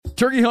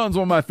Turkey hunting is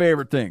one of my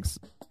favorite things.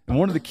 And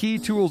one of the key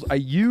tools I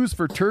use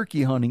for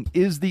turkey hunting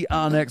is the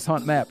onX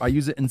Hunt Map. I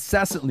use it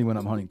incessantly when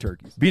I'm hunting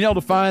turkeys. Being able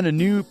to find a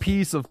new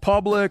piece of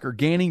public or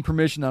gaining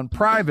permission on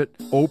private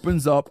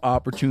opens up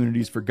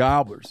opportunities for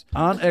gobblers.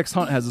 onX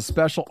Hunt has a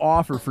special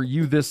offer for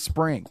you this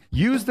spring.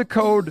 Use the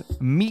code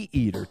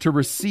MeatEater to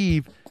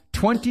receive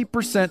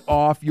 20%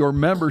 off your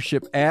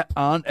membership at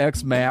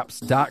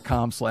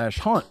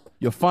onxmaps.com/hunt.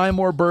 You'll find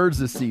more birds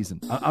this season.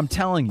 I'm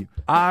telling you,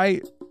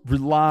 I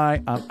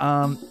rely on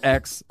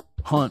onX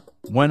Hunt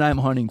when I'm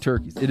hunting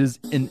turkeys. It is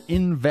an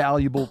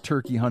invaluable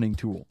turkey hunting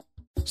tool.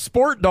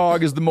 Sport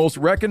Dog is the most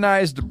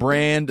recognized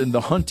brand in the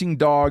hunting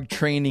dog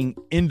training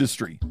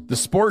industry. The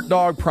Sport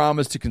Dog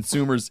promise to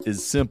consumers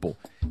is simple.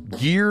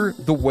 Gear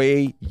the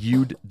way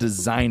you'd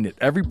design it.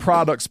 Every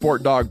product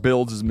Sport Dog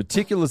builds is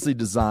meticulously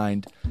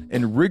designed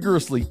and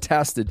rigorously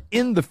tested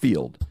in the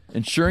field,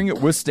 ensuring it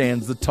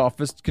withstands the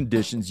toughest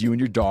conditions you and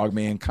your dog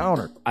may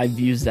encounter. I've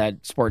used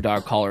that Sport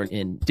Dog collar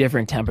in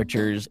different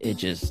temperatures. It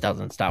just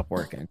doesn't stop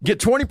working. Get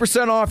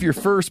 20% off your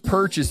first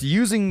purchase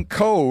using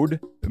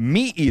code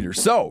MeatEater.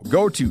 So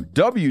go to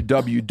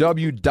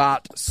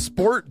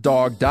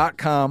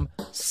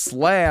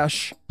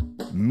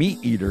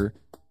www.sportdog.com/MeatEater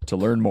to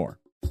learn more.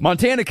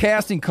 Montana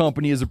Casting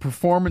Company is a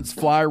performance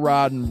fly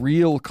rod and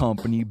reel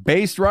company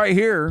based right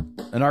here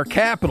in our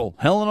capital,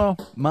 Helena,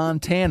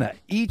 Montana.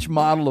 Each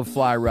model of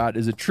fly rod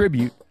is a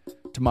tribute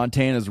to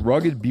Montana's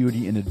rugged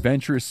beauty and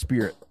adventurous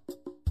spirit.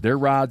 Their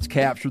rods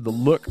capture the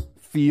look,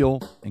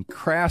 feel, and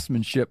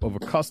craftsmanship of a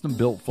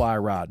custom-built fly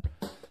rod.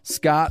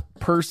 Scott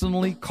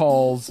personally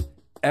calls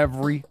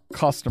every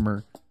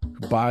customer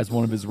who buys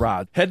one of his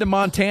rods. Head to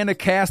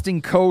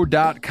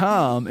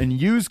montanacastingco.com and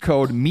use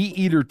code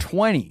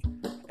MeatEater20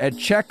 at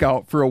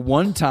checkout for a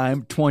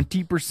one-time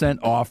 20%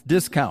 off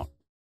discount.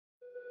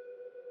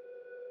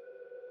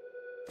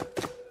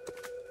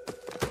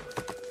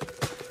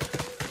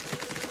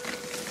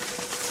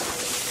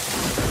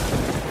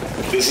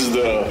 This is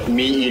the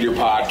Meat Eater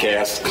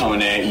podcast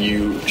coming at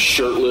you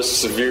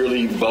shirtless,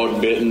 severely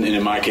bug-bitten, and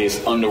in my case,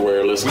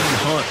 underwearless. We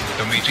hunt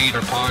the Meat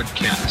Eater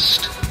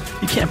podcast.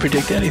 You can't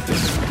predict anything.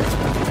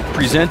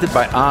 Presented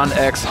by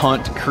onX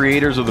Hunt,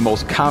 creators of the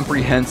most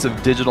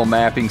comprehensive digital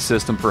mapping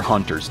system for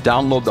hunters.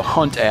 Download the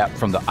Hunt app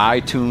from the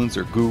iTunes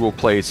or Google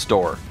Play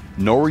Store.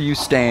 Know where you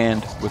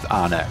stand with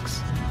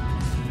onX.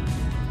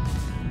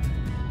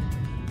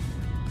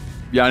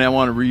 Yanni, I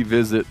want to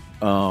revisit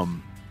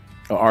an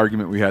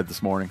argument we had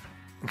this morning.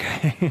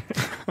 Okay.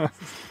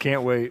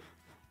 Can't wait.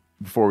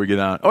 Before we get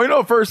on.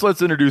 First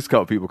let's introduce a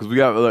couple people because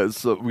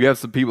we have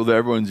some people that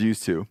everyone's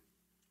used to.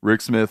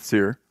 Rick Smith's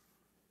here,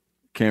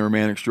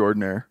 cameraman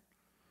extraordinaire.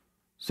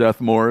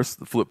 Seth Morris,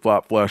 the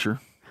flip-flop flesher,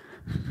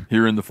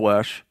 here in the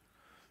flesh.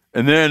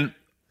 And then,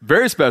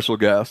 very special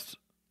guest,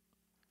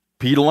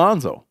 Pete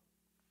Alonso.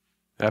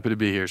 Happy to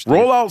be here, Steve.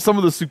 Roll out some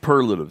of the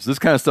superlatives. This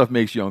kind of stuff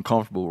makes you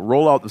uncomfortable.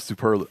 Roll out the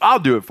superlatives. I'll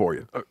do it for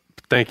you.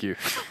 Thank you.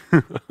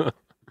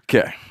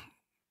 Okay.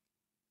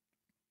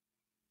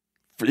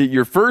 For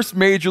your first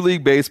Major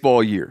League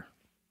Baseball year,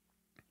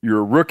 you're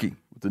a rookie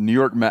with the New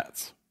York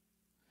Mets,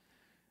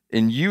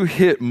 and you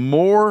hit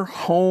more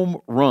home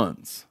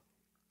runs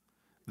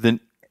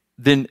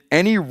than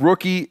any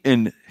rookie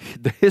in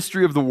the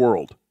history of the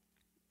world.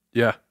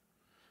 Yeah.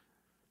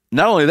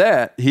 Not only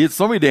that, he hits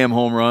so many damn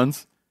home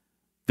runs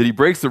that he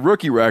breaks the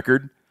rookie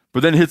record,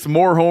 but then hits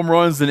more home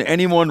runs than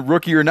anyone,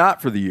 rookie or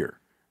not, for the year.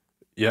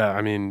 Yeah,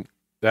 I mean,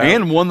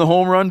 and won the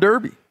home run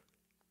derby.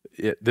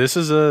 This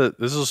is a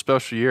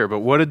special year.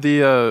 But what did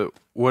the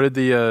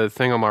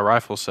thing on my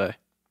rifle say?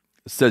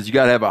 It says you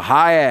got to have a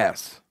high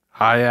ass.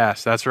 High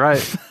ass. That's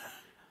right.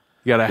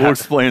 You got to. We'll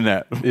explain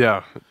that.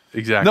 Yeah.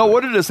 Exactly. No,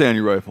 what did it say on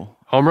your rifle?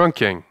 Home Run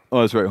King.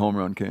 Oh, that's right, Home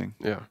Run King.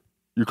 Yeah.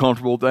 You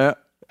comfortable with that?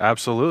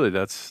 Absolutely.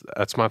 That's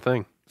my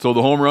thing. So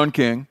the Home Run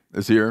King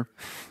is here.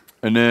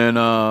 And then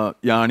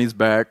Yanni's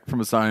back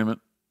from assignment.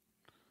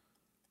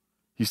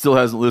 He still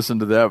hasn't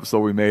listened to the episode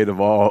we made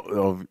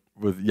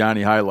with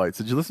Yanni highlights.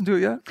 Did you listen to it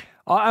yet?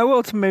 I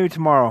will maybe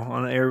tomorrow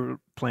on an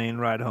airplane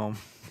ride home.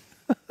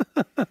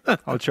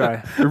 I'll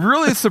try. It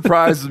really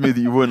surprises me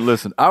that you wouldn't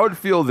listen. I would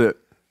feel that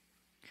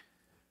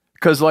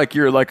because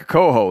you're like a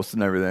co-host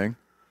and everything,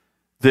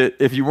 that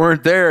if you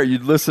weren't there,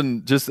 you'd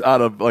listen just out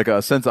of like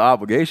a sense of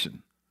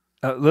obligation.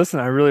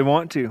 Listen, I really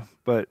want to,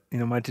 but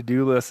my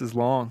to-do list is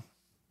long.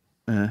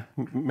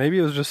 Maybe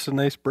it was just a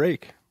nice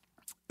break.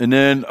 And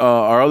then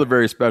our other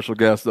very special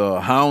guest,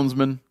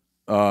 houndsman,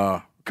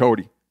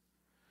 Cody.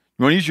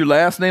 You want to use your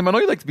last name? I know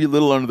you like to be a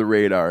little under the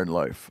radar in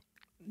life.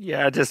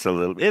 Yeah, just a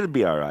little. It'll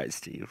be all right,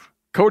 Steve.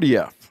 Cody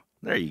F.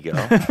 There you go.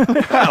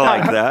 I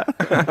like that.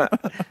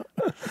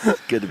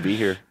 It's good to be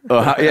here.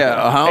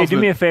 Hey, do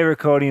me a favor,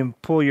 Cody, and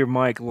pull your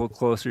mic a little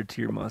closer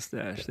to your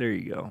mustache. There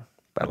you go.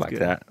 I like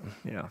that.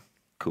 Yeah.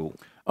 Cool.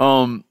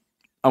 I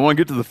want to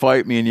get to the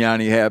fight me and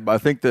Yanni had, but I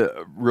think that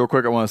real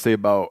quick I want to say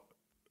about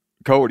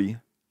Cody.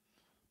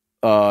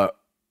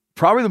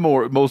 Probably the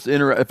most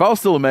interesting. If I was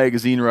still a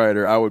magazine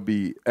writer, I would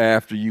be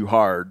after you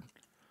hard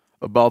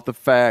about the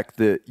fact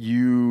that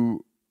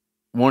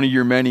one of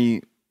your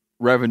many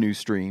revenue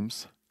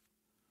streams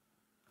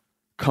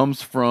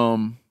comes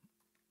from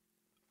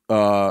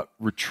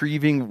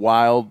catching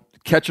wild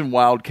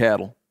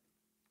cattle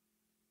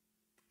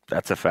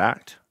That's a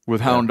fact.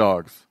 with hound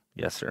dogs.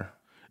 Yes, sir.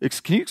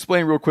 Can you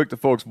explain real quick to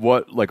folks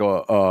what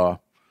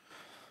what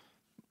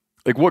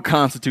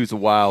constitutes a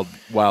wild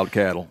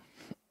cattle?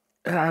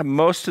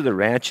 Most of the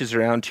ranches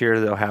around here,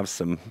 they'll have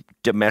some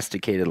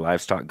domesticated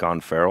livestock gone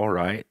feral,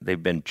 right?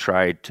 They've been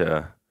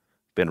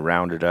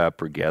rounded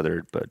up or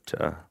gathered, but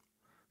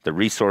the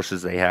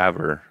resources they have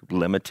are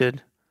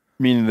limited.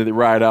 Meaning that they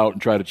ride out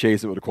and try to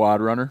chase it with a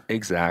quad runner?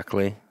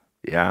 Exactly.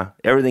 Yeah.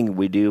 Everything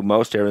we do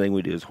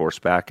is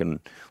horseback and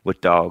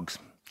with dogs.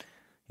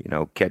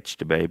 Catch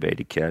to bay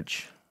to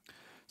catch.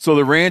 So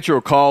the rancher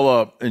will call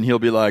up and he'll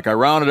be like, I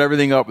rounded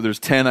everything up, but there's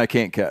 10 I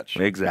can't catch.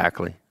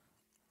 Exactly.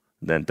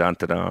 Then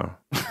dun-da-dun.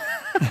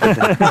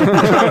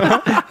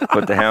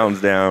 Put the hounds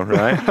down,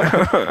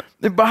 right?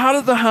 But how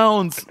do the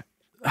hounds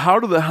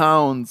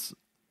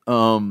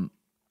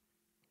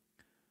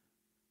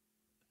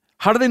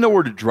how do they know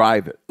where to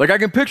drive it? Like, I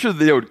can picture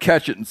that they would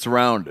catch it and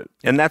surround it.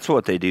 And that's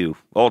what they do,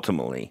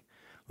 ultimately.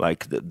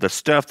 Like, the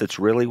stuff that's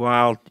really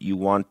wild, you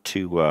want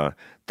to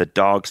the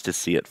dogs to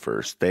see it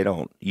first. They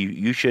don't.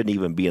 You shouldn't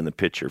even be in the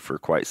picture for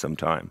quite some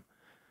time.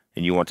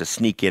 And you want to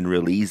sneak in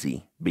real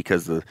easy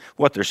because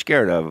what they're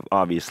scared of,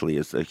 obviously,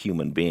 is a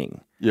human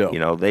being.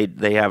 Yeah.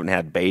 They haven't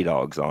had bay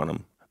dogs on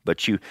them.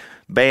 But you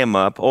bay them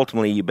up.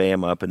 Ultimately, you bay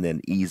them up and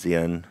then ease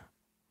in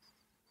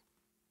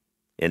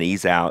and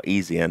ease out,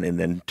 ease in, and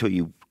then till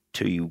you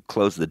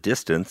close the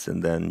distance,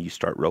 and then you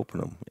start roping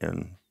them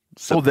and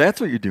that's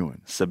what you're doing.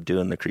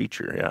 Subduing the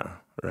creature. Yeah,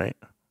 right.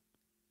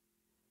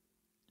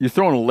 You're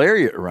throwing a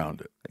lariat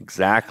around it.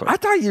 Exactly. I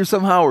thought you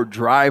somehow were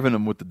driving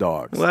them with the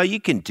dogs. Well,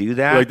 you can do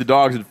that. Like the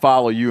dogs would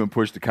follow you and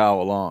push the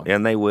cow along.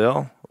 And they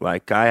will.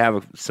 Like, I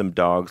have some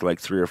dogs, like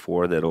 3 or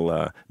 4,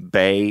 that'll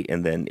bay,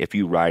 and then if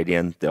you ride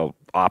in, they'll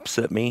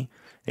opposite me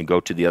and go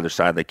to the other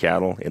side of the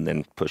cattle and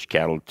then push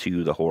cattle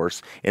to the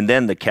horse. And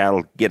then the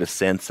cattle get a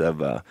sense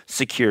of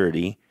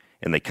security,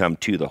 and they come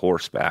to the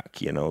horseback,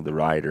 the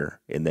rider.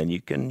 And then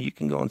you can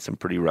go in some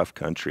pretty rough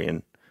country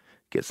and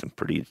get some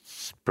pretty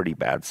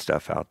bad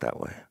stuff out that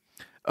way.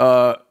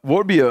 What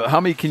would be how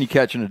many can you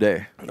catch in a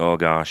day? Oh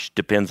gosh,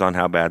 depends on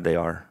how bad they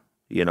are,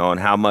 and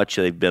how much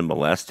they've been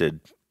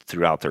molested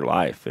throughout their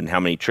life and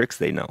how many tricks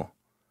they know.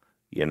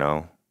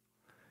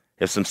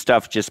 If some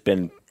stuff just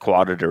been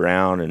quadded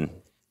around and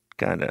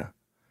kind of,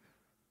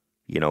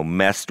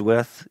 messed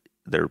with,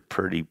 they're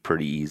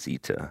pretty easy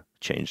to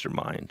change their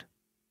mind.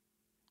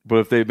 But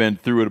if they've been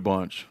through it a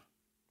bunch,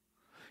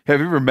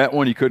 have you ever met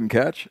one you couldn't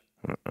catch?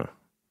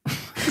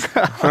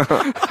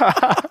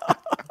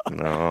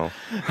 No.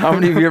 How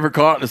many have you ever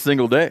caught in a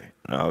single day?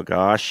 Oh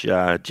gosh,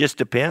 just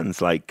depends.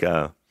 Like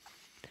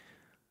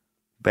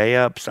bay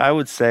ups, I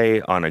would say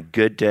on a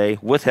good day,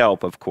 with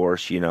help, of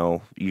course.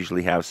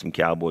 Usually have some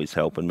cowboys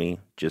helping me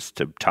just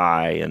to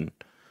tie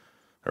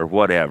or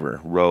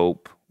whatever,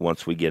 rope.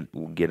 Once we get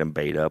them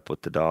bait up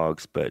with the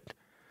dogs, but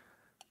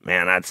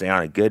man, I'd say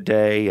on a good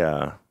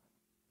day,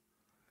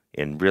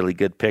 in really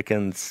good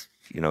pickings,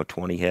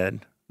 20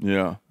 head.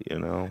 Yeah.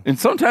 And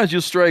sometimes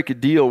you'll strike a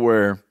deal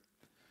where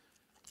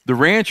the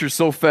rancher's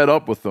so fed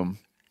up with them,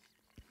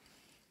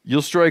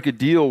 you'll strike a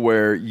deal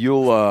where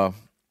you'll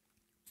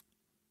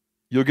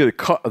get a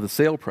cut of the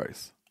sale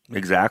price.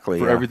 Exactly.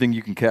 For everything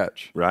you can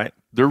catch. Right.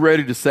 They're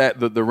ready to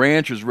the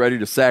rancher's ready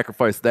to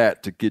sacrifice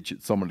that to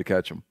get someone to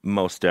catch them.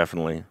 Most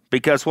definitely.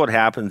 Because what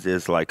happens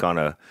is, like on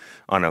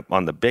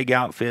the big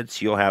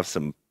outfits, you'll have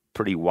some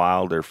pretty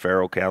wild or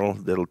feral cattle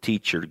that'll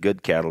teach your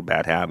good cattle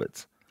bad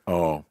habits.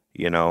 Oh.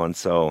 And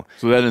so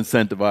that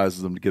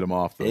incentivizes them to get them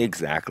off.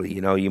 Exactly.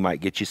 You might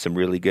get you some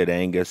really good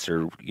Angus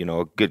or,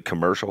 a good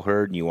commercial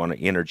herd, and you want to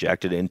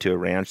interject it into a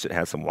ranch that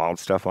has some wild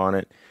stuff on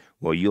it.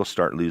 Well, you'll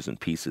start losing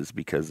pieces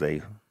because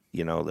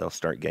they'll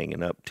start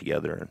ganging up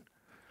together.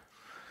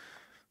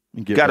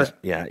 And you got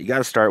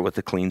to start with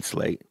a clean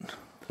slate.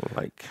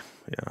 Like,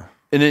 yeah.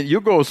 And then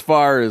you'll go as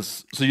far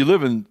as, so you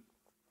live in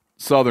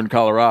southern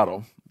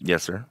Colorado.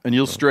 Yes, sir. And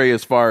you'll stray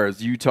as far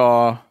as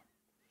Utah,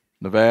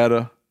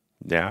 Nevada.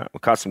 Yeah, we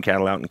caught some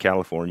cattle out in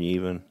California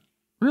even.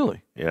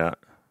 Really? Yeah.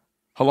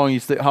 How long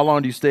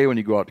do you stay when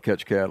you go out to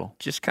catch cattle?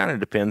 Just kind of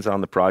depends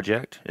on the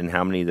project and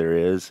how many there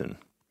is, and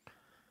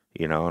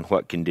and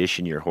what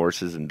condition your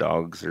horses and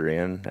dogs are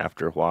in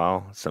after a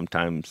while.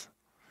 Sometimes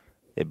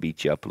it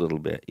beats you up a little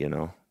bit,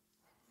 And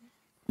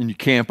you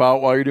camp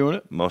out while you're doing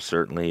it? Most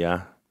certainly,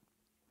 yeah.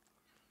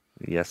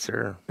 Yes,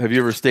 sir. Have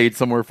you ever stayed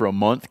somewhere for a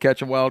month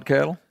catching wild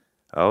cattle?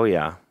 Oh,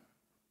 yeah.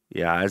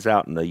 Yeah, I was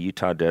out in the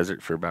Utah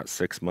desert for about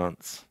 6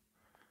 months,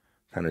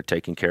 kind of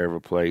taking care of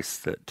a place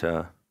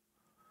that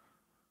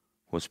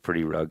was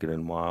pretty rugged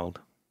and wild.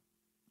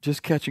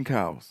 Just catching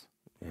cows?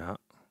 Yeah.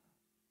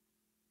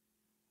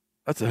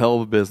 That's a hell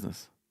of a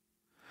business.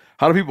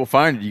 How do people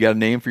find it? You got a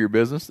name for your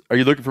business? Are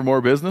you looking for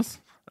more business?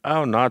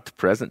 Oh, not at the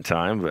present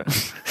time, but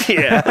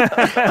yeah,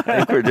 I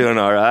think we're doing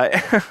all right.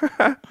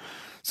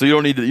 So you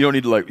don't need to you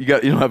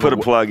don't have put a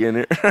plug in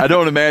it. I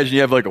don't imagine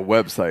you have like a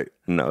website.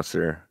 No,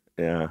 sir.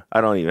 Yeah,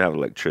 I don't even have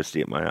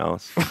electricity at my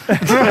house.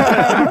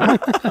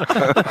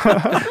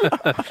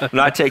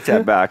 No, I take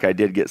that back. I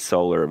did get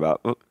solar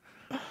about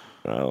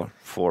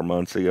 4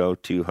 months ago,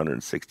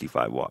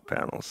 265 watt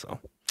panels. So,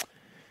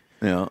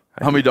 Yeah.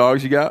 How many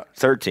dogs you got?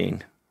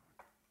 13,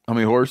 How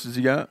many horses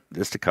you got?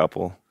 just a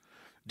couple.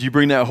 Do you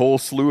bring that whole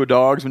slew of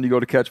dogs when you go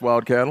to catch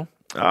wild cattle?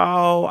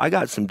 Oh, I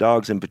got some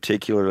dogs in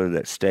particular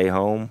that stay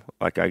home.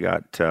 Like I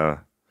got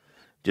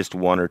just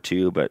one or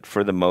two, but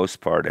for the most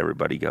part,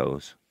 everybody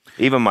goes.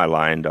 Even my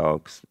lion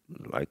dogs,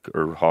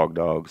 or hog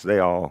dogs,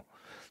 they're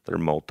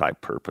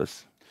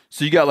multi-purpose.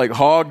 So you got like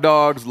hog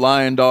dogs,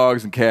 lion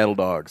dogs, and cattle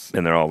dogs.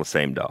 And they're all the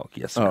same dog.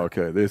 Yes, sir. Oh,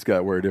 okay. They just got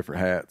to wear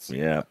different hats.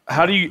 Yeah.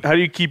 How do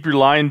you keep your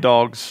lion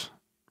dogs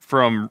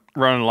from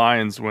running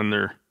lions when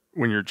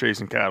you're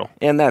chasing cattle?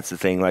 And that's the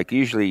thing. Like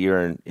usually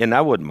and I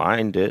wouldn't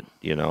mind it,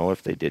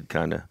 if they did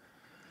kind of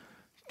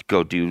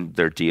go do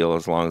their deal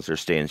as long as they're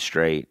staying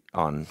straight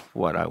on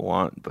what I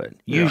want. But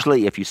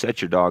usually if you set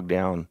your dog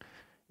down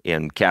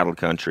in cattle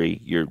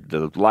country,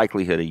 the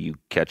likelihood of you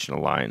catching a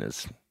lion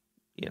is,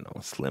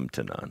 slim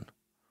to none.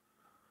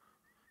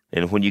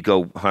 And when you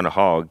go hunt a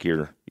hog,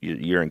 you're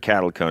in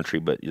cattle country,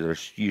 but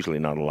there's usually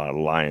not a lot of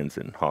lions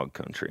in hog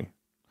country.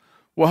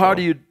 Well,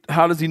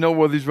 how does he know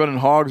whether he's running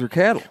hogs or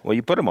cattle? Well,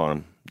 you put them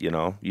on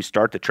him. You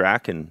start the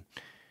track and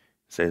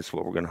say, "This is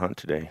what we're going to hunt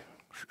today."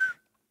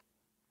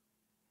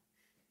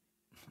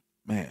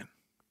 Man.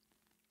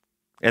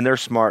 And they're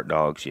smart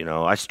dogs.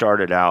 I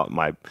started out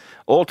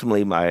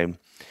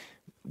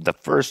the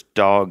first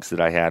dogs that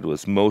I had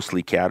was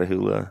mostly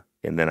Catahoula,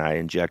 and then I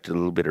injected a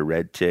little bit of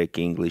red tick,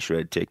 English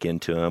red tick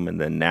into them,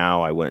 and then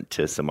now I went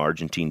to some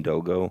Argentine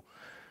Dogo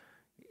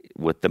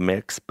with the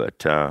mix, but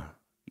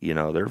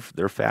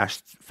they're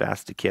fast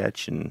to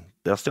catch, and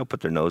they'll still put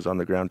their nose on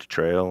the ground to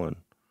trail, and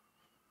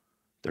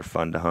they're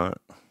fun to hunt.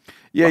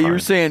 Yeah, you were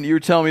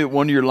telling me that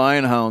one of your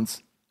lion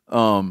hounds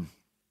will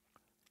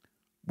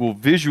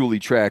visually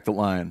track the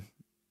lion.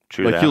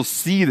 True, like that. he'll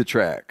see the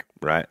track.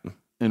 Right.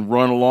 And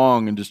run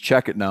along and just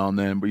check it now and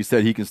then. But you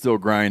said he can still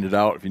grind it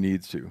out if he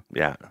needs to.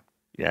 Yeah.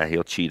 Yeah,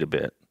 he'll cheat a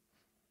bit,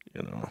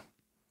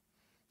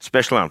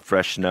 especially on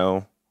fresh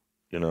snow.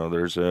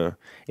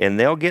 And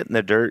they'll get in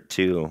the dirt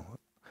too.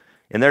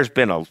 And there's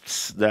been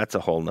that's a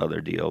whole nother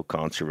deal,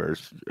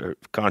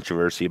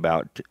 controversy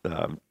about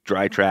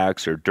dry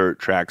tracks or dirt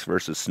tracks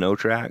versus snow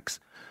tracks.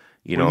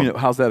 What do you mean,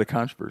 how's that a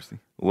controversy?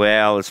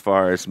 Well, as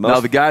far as now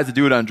the guys that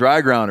do it on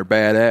dry ground are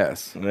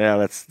badass. Well,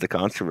 that's the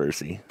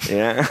controversy.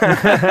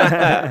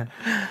 Yeah.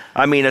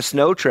 I mean, a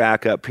snow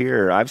track up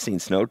here, I've seen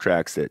snow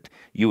tracks that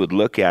you would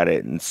look at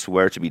it and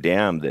swear to be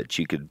damned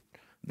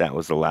that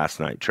was the last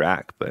night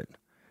track, but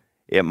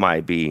it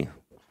might be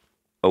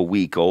a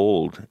week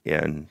old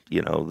and,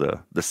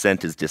 the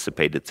scent is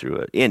dissipated through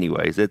it.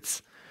 Anyways,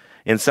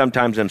 and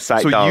sometimes them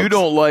sight dogs. So you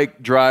don't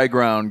like dry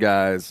ground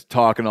guys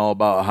talking all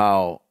about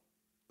how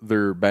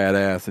they're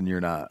badass and you're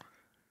not?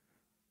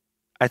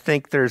 I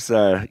think there's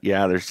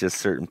just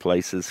certain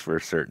places for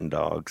certain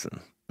dogs.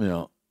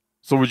 And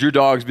So would your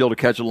dogs be able to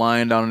catch a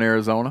lion down in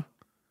Arizona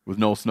with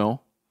no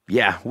snow?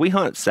 Yeah, we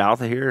hunt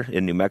south of here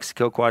in New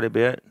Mexico quite a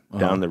bit,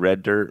 down the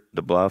red dirt,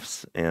 the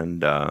bluffs,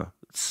 and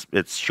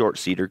it's short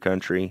cedar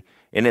country,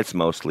 and it's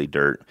mostly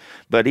dirt.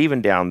 But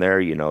even down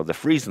there, the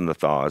freeze and the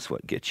thaw is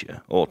what gets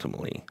you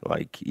ultimately.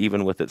 Like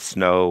even with it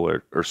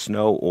snow or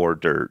snow or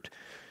dirt,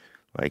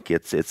 like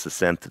it's a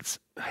scent that's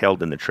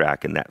held in the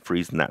track, and that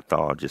freeze and that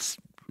thaw just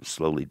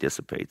slowly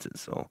dissipates it.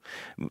 So,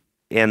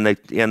 and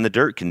the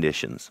dirt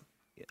conditions,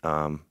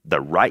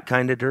 the right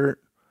kind of dirt,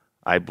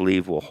 I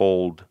believe, will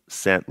hold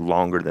scent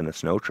longer than a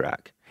snow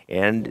track.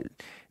 And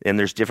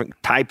there's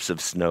different types of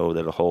snow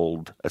that'll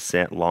hold a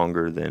scent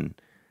longer than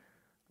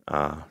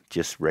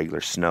just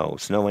regular snow.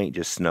 Snow ain't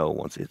just snow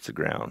once it hits the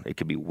ground. It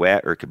could be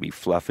wet or it could be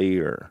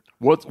fluffy. Or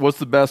what's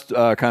the best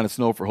kind of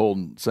snow for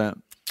holding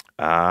scent?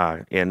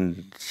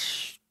 And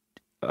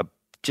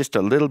just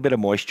a little bit of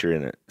moisture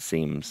in it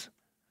seems.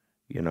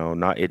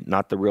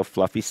 Not the real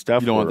fluffy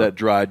stuff. You don't want that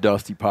dry,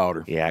 dusty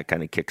powder. Yeah, it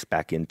kind of kicks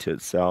back into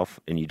itself,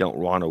 and you don't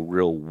want a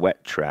real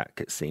wet track,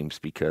 it seems,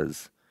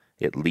 because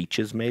it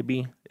leaches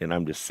maybe. And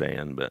I'm just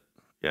saying, but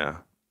yeah.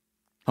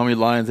 How many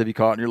lions have you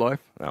caught in your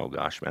life? Oh,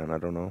 gosh, man, I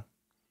don't know.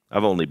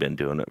 I've only been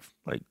doing it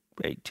like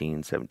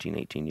 17,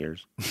 18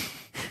 years.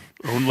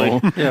 Only?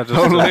 Yeah, just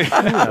Only.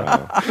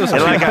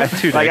 And like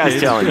I was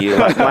telling you,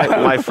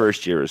 my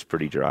first year was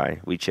pretty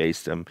dry. We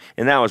chased them,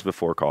 and that was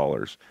before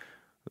collars.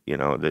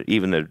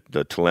 Even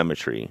the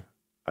telemetry,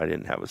 I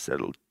didn't have a set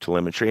of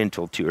telemetry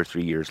until 2 or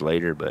 3 years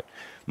later, but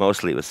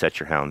mostly it was set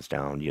your hounds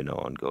down,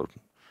 and go,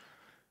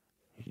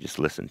 you just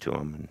listen to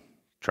them and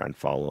try and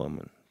follow them,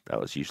 and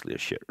that was usually a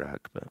shit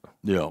wreck. But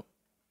yeah.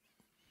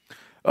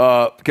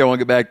 Okay, I want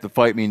to get back to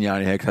fight me and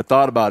Yanni Hicks. I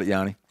thought about it,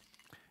 Yanni.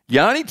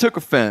 Yanni took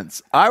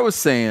offense. I was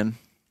saying,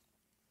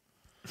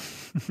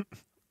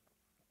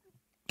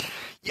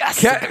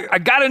 Yes, I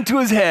got into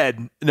his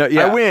head. No,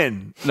 yeah. I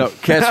win. No,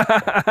 catch.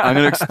 I'm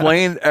going to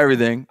explain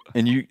everything,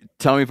 and you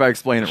tell me if I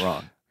explain it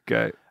wrong.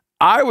 Okay.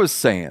 I was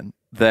saying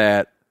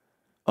that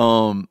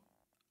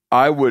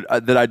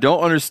that I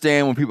don't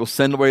understand when people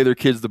send away their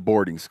kids to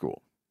boarding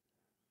school.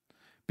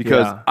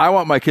 Because I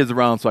want my kids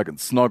around so I can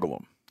snuggle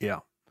them. Yeah.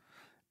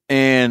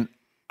 And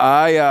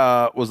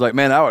I was like,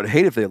 man, I would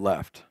hate if they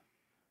left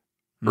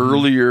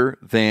earlier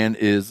than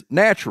is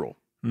natural.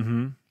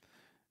 Mm-hmm.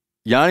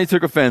 Yanni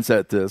took offense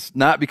at this,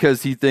 not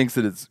because he thinks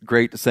that it's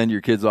great to send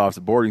your kids off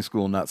to boarding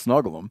school and not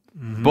snuggle them,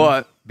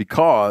 but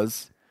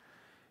because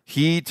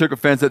he took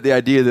offense at the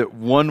idea that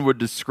one would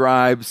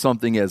describe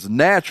something as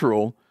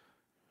natural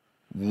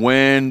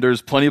when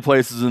there's plenty of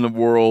places in the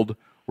world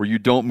where you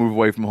don't move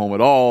away from home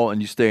at all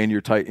and you stay in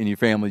your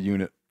family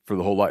unit for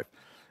the whole life.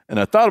 And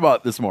I thought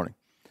about it this morning.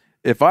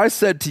 If I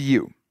said to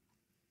you,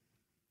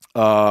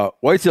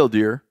 whitetail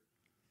deer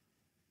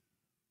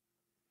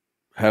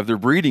have their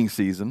breeding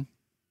season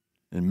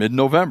in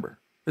mid-November,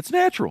 it's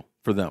natural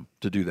for them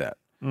to do that.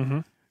 Mm-hmm.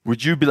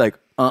 Would you be like,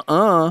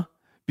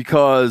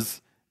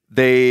 because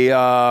they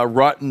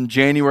rut in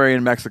January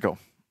in Mexico?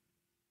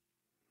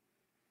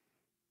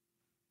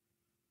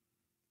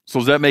 So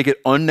does that make it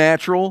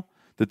unnatural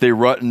that they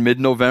rut in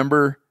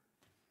mid-November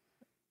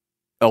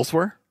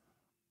elsewhere?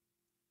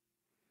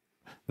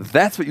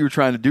 That's what you were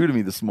trying to do to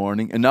me this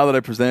morning, and now that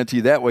I present it to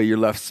you that way, you're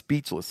left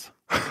speechless.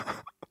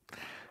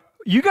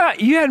 You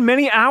had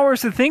many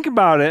hours to think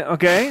about it,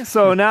 okay?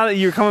 So now that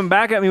you're coming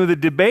back at me with a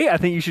debate, I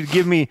think you should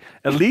give me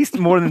at least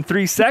more than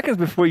 3 seconds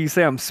before you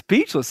say I'm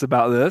speechless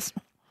about this.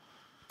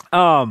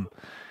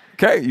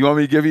 Okay, you want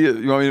me to give you?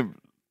 You want me to?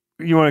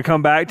 You want to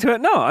come back to it?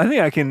 No, I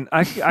think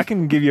I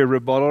can give you a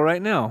rebuttal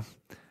right now.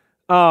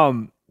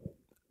 I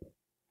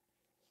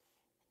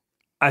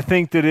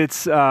think that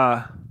it's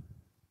how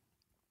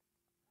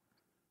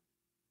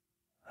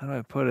do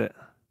I put it?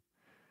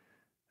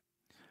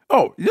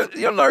 Oh,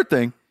 another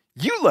thing.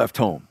 You left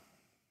home.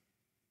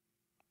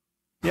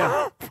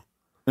 Yeah.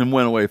 And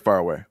went away far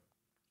away.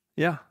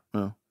 Yeah.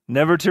 Oh.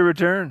 Never to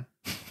return.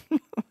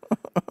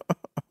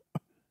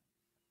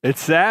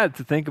 It's sad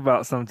to think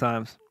about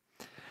sometimes.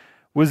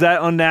 Was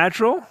that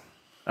unnatural?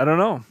 I don't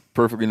know.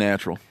 Perfectly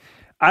natural.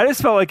 I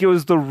just felt like it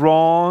was the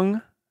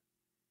wrong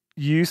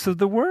use of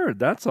the word.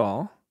 That's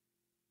all.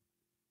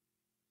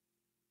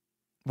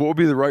 What would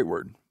be the right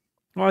word?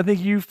 Well, I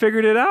think you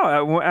figured it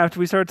out after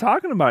we started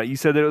talking about it. You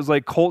said that it was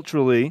like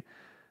culturally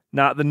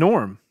not the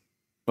norm.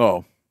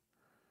 Oh.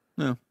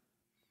 Yeah.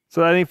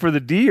 So I think for the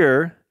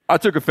deer. I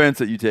took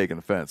offense at you taking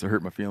offense. It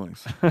hurt my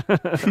feelings.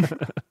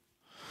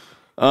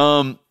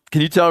 Can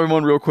you tell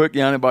everyone real quick,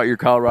 Yanni, about your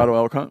Colorado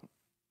elk hunt?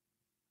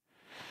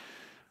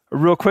 A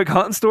real quick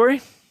hunting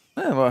story?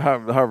 Yeah,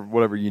 well,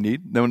 whatever you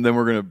need. Then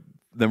we're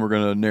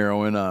gonna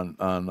narrow in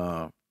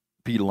on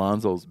Pete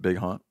Alonso's big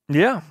hunt.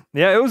 Yeah,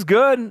 it was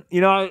good. You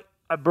know,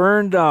 I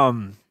burned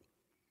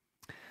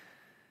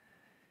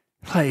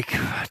like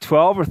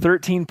 12 or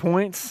 13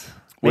 points.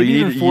 Well, maybe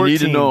you even 14. need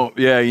to know.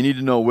 Yeah, you need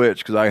to know which,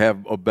 because I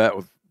have a bet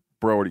with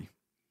Brody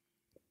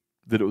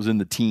that it was in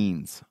the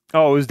teens.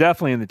 Oh, it was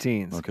definitely in the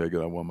teens. Okay,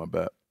 good. I won my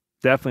bet.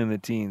 Definitely in the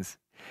teens.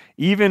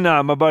 Even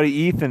my buddy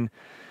Ethan,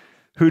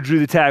 who drew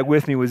the tag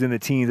with me, was in the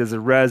teens as a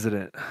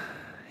resident.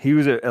 He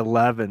was at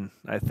 11,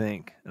 I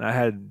think, and I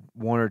had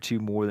one or two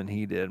more than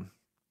he did.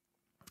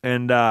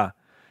 And I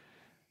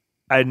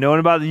had known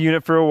about the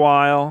unit for a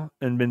while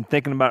and been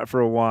thinking about it for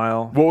a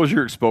while. What was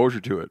your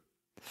exposure to it?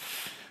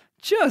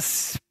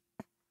 Just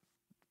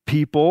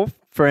people,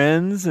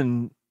 friends,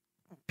 and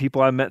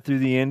people I met through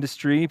the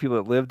industry, people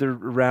that lived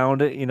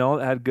around it,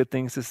 that had good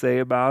things to say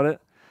about it.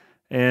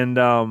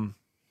 And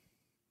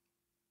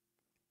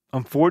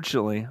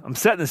unfortunately, I'm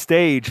setting the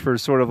stage for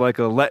sort of like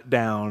a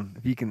letdown.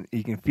 If you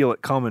can feel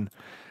it coming,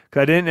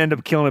 because I didn't end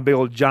up killing a big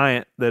old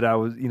giant that I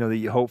was, that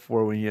you hope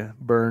for when you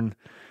burn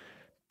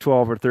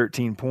 12 or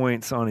 13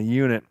 points on a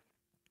unit.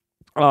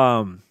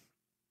 But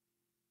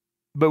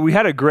we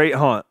had a great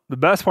hunt. The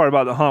best part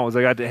about the hunt was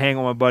I got to hang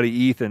with my buddy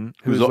Ethan,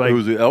 who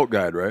was the elk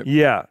guide, right?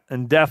 Yeah,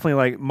 and definitely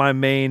like my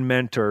main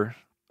mentor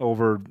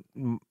over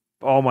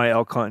all my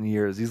elk hunting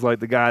years. He's like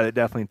the guy that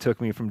definitely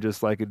took me from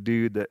just like a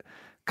dude that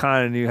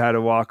kind of knew how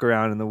to walk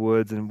around in the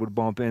woods and would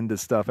bump into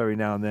stuff every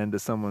now and then to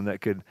someone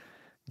that could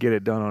get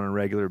it done on a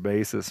regular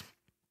basis.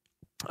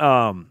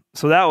 So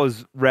that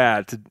was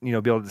rad to, be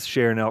able to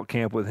share an elk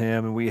camp with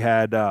him. And we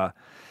had a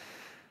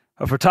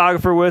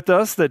photographer with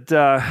us that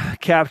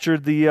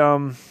captured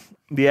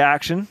the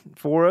action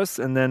for us.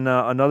 And then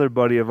another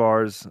buddy of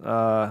ours,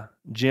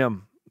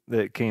 Jim,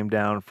 that came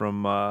down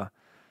from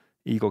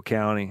Eagle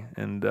County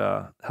and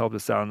helped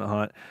us out on the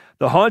hunt.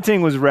 The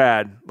hunting was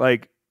rad.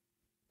 Like,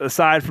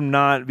 aside from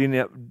not being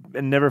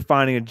and never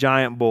finding a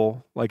giant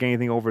bull, like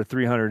anything over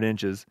 300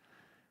 inches.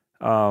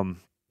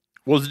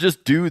 Was it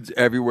just dudes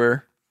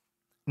everywhere?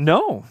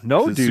 No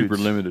dudes. Super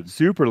limited.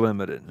 Super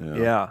limited.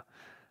 Yeah.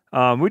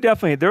 We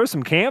definitely, there were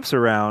some camps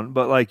around,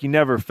 but like you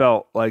never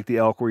felt like the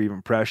elk were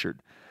even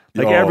pressured.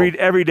 Like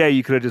every day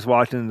you could have just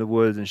walked into the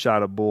woods and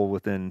shot a bull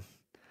within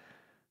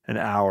an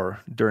hour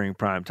during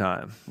prime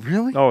time.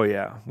 Really? Oh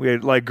yeah. We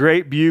had like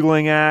great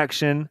bugling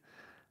action.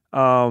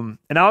 And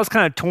I was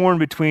kind of torn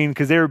between,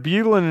 because they were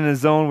bugling in a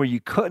zone where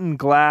you couldn't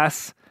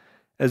glass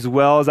as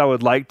well as I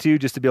would like to,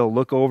 just to be able to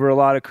look over a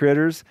lot of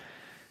critters.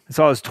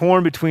 So I was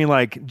torn between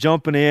like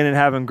jumping in and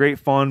having great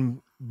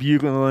fun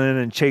bugling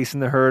and chasing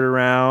the herd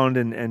around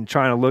and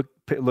trying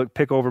to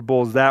pick over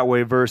bulls that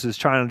way versus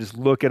trying to just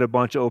look at a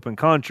bunch of open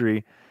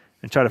country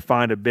and try to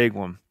find a big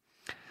one.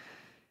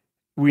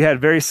 We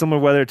had very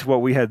similar weather to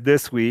what we had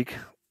this week,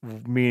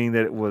 meaning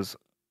that it was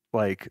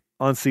like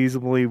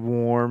unseasonably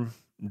warm,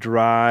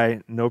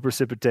 dry, no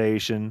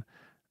precipitation.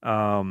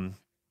 So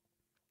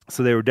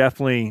they were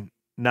definitely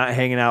not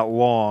hanging out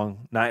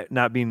long,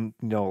 not being,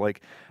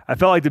 like I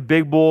felt like the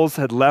big bulls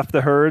had left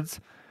the herds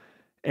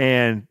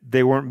and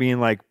they weren't being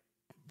like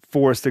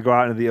forced to go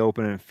out into the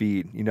open and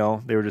feed.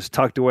 They were just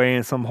tucked away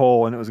in some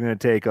hole, and it was going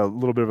to take a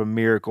little bit of a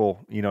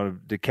miracle,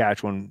 to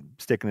catch one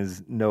sticking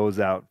his nose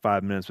out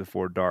 5 minutes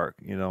before dark.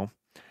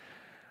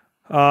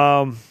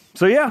 So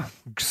yeah,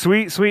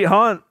 sweet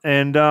hunt.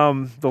 And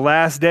the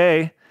last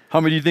day, How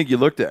many do you think you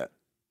looked at?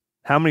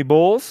 how many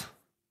bulls?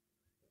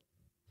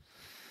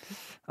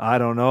 I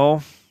don't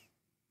know.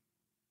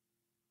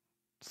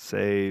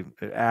 Say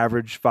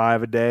average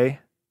 5 a day.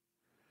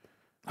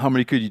 How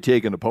many could you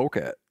take in a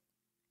polecat?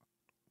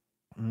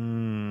 I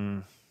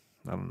don't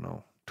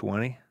know,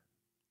 20.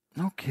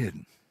 No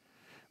kidding.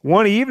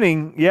 One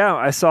evening, yeah,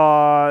 I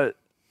saw,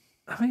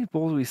 how many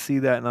bulls did we see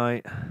that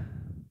night?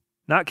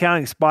 Not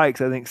counting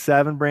spikes, I think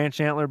 7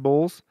 branch antler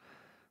bulls,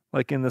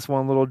 like in this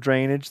one little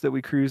drainage that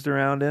we cruised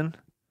around in,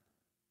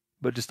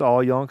 but just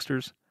all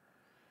youngsters.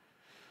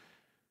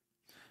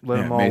 Let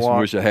them all makes me walk.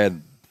 wish I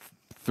had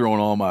thrown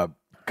all my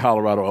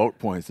Colorado elk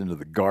points into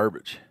the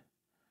garbage.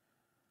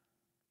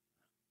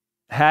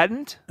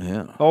 Hadn't?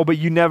 Yeah. Oh, but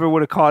you never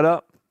would have caught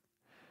up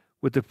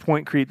with the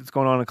point creep that's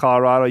going on in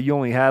Colorado. You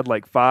only had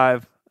like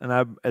 5, and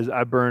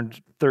I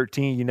burned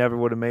 13. You never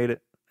would have made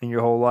it in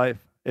your whole life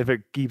if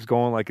it keeps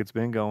going like it's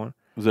been going.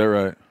 Was that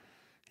right?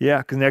 Yeah,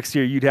 because next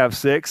year you'd have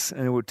 6,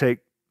 and it would take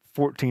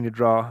 14 to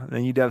draw.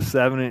 Then you'd have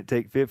 7, and it'd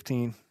take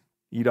 15.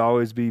 You'd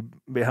always be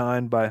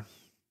behind by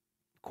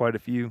quite a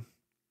few.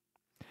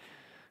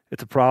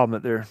 It's a problem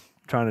that they're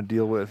trying to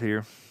deal with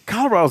here.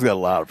 Colorado's got a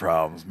lot of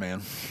problems,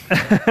 man.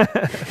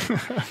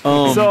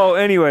 So,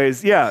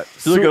 anyways, yeah.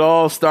 So look, it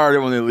all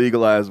started when they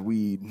legalized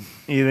weed.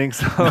 You think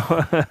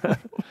so?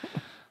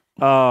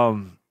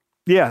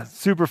 Yeah,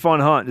 super fun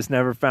hunt. Just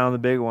never found the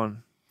big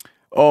one.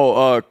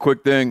 Oh,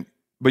 quick thing.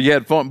 But you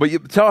had fun. But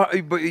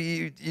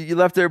you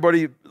left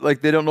everybody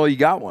like they don't know you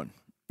got one.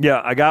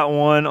 Yeah, I got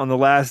one on the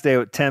last day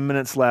with 10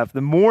 minutes left.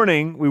 The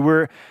morning we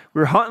were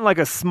hunting like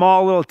a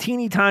small little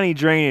teeny tiny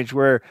drainage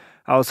where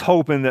I was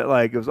hoping that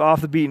like it was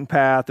off the beaten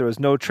path. There was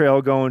no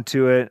trail going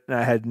to it, and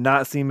I had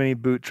not seen many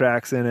boot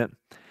tracks in it.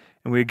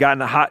 And we had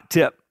gotten a hot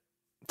tip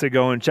to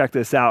go and check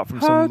this out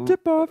from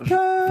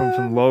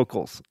some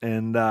locals.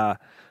 And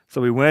so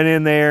we went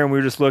in there and we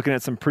were just looking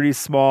at some pretty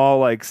small,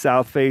 like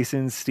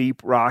south-facing, steep,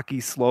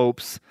 rocky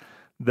slopes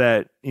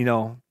that,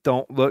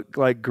 don't look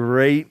like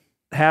great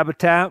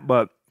habitat,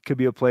 but could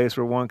be a place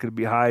where one could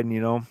be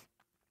hiding,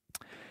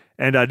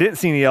 And I didn't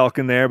see any elk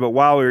in there, but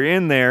while we were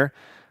in there,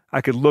 I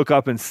could look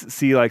up and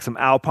see like some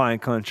alpine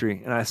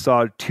country, and I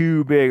saw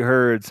 2 big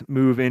herds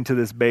move into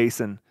this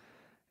basin,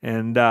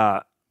 and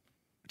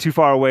too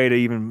far away to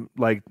even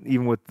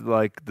with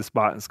like the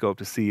spot and scope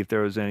to see if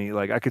there was any,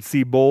 like I could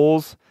see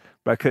bulls,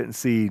 but I couldn't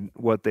see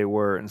what they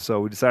were. And so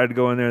we decided to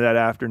go in there that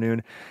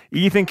afternoon.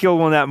 Ethan killed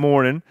one that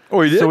morning.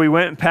 Oh, he did? So we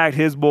went and packed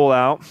his bull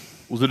out.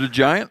 Was it a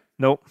giant?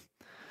 Nope.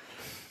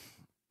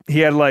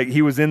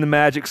 He was in the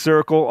magic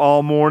circle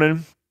all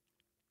morning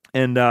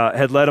and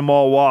had let them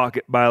all walk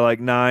by like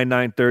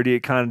 9:30.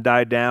 It kind of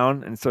died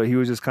down. And so he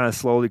was just kind of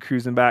slowly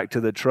cruising back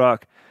to the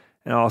truck.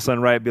 And all of a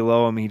sudden right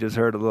below him, he just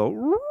heard a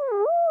little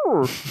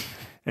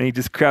and he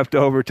just crept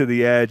over to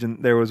the edge,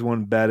 and there was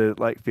one bedded at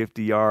like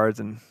 50 yards.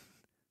 And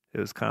it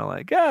was kind of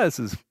like, yeah, this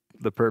is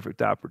the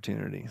perfect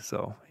opportunity.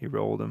 So he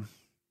rolled him.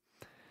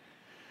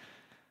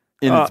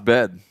 In its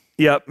bed.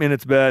 Yep, in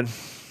its bed.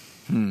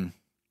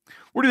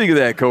 What do you think of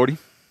that, Cody?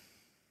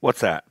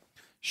 What's that?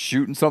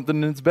 Shooting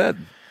something in its bed.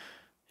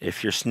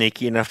 If you're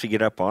sneaky enough to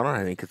get up on it,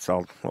 I think it's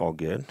all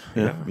good.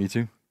 Yeah, me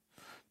too.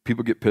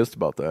 People get pissed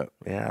about that.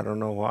 Yeah, I don't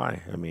know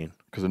why. I mean,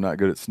 because they're not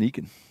good at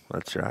sneaking.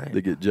 That's right.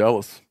 They get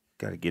jealous.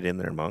 Got to get in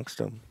there amongst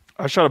them.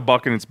 I shot a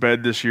buck in its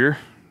bed this year.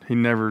 He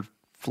never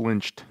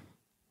flinched.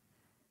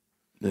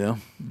 Yeah.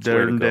 Dead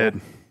and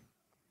dead.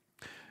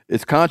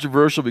 It's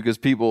controversial because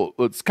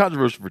it's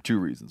controversial for 2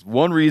 reasons.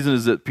 One reason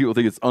is that people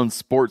think it's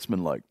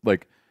unsportsmanlike.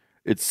 Like,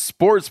 it's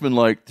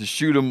sportsmanlike to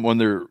shoot them when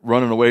they're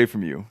running away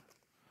from you,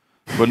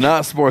 but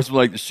not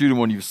sportsmanlike to shoot them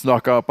when you've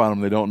snuck up on them,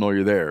 they don't know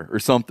you're there or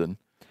something.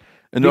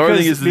 And the other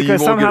thing is that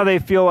because somehow they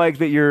feel like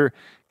that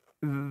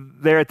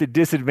they're at the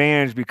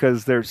disadvantage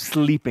because they're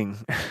sleeping.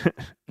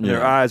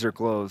 Their eyes are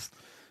closed.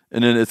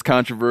 And then it's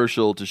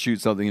controversial to shoot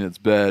something in its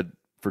bed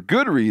for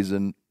good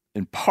reason,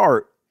 in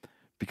part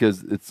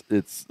because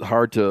it's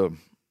hard to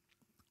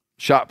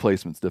shot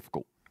placement's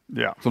difficult.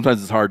 Yeah.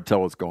 Sometimes it's hard to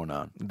tell what's going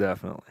on.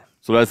 Definitely.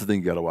 So that's the thing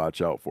you got to watch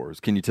out for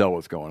is, can you tell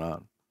what's going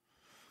on?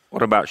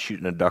 What about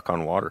shooting a duck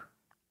on water?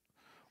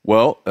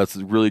 Well, that's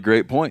a really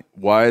great point.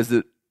 Why is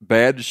it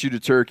bad to shoot a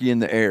turkey in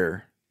the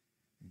air,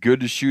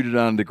 good to shoot it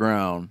on the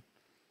ground,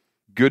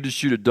 good to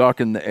shoot a duck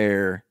in the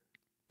air,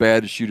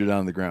 bad to shoot it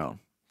on the ground?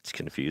 It's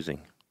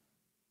confusing.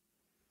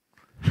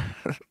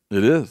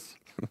 It is.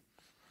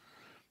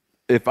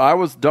 If I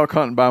was duck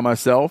hunting by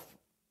myself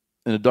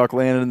and a duck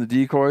landed in the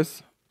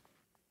decoys,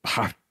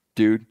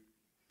 dude,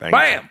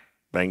 bam!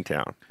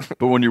 Bangtown.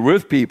 But when you're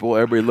with people,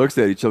 everybody looks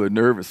at each other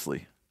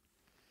nervously.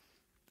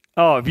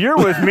 Oh, if you're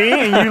with me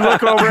and you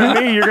look over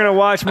at me, you're going to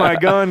watch my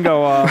gun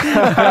go off.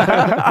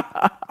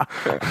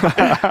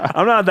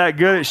 I'm not that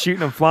good at shooting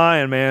them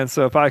flying, man.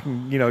 So if I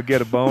can,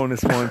 get a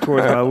bonus one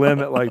towards my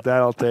limit like that,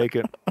 I'll take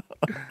it.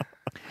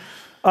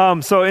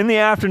 So in the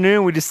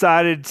afternoon, we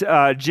decided,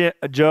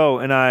 Joe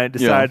and I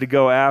decided to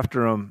go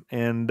after him.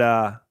 And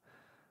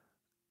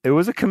it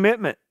was a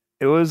commitment.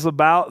 It was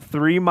about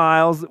 3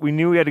 miles. We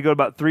knew we had to go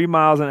about 3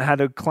 miles and had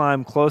to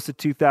climb close to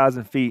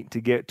 2,000 feet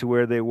to get to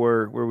where they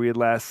were, where we had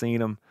last seen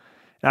them.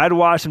 And I'd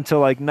watched them till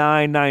like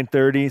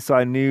 9:30, so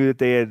I knew that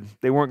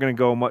they weren't going to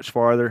go much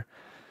farther.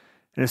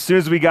 And as soon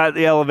as we got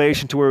the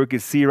elevation to where we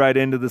could see right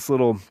into this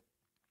little,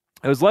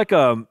 it was like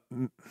I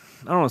don't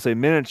want to say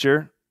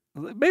miniature,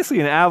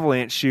 basically an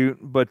avalanche chute,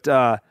 but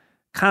kind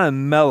of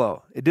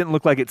mellow. It didn't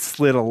look like it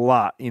slid a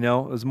lot, It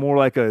was more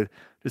like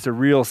just a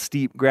real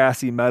steep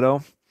grassy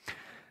meadow.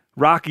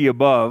 Rocky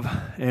above,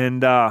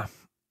 and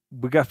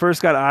we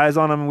first got eyes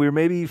on them. We were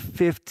maybe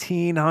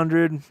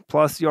 1,500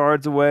 plus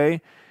yards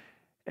away,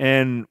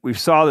 and we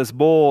saw this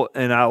bull,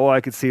 and all I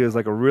could see was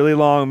like a really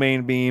long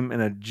main beam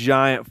and a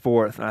giant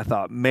fourth. And I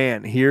thought,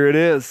 man, here it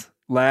is.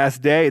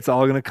 Last day, it's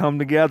all going to come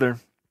together.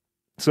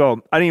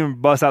 So I didn't even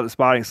bust out the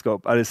spotting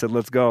scope. I just said,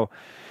 let's go.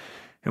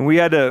 And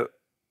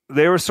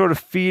they were sort of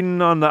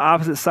feeding on the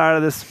opposite side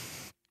of this.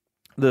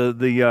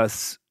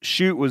 The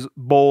chute was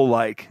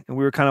bowl-like, and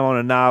we were kind of on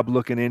a knob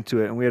looking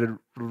into it, and we had to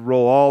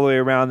roll all the way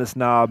around this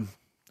knob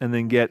and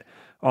then get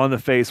on the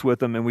face with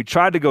them. And we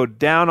tried to go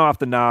down off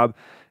the knob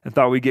and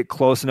thought we'd get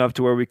close enough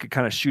to where we could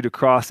kind of shoot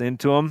across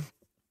into them.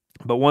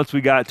 But once we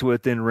got to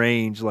within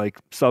range, like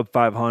sub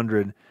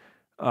 500,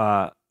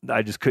 I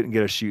just couldn't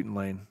get a shooting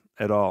lane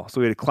at all. So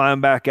we had to climb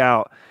back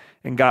out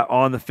and got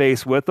on the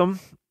face with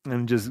them.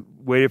 And just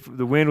waited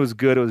the wind was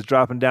good. It was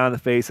dropping down the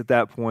face at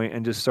that point,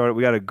 and just started.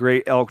 We got a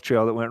great elk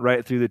trail that went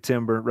right through the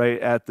timber,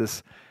 right at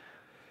this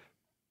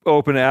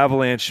open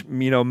avalanche,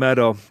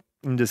 meadow,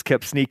 and just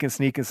kept sneaking.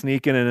 And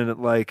then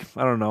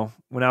I don't know,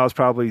 when I was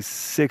probably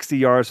 60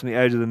 yards from the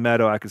edge of the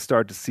meadow, I could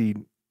start to see,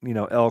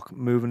 elk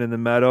moving in the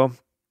meadow,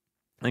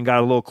 and got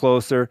a little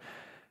closer,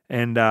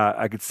 and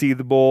I could see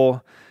the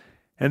bull.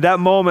 And that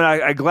moment,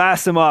 I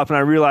glassed him up, and I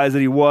realized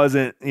that he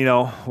wasn't,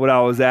 what I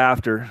was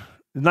after.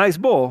 Nice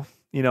bull.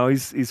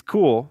 He's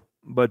cool,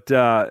 but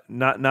not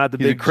the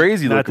He's big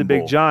crazy not the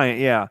big bull. giant,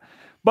 yeah.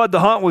 But the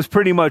hunt was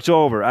pretty much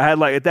over. I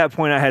had at that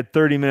point I had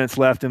 30 minutes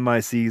left in my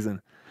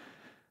season.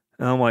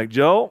 And I'm like,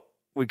 Joe,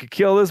 we could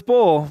kill this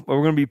bull, but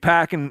we're gonna be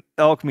packing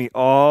elk meat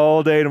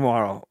all day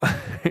tomorrow.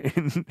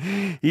 And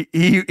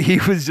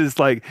he was just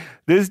like,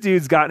 this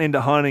dude's gotten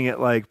into hunting at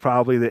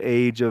probably the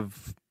age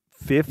of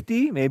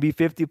 50, maybe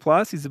 50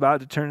 plus. He's about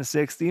to turn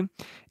 60,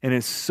 and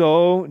is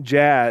so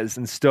jazzed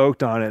and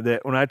stoked on it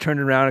that when I turned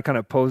around and kind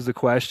of posed the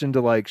question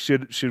to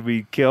should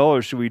we kill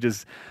or should we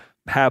just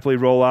happily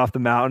roll off the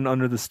mountain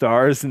under the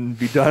stars and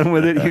be done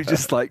with it, he was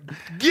just like,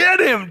 get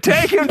him,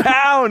 take him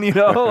down,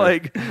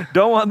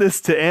 don't want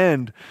this to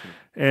end.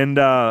 And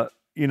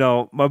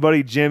my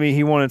buddy Jimmy,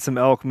 he wanted some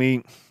elk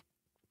meat,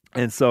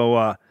 and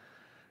so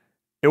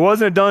it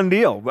wasn't a done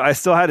deal, but I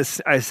still had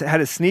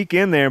to sneak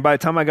in there. And by the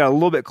time I got a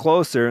little bit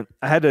closer,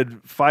 I had to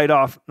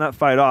not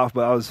fight off,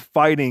 but I was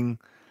fighting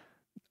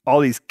all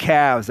these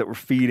calves that were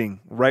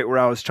feeding right where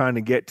I was trying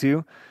to get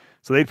to.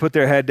 So they'd put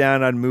their head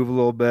down, I'd move a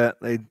little bit.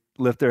 They'd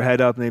lift their head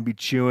up and they'd be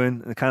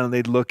chewing, and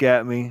they'd look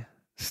at me,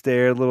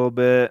 stare a little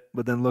bit,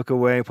 but then look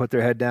away, put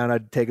their head down.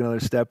 I'd take another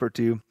step or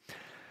two.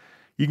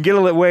 You can get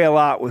away a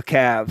lot with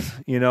calves.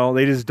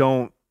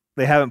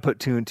 They haven't put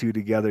 2 and 2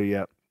 together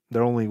yet.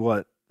 They're only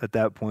at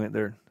that point,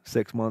 they're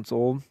 6 months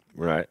old.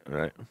 Right.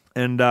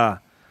 And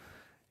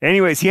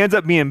anyways, he ends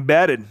up being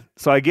bedded.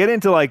 So I get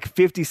into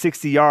 50,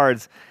 60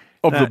 yards.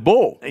 Of the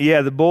bull?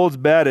 Yeah, the bull's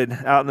bedded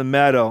out in the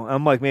meadow.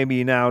 I'm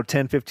maybe now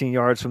 10, 15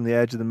 yards from the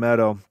edge of the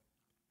meadow.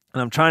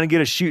 And I'm trying to get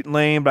a shooting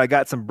lane, but I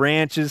got some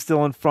branches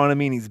still in front of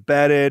me, and he's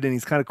bedded, and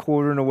he's kind of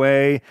quartering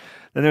away.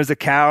 Then there's a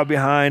cow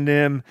behind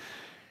him.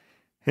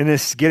 And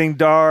it's getting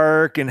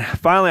dark. And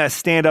finally I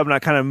stand up and I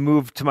kind of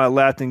move to my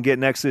left and get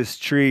next to this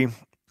tree.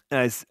 And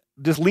I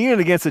just leaning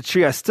against the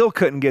tree, I still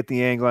couldn't get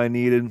the angle I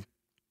needed.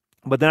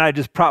 But then I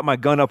just propped my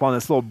gun up on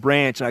this little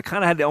branch, and I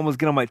kind of had to almost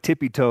get on my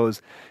tippy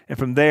toes. And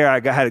from there, I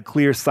had a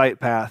clear sight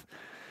path.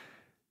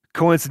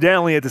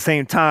 Coincidentally, at the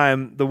same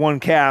time, the one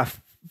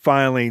calf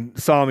finally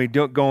saw me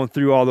going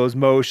through all those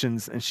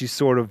motions, and she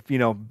sort of,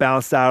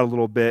 bounced out a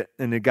little bit,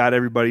 and it got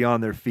everybody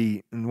on their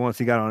feet. And once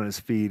he got on his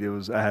feet,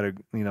 I had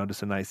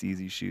just a nice,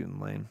 easy shooting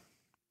lane.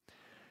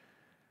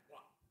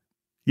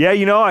 Yeah,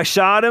 I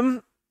shot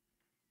him.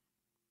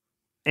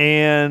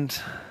 And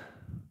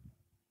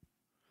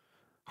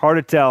hard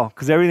to tell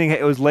because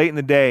it was late in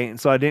the day, and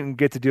so I didn't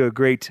get to do a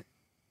great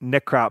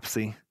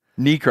necropsy.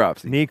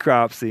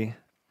 Necropsy.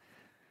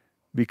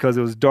 because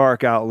it was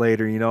dark out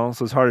later,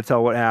 so it's hard to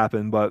tell what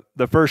happened. But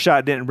the first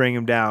shot didn't bring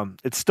him down.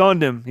 It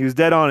stunned him. He was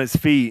dead on his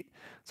feet.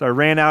 So I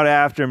ran out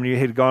after him, and he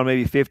had gone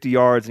maybe 50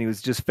 yards, and he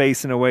was just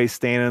facing away,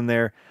 standing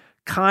there,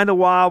 kind of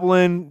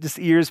wobbling, just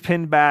ears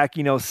pinned back,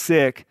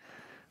 sick,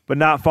 but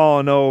not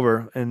falling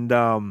over. And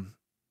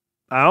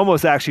I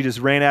almost actually just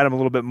ran at him a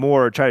little bit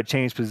more, tried to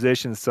change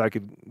positions so I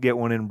could get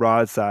one in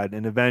broadside.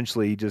 And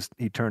eventually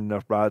he turned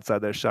enough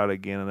broadside that shot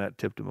again, and that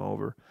tipped him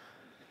over.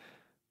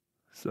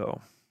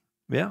 So,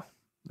 yeah,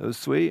 it was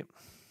sweet.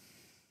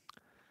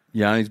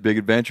 Yanni's big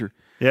adventure.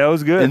 Yeah, it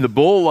was good. And the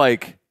bull,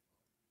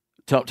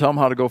 tell them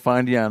how to go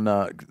find you on,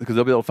 because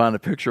they'll be able to find a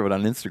picture of it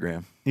on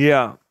Instagram.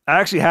 Yeah, I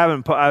actually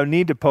haven't. I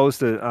need to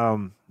post it, do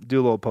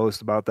a little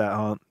post about that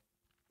hunt.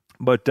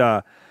 But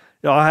I'll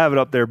have it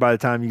up there by the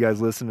time you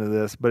guys listen to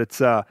this. But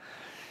it's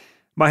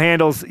my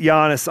handle's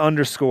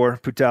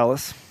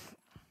Giannis_Putelis.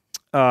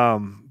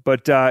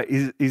 But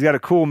he's got a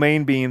cool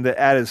main beam that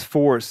at his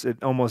force,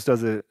 it almost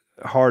does a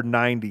hard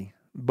 90,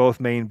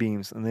 both main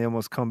beams, and they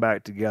almost come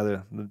back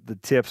together. The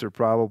tips are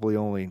probably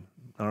only,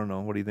 I don't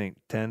know, what do you think,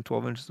 10,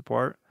 12 inches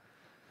apart?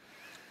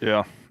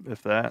 Yeah,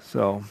 if that.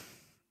 So,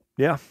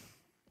 yeah.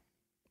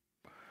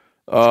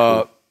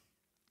 Cool.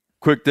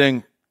 Quick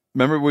thing.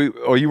 Remember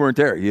you weren't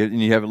there and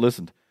you haven't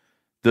listened.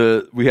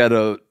 We had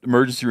a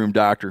emergency room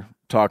doctor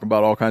talking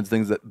about all kinds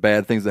of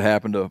bad things that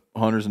happen to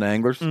hunters and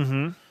anglers.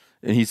 Mm-hmm.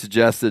 And he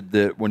suggested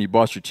that when you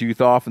bust your tooth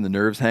off and the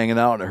nerve's hanging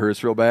out and it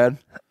hurts real bad,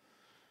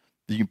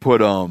 you can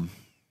put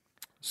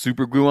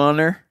super glue on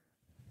there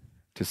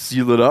to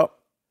seal it up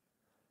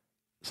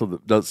so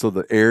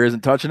the air isn't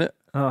touching it.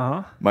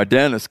 Uh-huh. My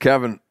dentist,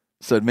 Kevin,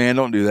 said, man,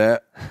 don't do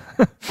that.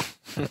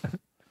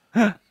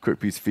 Quick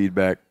piece of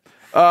feedback.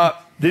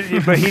 But he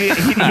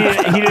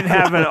didn't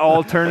have an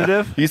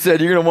alternative? He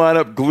said you're going to wind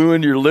up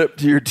gluing your lip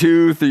to your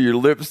tooth or your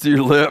lips to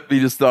your lip. He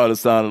just thought it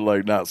sounded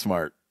like not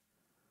smart.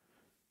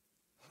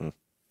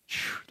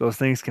 Those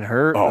things can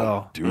hurt.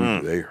 Oh,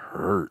 dude, they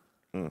hurt.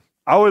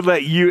 I would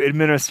let you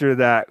administer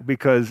that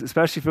because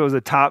especially if it was a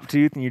top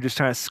tooth and you're just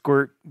trying to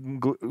squirt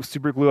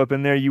super glue up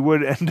in there, you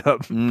would end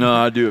up. No,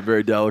 I do it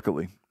very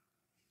delicately.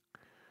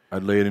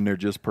 I'd lay it in there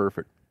just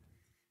perfect.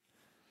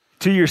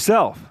 To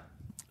yourself.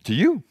 To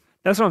you.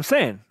 That's what I'm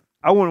saying.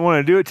 I wouldn't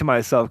want to do it to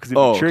myself because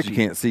it'd be tricky. You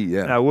can't see,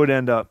 yeah. And I would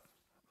end up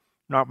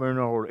not being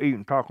able to eat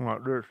and talking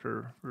like this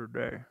for a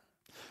day.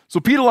 So,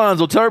 Pete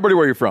Alonso, tell everybody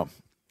where you're from.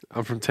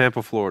 I'm from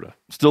Tampa, Florida.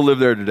 Still live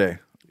there today.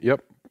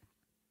 Yep.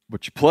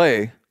 But you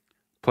play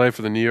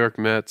for the New York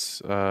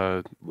Mets,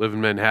 live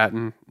in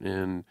Manhattan,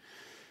 and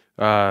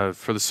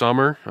for the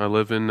summer, I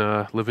live in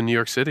New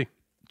York City.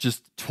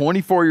 Just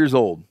 24 years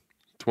old.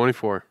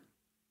 24.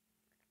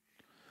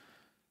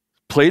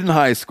 Played in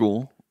high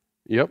school.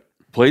 Yep.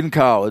 Played in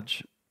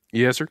college.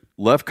 Yes, sir.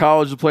 Left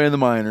college to play in the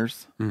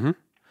minors. Mm-hmm.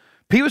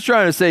 Pete was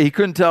trying to say he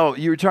couldn't tell.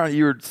 You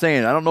were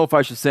saying, I don't know if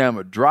I should say I'm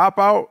a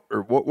dropout,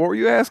 or what were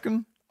you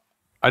asking?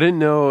 I didn't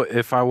know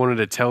if I wanted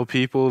to tell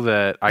people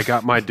that I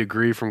got my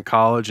degree from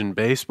college in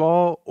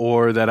baseball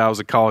or that I was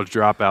a college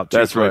dropout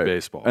to play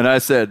baseball. And I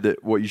said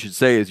that what you should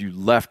say is you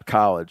left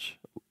college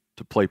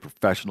to play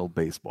professional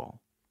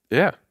baseball.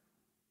 Yeah.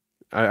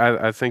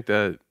 I think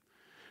that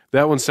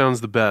one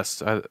sounds the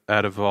best out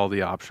of all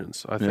the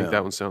options. I think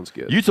that one sounds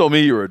good. You told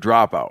me you were a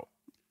dropout.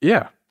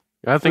 Yeah.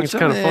 I think it's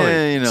kind of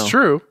funny. It's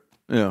true.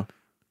 Yeah.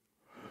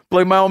 But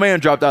like my old man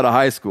dropped out of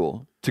high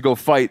school to go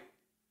fight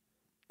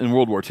in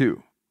World War II.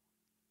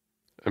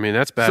 I mean,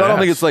 that's bad. So I don't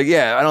think it's like,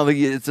 I don't think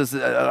it's just,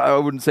 I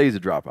wouldn't say he's a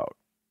dropout.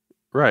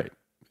 Right.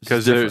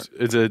 Because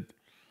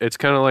it's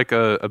kind of like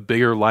a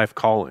bigger life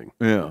calling.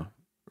 Yeah.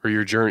 Or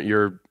your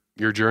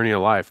journey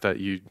of life that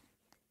you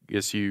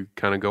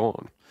kind of go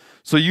on.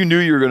 So you knew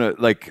you were going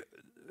to,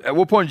 at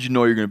what point did you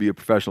know you're going to be a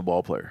professional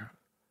ball player?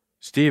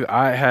 Steve,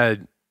 I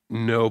had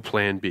no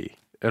plan B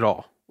at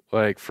all.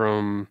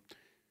 Believe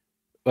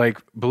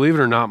it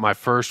or not, my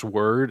first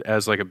word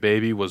as a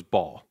baby was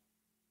ball.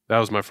 That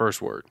was my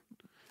first word.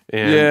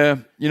 And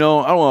I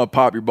don't want to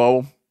pop your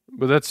bubble.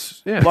 But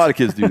that's, a lot of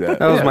kids do that.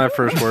 That was my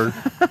first word.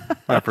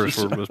 My first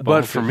word was ball.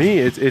 But for me,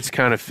 it's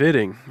kind of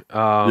fitting.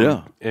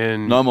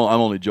 And no, I'm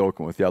only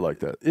joking with you. I like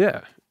that.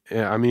 Yeah.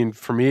 Yeah. I mean,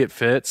 for me, it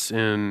fits.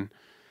 And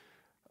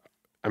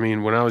I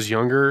mean, when I was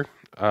younger,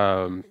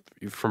 from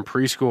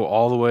preschool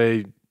all the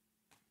way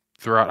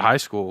throughout high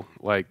school,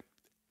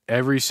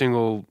 every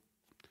single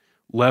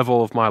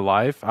level of my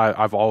life,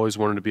 I've always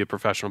wanted to be a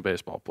professional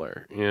baseball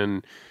player.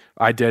 And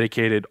I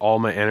dedicated all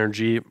my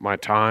energy, my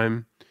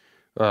time,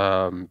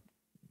 to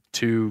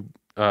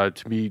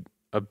be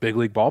a big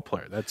league ball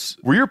player.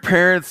 Were your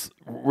parents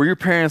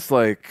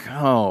like,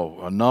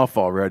 oh, enough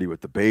already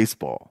with the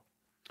baseball?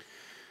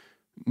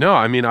 No,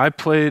 I mean, I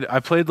played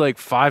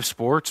 5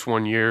 sports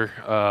one year.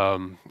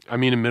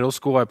 In middle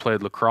school, I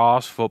played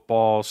lacrosse,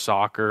 football,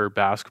 soccer,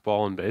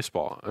 basketball, and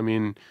baseball. I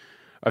mean,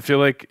 I feel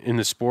like in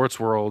the sports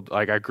world,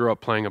 I grew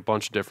up playing a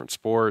bunch of different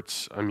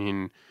sports. I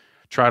mean,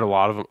 tried a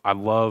lot of them. I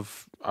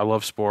love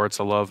sports.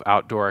 I love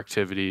outdoor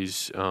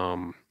activities.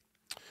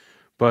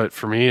 But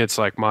for me, it's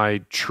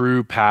my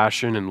true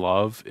passion and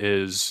love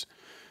is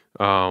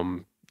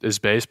is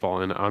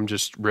baseball, and I'm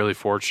just really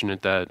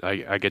fortunate that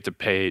I get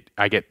paid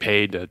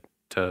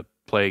to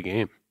play a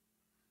game.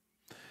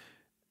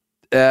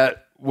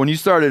 When you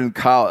started in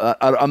college,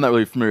 I'm not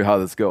really familiar how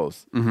this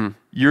goes. Mm-hmm.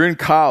 You're in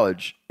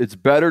college. It's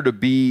better to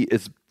be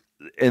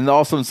and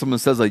all of a sudden someone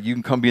says like you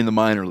can come be in the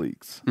minor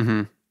leagues,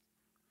 Mm-hmm.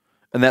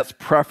 and that's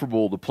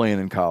preferable to playing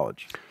in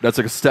college. That's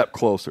like a step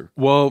closer.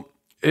 Well,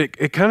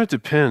 it kind of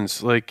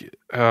depends. Like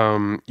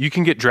you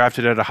can get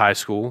drafted out of high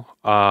school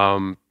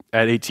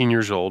at 18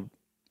 years old,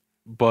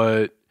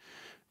 but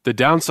the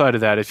downside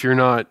of that, if you're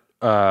not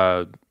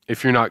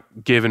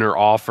given or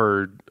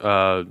offered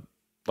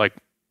like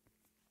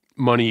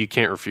money you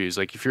can't refuse,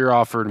 like if you're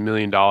offered $1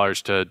 million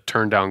to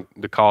turn down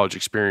the college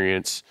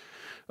experience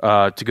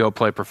to go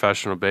play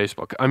professional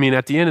baseball, I mean,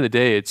 at the end of the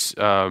day, it's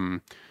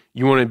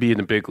you want to be in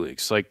the big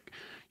leagues. Like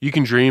you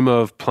can dream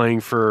of playing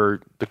for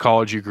the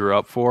college you grew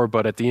up for,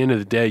 but at the end of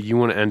the day, you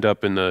want to end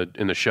up in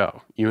the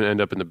show. You want to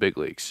end up in the big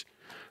leagues.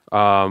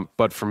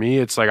 But for me,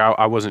 it's like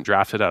I wasn't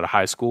drafted out of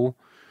high school.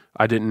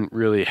 I didn't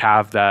really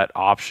have that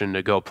option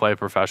to go play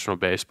professional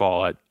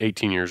baseball at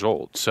 18 years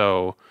old.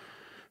 So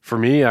for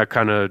me, if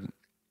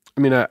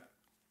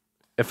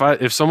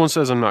someone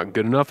says I'm not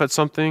good enough at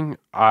something,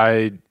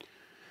 I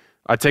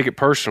take it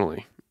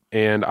personally,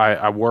 and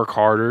I work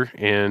harder,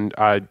 and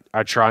I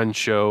try and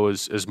show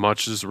as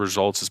much as the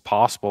results as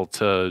possible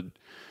to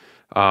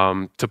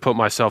put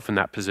myself in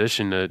that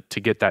position to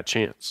get that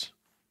chance,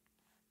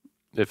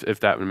 if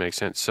that would make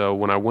sense. So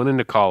when I went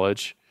into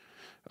college,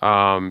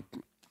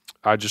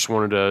 I just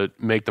wanted to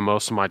make the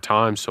most of my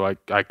time so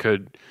I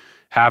could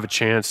have a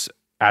chance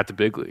at the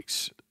big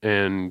leagues,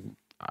 and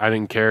I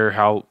didn't care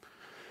how,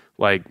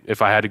 like,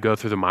 if I had to go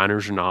through the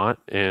minors or not.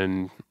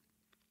 And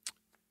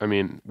I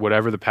mean,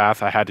 whatever the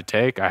path I had to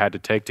take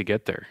to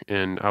get there.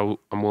 And I'm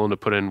willing to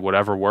put in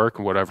whatever work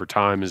and whatever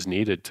time is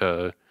needed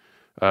to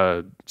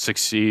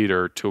succeed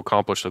or to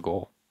accomplish the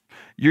goal.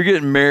 You're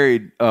getting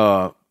married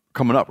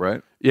coming up,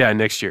 right? Yeah,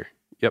 next year.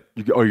 Yep.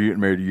 You're getting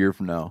married a year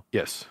from now.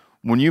 Yes.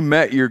 When you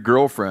met your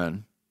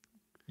girlfriend,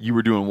 you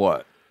were doing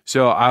what?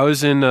 So I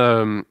was in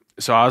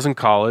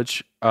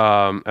college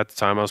at the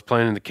time. I was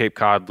playing in the Cape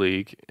Cod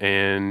League,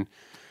 and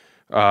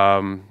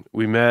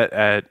we met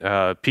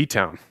at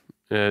P-Town.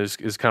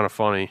 It's kind of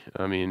funny.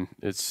 I mean,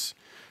 it's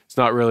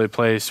not really a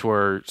place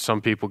where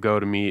some people go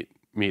to meet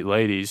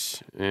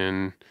ladies,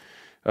 and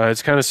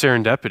it's kind of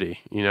serendipity.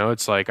 You know,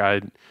 it's like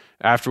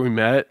after we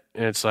met,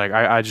 it's like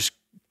I just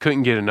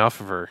couldn't get enough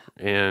of her,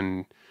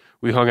 and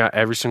we hung out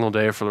every single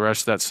day for the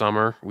rest of that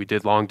summer. We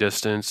did long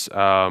distance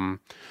our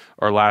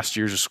last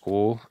years of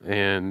school,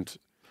 and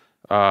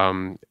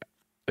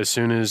as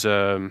soon as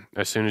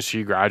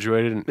she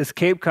graduated, Is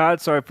Cape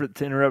Cod? Sorry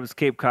to interrupt. Is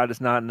Cape Cod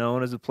is not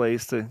known as a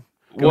place to?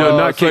 Well,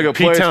 not it's like a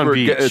place P-Town where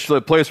Beach. it's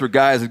a place where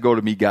guys would go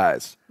to meet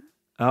guys.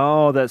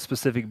 Oh, that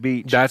specific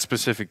beach. That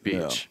specific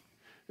beach.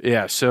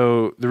 Yeah.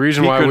 So the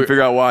reason He why couldn't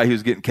figure out why he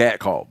was getting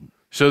catcalled.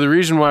 So the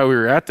reason why we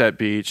were at that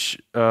beach,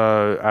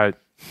 I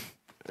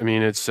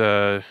mean, it's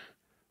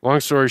long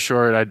story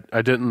short,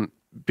 I didn't,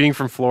 being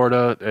from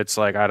Florida, it's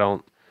like I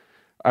don't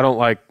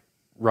like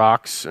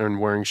rocks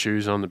and wearing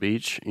shoes on the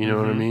beach. You know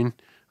what I mean?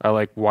 I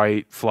like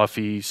white,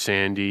 fluffy,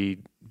 sandy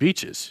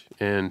beaches,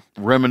 and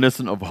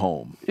Reminiscent of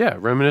home. yeah,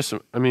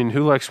 reminiscent. I mean,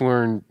 who likes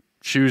wearing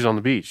shoes on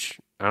the beach?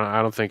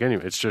 I don't think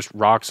anyway. It's just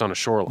rocks on a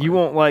shoreline. You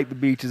won't like the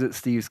beaches at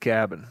Steve's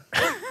cabin.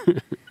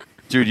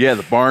 Dude, yeah,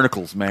 the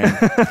barnacles, man.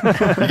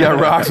 You got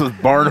rocks with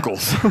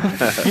barnacles.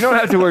 You don't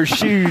have to wear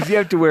shoes. You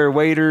have to wear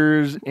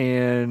waders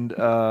and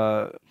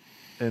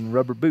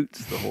rubber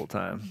boots the whole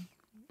time.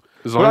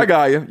 As But long- I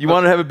got you. You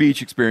want to have a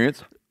beach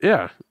experience.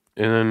 yeah,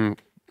 and then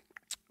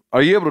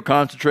Are you able to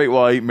concentrate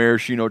while I eat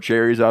maraschino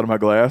cherries out of my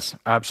glass?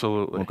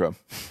 absolutely. Okay.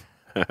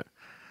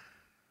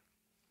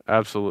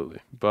 Absolutely.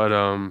 But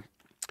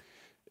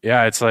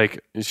yeah, it's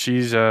like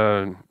she's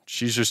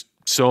just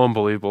so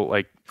unbelievable.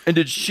 Like, And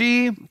did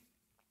she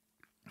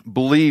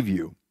believe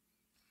you?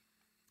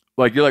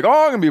 Like, you're like, oh,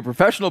 I'm going to be a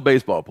professional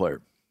baseball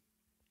player.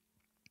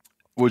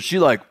 Was she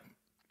like,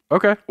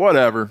 okay,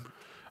 whatever?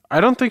 I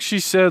don't think she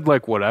said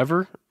like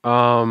whatever.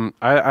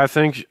 I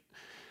think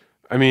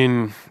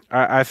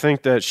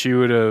that she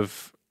would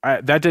have,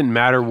 that didn't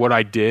matter what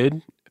I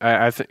did.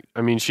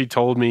 She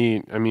told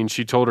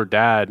her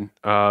dad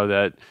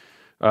that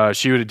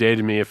she would have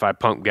dated me if I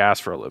pumped gas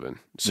for a living.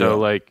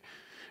 So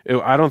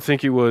I don't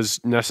think it was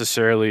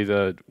necessarily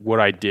what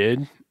I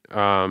did.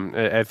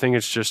 I think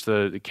it's just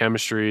the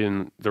chemistry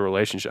and the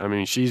relationship. I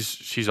mean,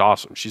 she's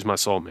awesome. She's my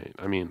soulmate.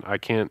 I mean, I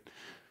can't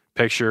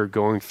picture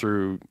going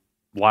through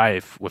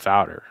life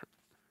without her.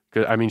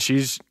 'Cause,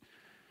 she's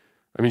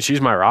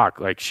my rock.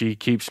 Like she's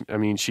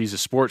a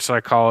sports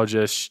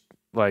psychologist.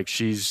 Like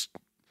she's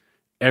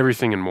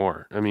everything and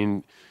more. I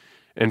mean,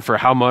 and for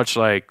how much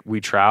like we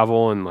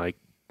travel and like,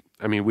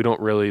 I mean, we don't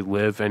really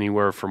live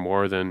anywhere for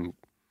more than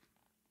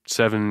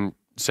seven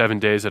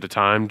days at a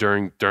time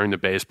during the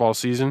baseball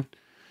season.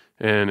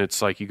 And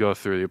it's like you go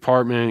through the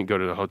apartment, you go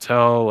to the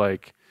hotel,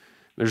 like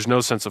there's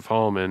no sense of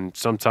home. And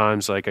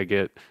sometimes like I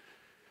get,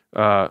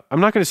 I'm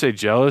not going to say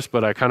jealous,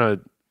 but I kind of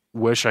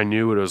wish I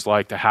knew what it was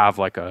like to have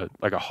like a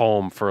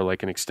home for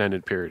like an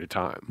extended period of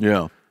time.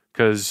 Yeah.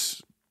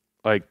 Because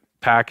like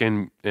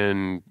packing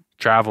and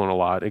traveling a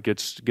lot, it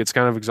gets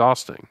kind of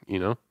exhausting, you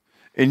know?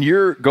 And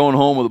you're going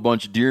home with a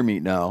bunch of deer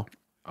meat now.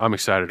 I'm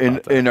excited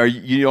about that. And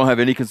you don't have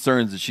any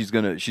concerns that she's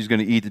gonna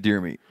eat the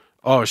deer meat?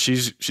 Oh,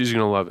 she's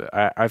gonna love it.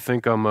 I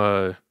think I'm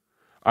a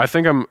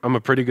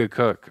pretty good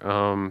cook.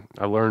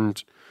 I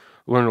learned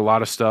a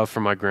lot of stuff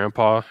from my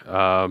grandpa.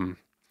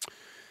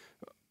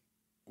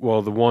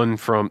 Well, the one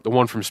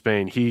from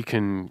Spain, he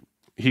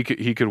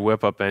could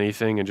whip up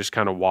anything, and just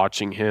kind of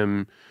watching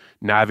him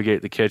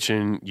navigate the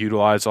kitchen,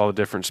 utilize all the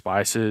different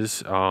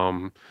spices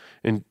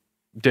in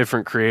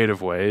different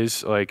creative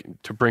ways, like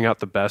to bring out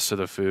the best of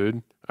the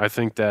food. I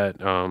think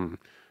that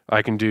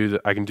I can do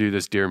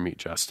this deer meat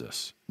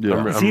justice.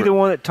 Yeah. Is he the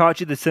one that taught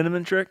you the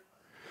cinnamon trick?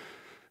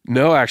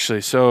 No,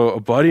 actually. So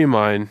a buddy of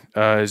mine,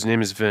 his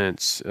name is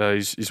Vince.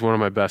 He's one of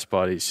my best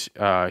buddies.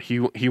 He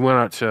went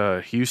out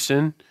to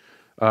Houston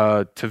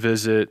to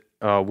visit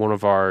one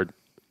of our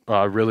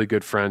really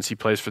good friends. He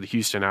plays for the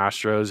Houston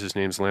Astros. His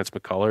name's Lance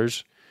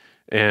McCullers.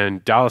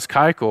 And Dallas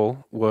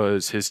Keuchel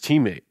was his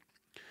teammate.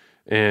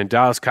 And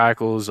Dallas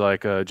Keuchel is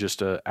like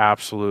just an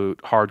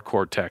absolute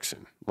hardcore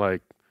Texan,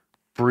 like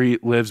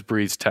lives,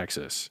 breathes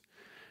Texas.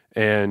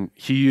 And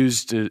he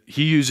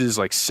uses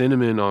like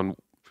cinnamon on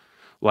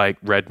like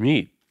red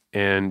meat.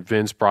 And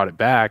Vince brought it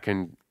back,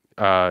 and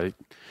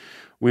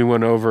we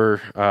went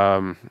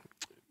over.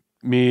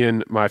 Me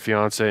and my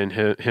fiance and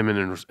him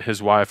and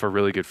his wife are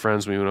really good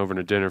friends. We went over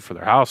to dinner for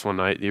their house one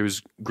night. He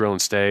was grilling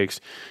steaks.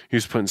 He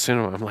was putting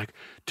cinnamon. I'm like,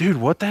 dude,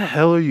 what the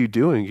hell are you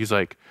doing? He's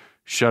like,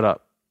 shut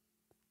up.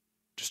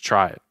 Just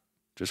try it.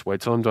 Just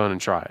wait till I'm done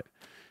and try it.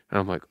 And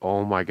I'm like,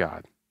 oh my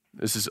God,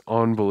 this is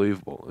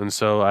unbelievable. And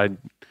so I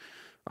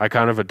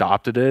kind of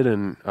adopted it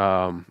and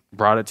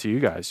brought it to you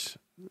guys.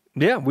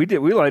 Yeah, we did.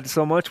 We liked it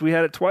so much we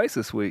had it twice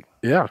this week.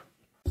 Yeah.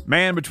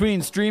 Man,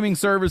 between streaming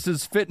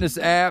services, fitness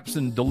apps,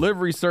 and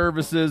delivery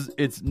services,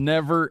 it's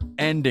never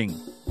ending.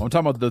 I'm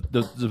talking about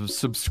the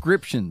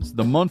subscriptions,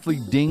 the monthly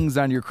dings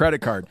on your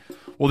credit card.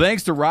 Well,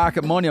 thanks to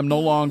Rocket Money, I'm no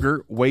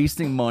longer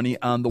wasting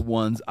money on the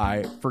ones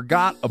I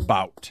forgot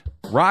about.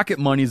 Rocket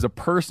Money is a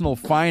personal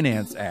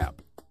finance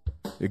app.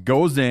 It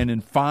goes in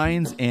and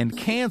finds and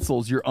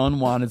cancels your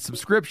unwanted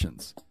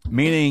subscriptions.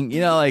 Meaning,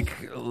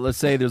 like, let's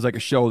say there's like a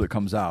show that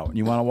comes out and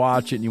you want to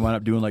watch it and you wind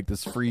up doing like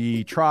this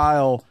free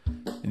trial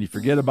and you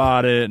forget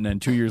about it. And then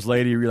 2 years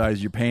later, you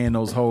realize you're paying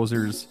those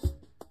hosers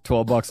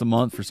 $12 a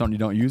month for something you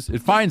don't use.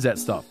 It finds that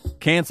stuff,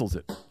 cancels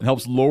it, and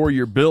helps lower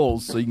your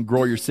bills so you can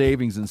grow your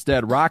savings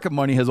instead. Rocket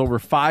Money has over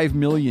 5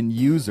 million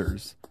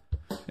users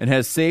and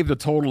has saved a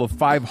total of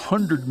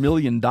 $500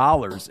 million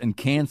in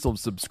canceled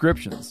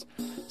subscriptions,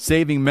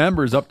 saving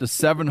members up to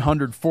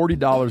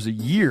 $740 a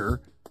year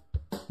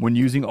when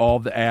using all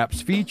of the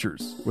app's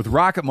features. With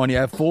Rocket Money,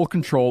 I have full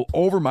control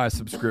over my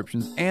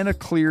subscriptions and a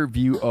clear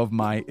view of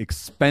my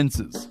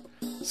expenses.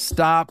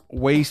 Stop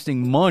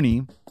wasting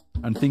money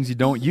on things you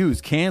don't use.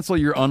 Cancel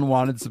your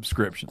unwanted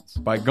subscriptions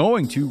by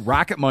going to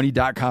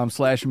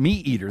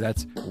rocketmoney.com/meateater.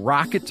 That's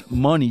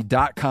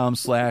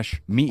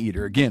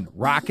rocketmoney.com/meateater. Again,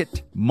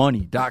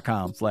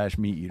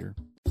 rocketmoney.com/meateater.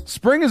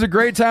 Spring is a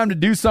great time to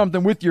do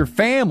something with your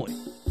family.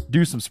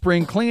 Do some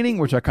spring cleaning,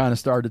 which I kind of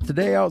started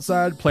today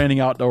outside,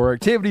 planning outdoor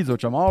activities,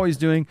 which I'm always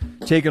doing,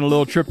 taking a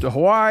little trip to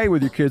Hawaii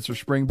with your kids for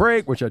spring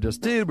break, which I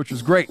just did, which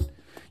was great.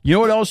 You know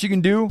what else you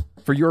can do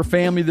for your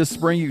family this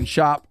spring? You can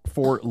shop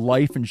for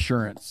life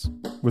insurance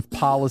with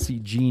Policy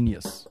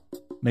Genius.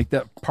 Make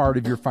that part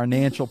of your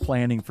financial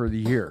planning for the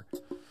year.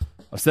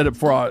 I've said it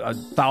before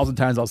 1,000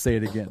 times, I'll say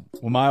it again.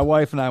 When my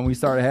wife and I, when we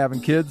started having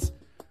kids,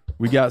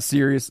 we got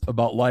serious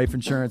about life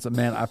insurance, and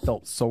man, I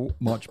felt so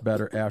much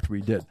better after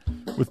we did.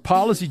 With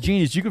Policy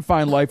Genius, you can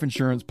find life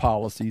insurance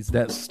policies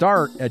that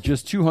start at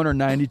just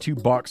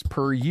 $292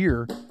 per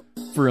year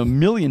for $1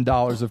 million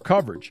of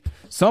coverage.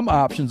 Some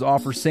options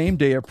offer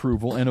same-day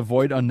approval and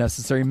avoid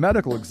unnecessary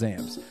medical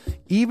exams.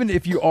 Even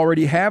if you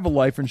already have a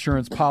life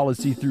insurance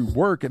policy through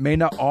work, it may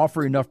not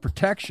offer enough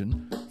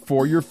protection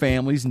for your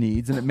family's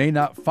needs, and it may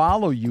not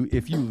follow you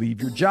if you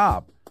leave your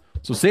job.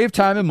 So save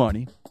time and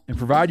money and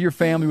provide your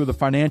family with a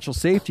financial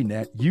safety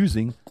net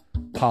using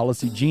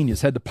Policy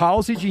Genius. Head to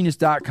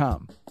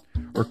policygenius.com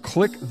or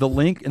click the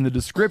link in the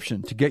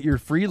description to get your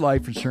free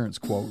life insurance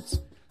quotes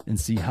and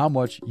see how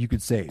much you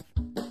could save.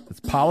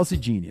 That's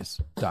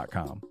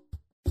policygenius.com.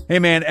 Hey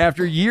man,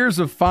 after years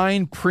of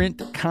fine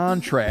print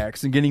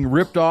contracts and getting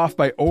ripped off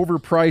by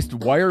overpriced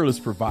wireless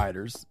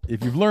providers,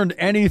 if you've learned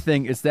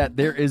anything, it's that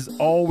there is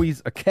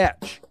always a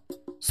catch.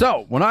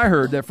 So, when I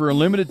heard that for a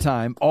limited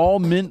time, all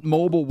Mint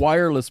Mobile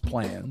wireless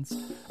plans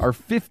are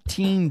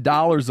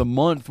 $15 a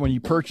month when you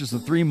purchase a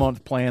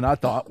 3-month plan, I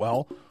thought,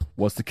 well,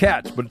 what's the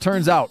catch? But it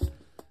turns out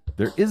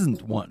there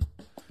isn't one.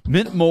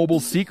 Mint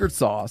Mobile's secret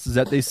sauce is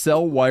that they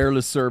sell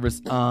wireless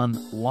service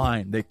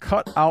online. They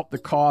cut out the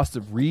cost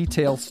of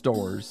retail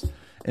stores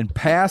and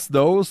pass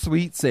those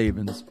sweet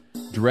savings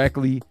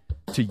directly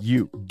to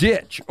you.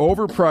 Ditch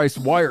overpriced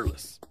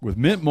wireless with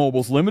Mint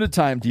Mobile's limited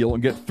time deal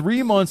and get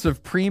 3 months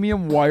of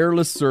premium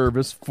wireless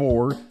service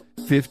for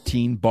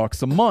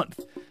 $15 a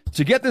month.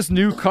 To get this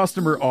new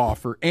customer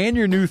offer and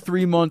your new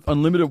 3-month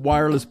unlimited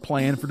wireless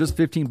plan for just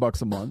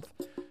 $15 a month,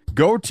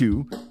 go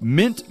to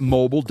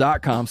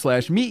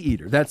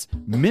mintmobile.com/meateater. That's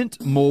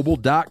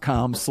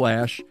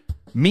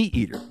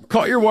mintmobile.com/meateater.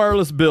 Cut your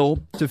wireless bill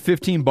to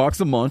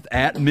 $15 a month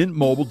at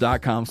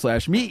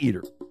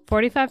mintmobile.com/meateater.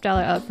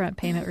 $45 upfront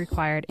payment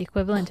required,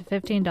 equivalent to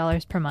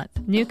 $15 per month.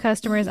 New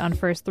customers on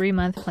first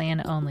 3-month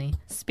plan only.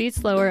 Speed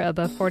slower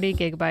above 40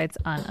 gigabytes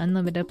on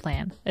unlimited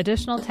plan.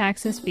 Additional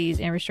taxes, fees,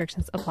 and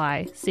restrictions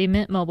apply. See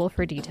Mint Mobile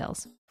for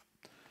details.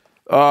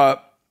 Tell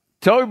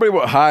everybody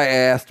what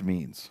high-assed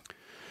means.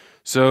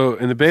 So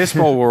in the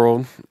baseball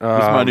world,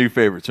 This is my new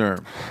favorite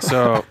term.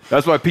 So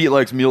that's why Pete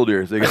likes mule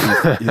deer. He's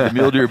a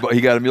mule deer. He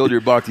got a mule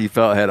deer buck. He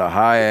felt had a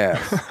high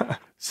ass.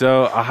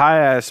 So a high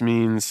ass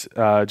means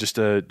just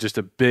a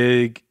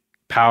big,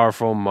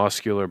 powerful,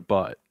 muscular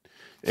butt.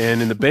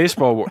 And in the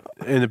baseball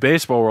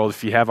world,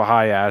 if you have a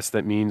high ass,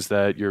 that means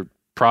that you're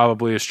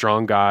probably a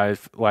strong guy,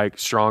 like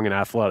strong and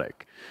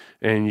athletic,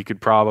 and you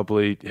could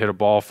probably hit a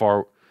ball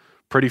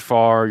pretty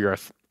far.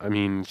 So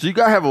you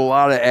gotta have a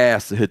lot of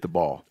ass to hit the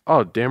ball.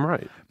 Oh, damn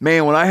right.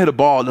 Man, when I hit a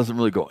ball, it doesn't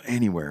really go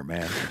anywhere,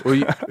 man.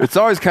 Well, it's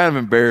always kind of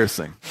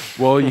embarrassing.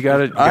 Well, I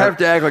have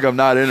to act like I'm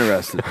not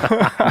interested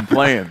in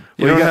playing.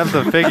 You don't have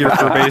the figure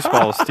for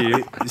baseball,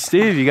 Steve.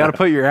 Steve, you got to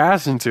put your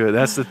ass into it.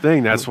 That's the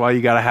thing. That's why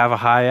you got to have a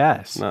high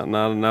ass.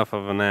 Not enough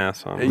of an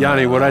ass.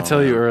 Yanni, what did I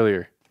tell you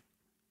earlier?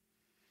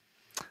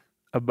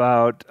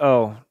 About,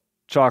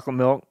 chocolate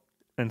milk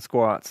and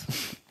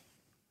squats.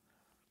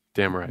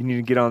 Damn right. You need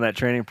to get on that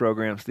training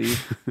program,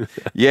 Steve.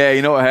 Yeah,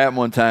 you know what happened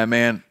one time,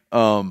 man?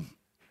 The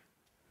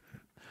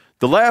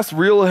last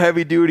real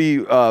heavy-duty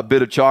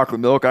bit of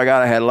chocolate milk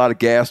I had a lot of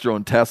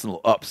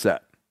gastrointestinal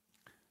upset.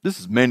 This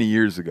is many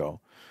years ago.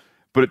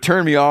 But it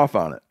turned me off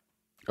on it.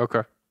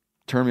 Okay.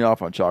 Turned me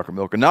off on chocolate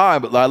milk. And now I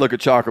look at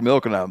chocolate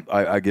milk and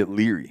I get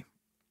leery.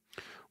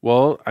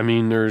 Well, I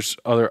mean, there's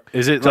other...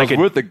 Is it like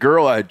with the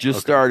girl I had just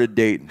started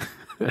dating.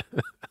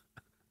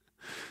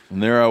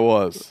 And there I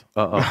was.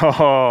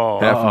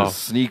 Having to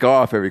sneak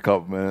off every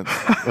couple minutes.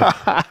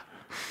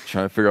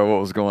 Trying to figure out what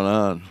was going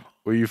on.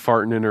 Were you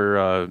farting in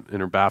her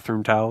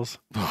bathroom towels?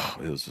 Oh,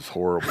 it was just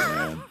horrible,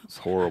 man. It's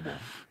horrible.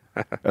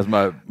 As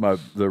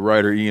the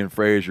writer Ian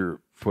Fraser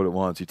put it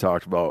once, he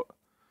talked about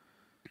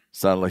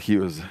sounded like he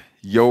was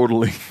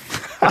yodeling.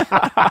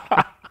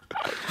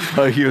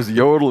 Like he was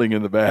yodeling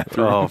in the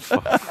bathroom. Oh,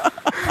 fuck.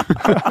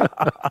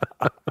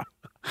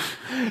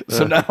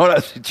 So now when I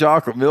see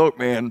chocolate milk,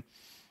 man,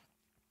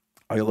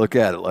 I look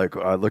at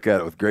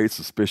it with great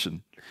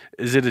suspicion.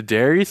 Is it a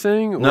dairy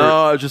thing?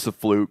 No, it was just a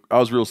fluke. I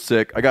was real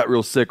sick. I got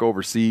real sick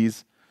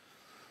overseas.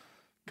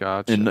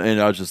 Gotcha. And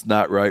I was just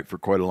not right for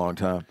quite a long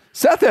time.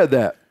 Seth had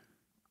that.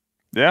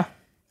 Yeah.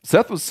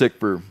 Seth was sick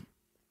for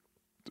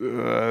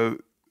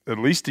at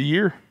least a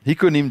year. He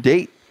couldn't even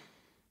date.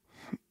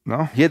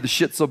 No. He had the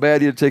shit so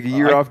bad he had to take a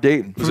year off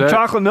dating. From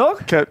chocolate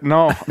milk?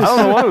 No. I don't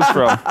know what it was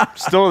from.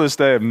 Still to this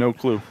day, I have no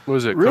clue. What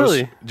was it?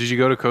 Really? Did you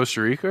go to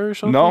Costa Rica or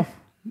something?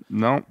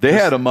 No. They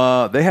had him.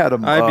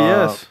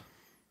 IBS.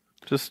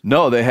 Just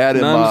they had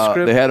him.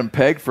 nondescript? They had him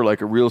pegged for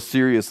like a real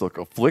serious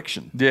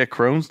affliction. Yeah,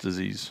 Crohn's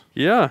disease.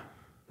 yeah.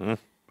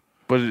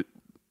 But it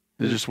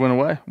just went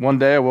away. One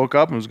day I woke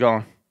up and it was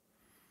gone.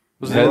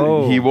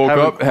 He woke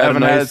up,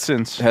 haven't had it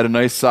since. had a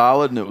nice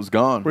solid, and it was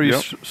gone. Were you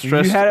Yep. stressed?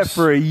 You had it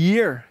for a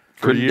year.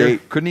 Couldn't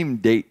date. Couldn't even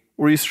date.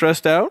 Were you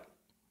stressed out?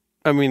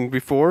 I mean,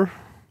 before?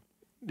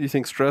 Do you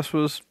think stress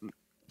was?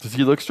 Does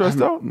he look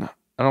stressed out? No,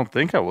 I don't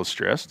think I was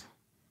stressed.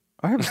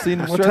 I haven't seen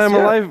him. What stressed time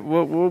yet. of life?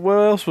 What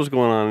else was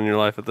going on in your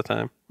life at the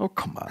time? Oh,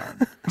 come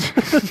on.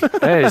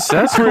 Hey,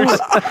 Seth.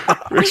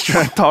 Rick's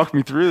trying to talk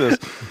me through this.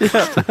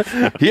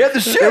 He had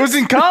the shit. It was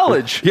in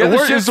college. He had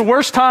the It was the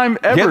worst time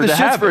ever He had the to shits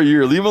have for a it.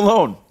 year. Leave him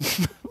alone.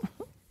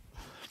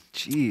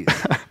 Jeez.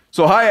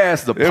 So high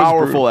ass is a was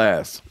powerful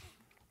ass.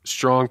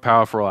 Strong,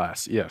 powerful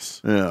ass. Yes.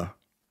 Yeah.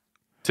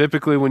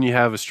 Typically, when you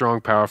have a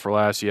strong, powerful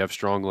ass, you have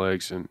strong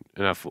legs and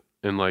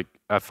like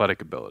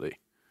athletic ability.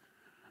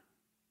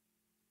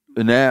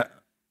 And that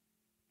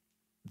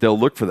they'll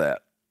look for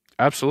that.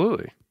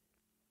 Absolutely.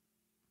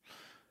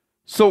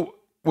 So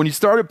when you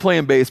started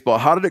playing baseball,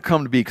 how did it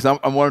come to be? Because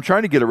what I'm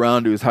trying to get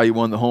around to is how you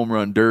won the home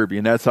run derby,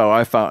 and that's how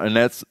I found.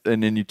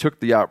 And then you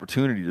took the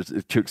opportunity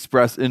to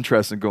express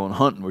interest in going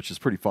hunting, which is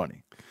pretty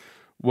funny.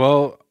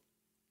 Well,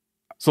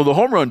 so the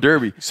home run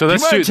derby. So do you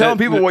that's mind telling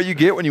people what you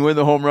get when you win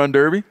the home run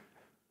derby?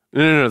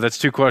 No. That's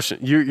two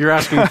questions. You're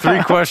asking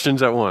three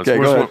questions at once. Okay,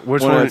 which go one, ahead.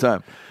 which one one at a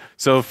time.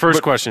 So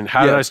first question: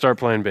 how did I start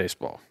playing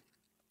baseball?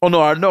 Oh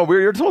no,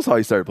 you're told us how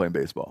you started playing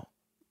baseball.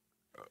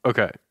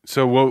 Okay,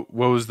 so what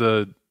was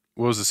the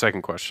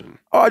second question?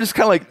 Oh, I just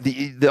kind of like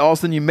the all of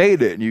a sudden you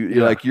made it, and you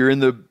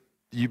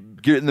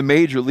get in the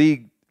major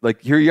league.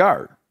 Like here you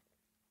are.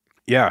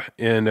 Yeah,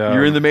 and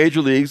you're in the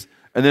major leagues,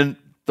 and then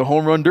the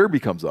home run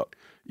derby comes up.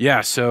 Yeah,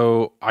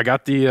 so I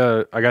got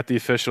the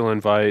official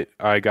invite.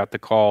 I got the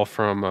call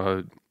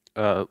from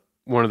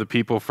one of the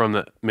people from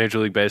the Major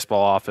League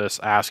Baseball office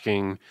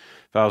asking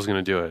if I was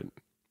going to do it.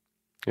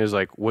 He was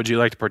like, would you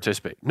like to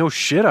participate? No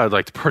shit, I'd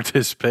like to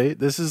participate.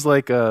 This is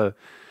like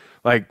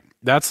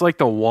that's like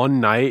the one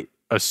night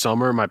a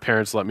summer my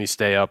parents let me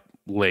stay up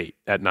late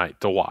at night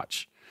to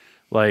watch.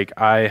 Like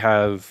I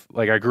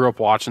grew up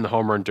watching the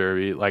home run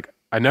derby. Like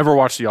I never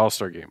watched the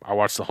All-Star game. I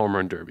watched the home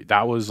run derby.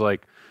 That was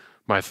like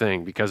my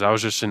thing because I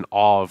was just in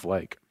awe of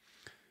like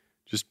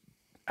just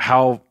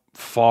how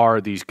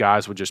far these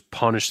guys would just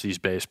punish these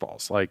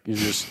baseballs. Like you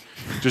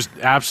just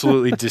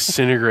absolutely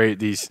disintegrate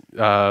these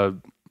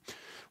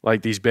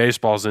like these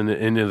baseballs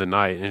into the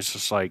night. And it's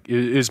just like it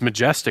is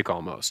majestic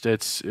almost.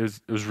 It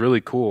was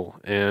really cool.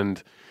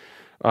 And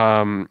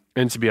to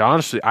be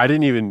honest with you, I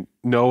didn't even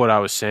know what I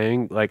was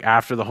saying. Like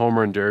after the home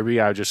run derby,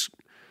 I just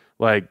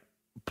like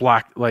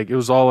it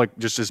was all like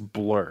just this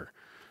blur.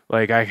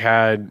 Like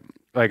I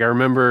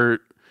remember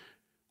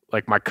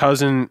like my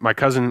cousin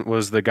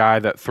was the guy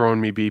that thrown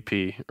me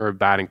BP or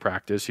batting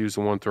practice. He was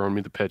the one throwing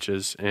me the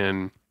pitches.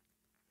 And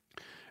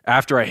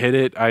after I hit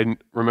it, I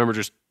remember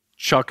just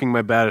chucking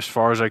my bat as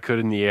far as I could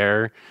in the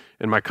air.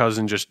 And my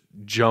cousin just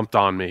jumped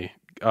on me.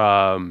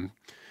 And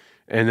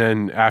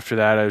then after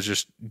that, I was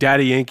just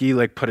Daddy Yankee,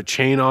 like put a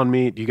chain on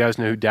me. Do you guys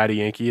know who Daddy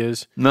Yankee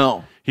is?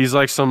 No. He's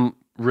like some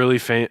really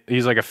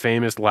he's like a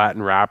famous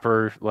Latin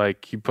rapper.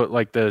 Like he put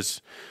like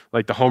this,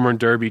 like the home run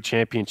derby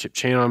championship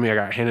chain on me. I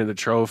got handed the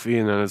trophy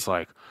and then it's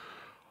like,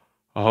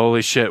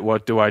 holy shit,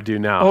 what do I do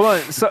now? Hold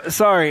on.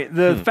 Sorry.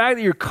 The fact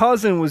that your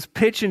cousin was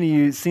pitching to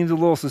you seems a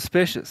little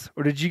suspicious.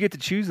 Or did you get to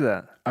choose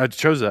that? I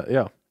chose that.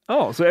 Yeah.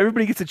 Oh, so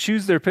everybody gets to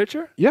choose their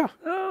pitcher? Yeah.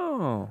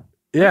 Oh.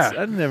 Yeah.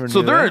 I never knew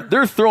So that.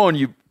 they're throwing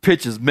you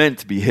pitches meant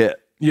to be hit.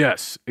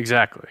 Yes,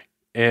 exactly.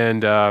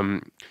 And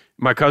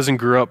my cousin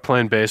grew up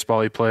playing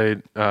baseball. He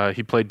played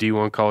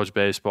D1 college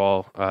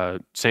baseball,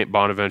 St.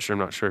 Bonaventure. I'm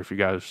not sure if you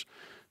guys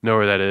know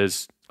where that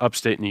is,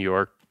 upstate New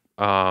York.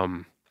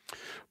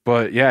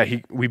 But yeah,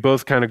 we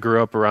both kind of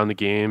grew up around the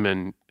game,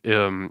 and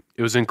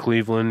it was in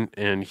Cleveland,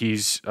 and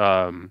he's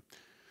from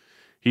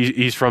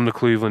the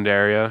Cleveland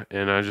area,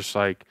 and I was just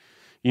like,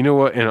 you know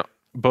what? And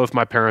both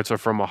my parents are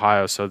from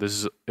Ohio, so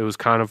it was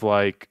kind of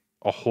like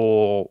a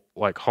whole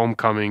like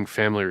homecoming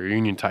family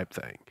reunion type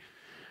thing.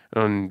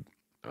 And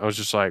I was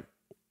just like,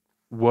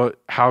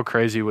 how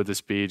crazy would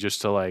this be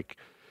just to like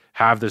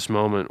have this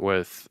moment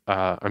with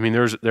I mean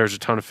there's a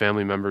ton of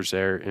family members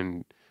there,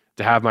 and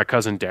to have my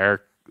cousin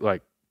Derek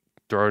like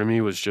throw to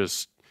me was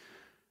just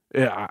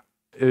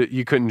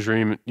you couldn't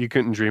dream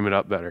it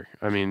up better.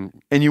 I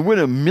mean, and you win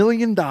 $1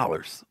 million.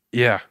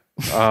 Yeah.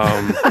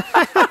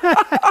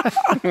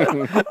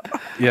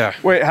 Yeah.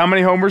 Wait, how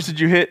many homers did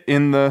you hit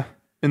in the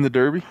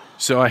derby?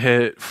 So I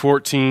hit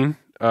 14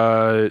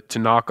 to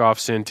knock off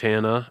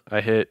Santana.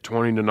 I hit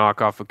 20 to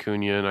knock off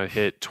Acuna, and I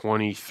hit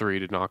 23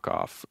 to knock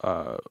off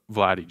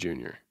Vladdy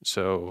Jr.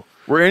 So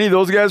were any of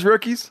those guys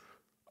rookies?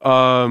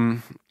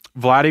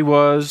 Vladdy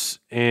was,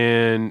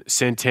 and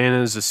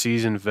Santana's a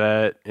seasoned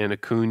vet, and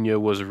Acuna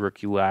was a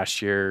rookie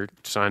last year.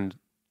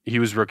 He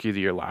was rookie of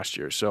the year last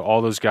year. So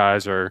all those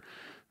guys are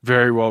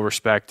very well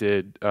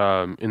respected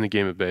in the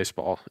game of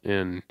baseball.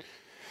 And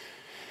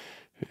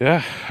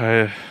yeah,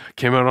 I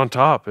came out on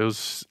top. It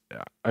was,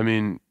 I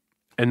mean,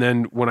 and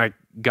then when I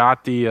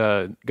got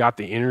the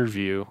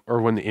interview, or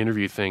when the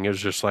interview thing, it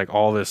was just like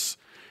all this,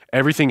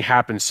 everything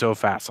happened so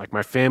fast. Like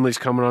my family's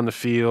coming on the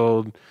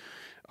field.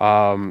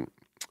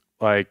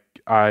 Like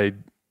I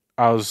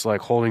was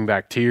like holding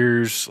back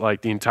tears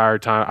like the entire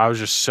time. I was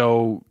just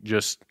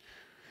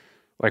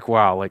like,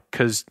 wow, like,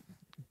 cause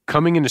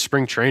coming into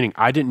spring training,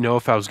 I didn't know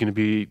if I was going to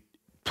be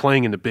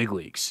playing in the big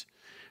leagues.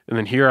 And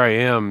then here I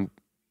am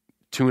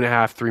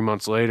 2.5, 3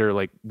 months later,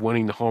 like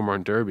winning the home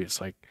run derby.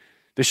 It's like,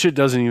 this shit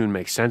doesn't even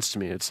make sense to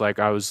me. It's like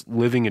I was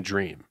living a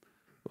dream.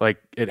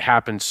 Like it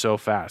happened so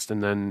fast.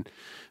 And then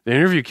the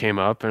interview came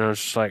up and I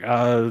was just like,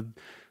 I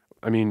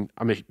mean,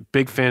 I'm a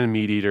big fan of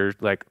Meat Eater.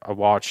 Like I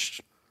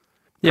watched.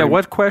 Yeah.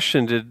 What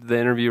question did the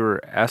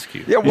interviewer ask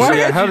you? Yeah.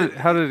 Why? How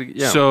did it?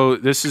 Yeah. So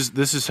this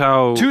is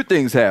how two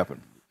things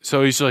happen.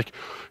 So he's like,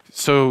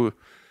 so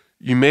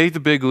you made the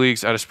big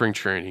leagues out of spring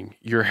training.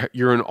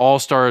 You're an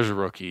all-star as a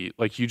rookie.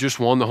 Like you just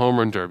won the home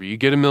run derby. You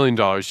get $1 million.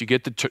 You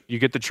get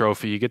the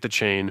trophy. You get the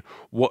chain.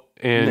 What?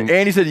 And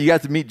he said you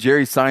got to meet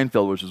Jerry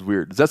Seinfeld, which is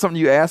weird. Is that something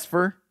you asked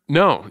for?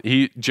 No,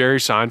 Jerry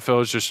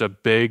Seinfeld is just a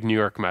big New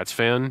York Mets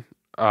fan.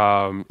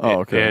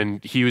 Okay.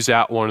 And he was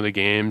at one of the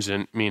games,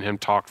 and me and him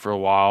talked for a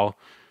while.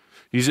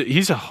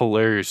 He's a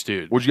hilarious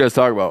dude. What'd you guys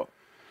talk about?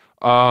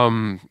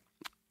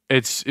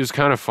 It was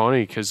kind of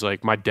funny because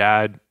like my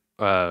dad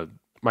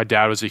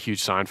was a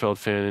huge Seinfeld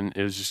fan, and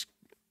it was just,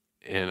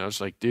 and I was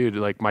like, dude,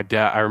 like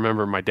I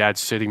remember my dad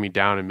sitting me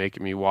down and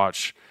making me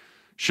watch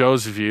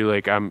shows of you.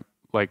 Like I'm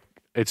like,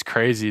 it's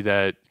crazy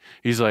that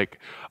he's like,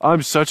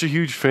 I'm such a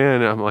huge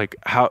fan. And I'm like,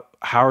 how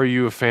are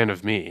you a fan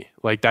of me?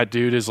 Like that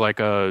dude is like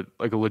a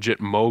legit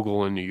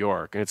mogul in New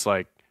York. And it's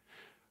like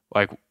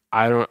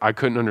I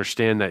couldn't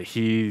understand that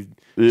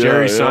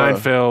Jerry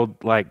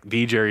Seinfeld, like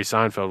the Jerry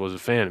Seinfeld was a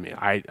fan of me.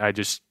 I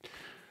just,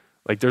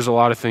 like, there's a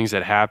lot of things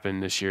that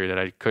happened this year that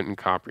I couldn't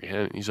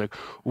comprehend. He's like,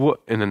 what?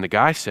 And then the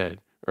guy said,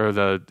 or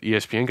the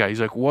ESPN guy. He's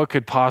like, what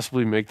could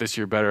possibly make this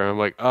year better? And I'm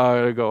like,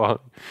 oh, I gotta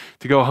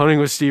go hunting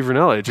with Steve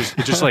Rinella.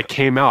 It just like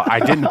came out. I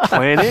didn't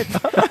plan it.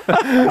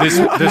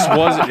 This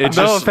wasn't. It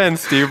No just,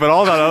 offense, Steve, but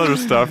all that other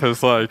stuff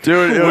is like,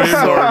 Dude, it was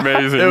more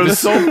amazing. It was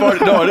so funny.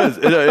 No, it is.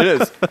 It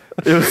is.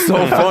 It was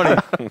so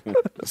funny.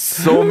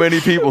 So many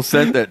people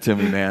sent that to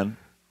me, man.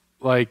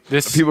 like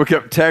this. People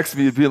kept texting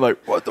me, being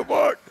like, "What the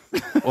fuck?"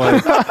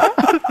 Like,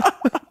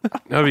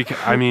 no, because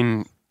I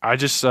mean, I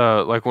just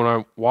like when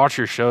I watch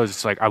your shows,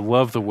 it's like I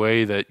love the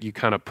way that you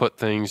kind of put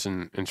things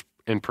in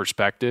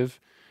perspective,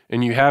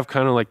 and you have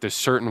kind of like this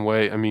certain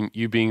way. I mean,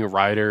 you being a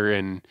writer,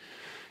 and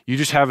you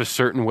just have a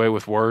certain way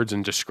with words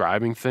and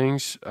describing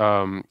things.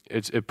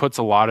 It puts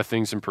a lot of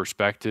things in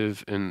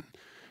perspective, and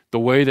the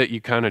way that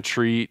you kind of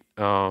treat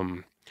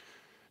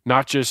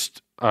not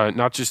just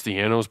the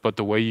animals, but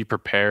the way you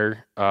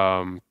prepare.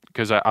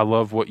 Because I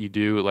love what you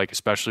do, like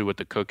especially with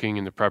the cooking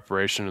and the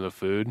preparation of the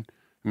food.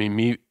 I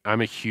mean,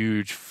 I'm a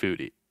huge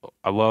foodie.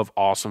 I love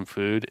awesome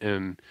food,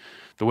 and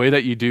the way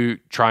that you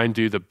try and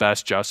do the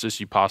best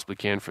justice you possibly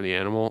can for the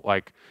animal,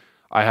 like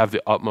I have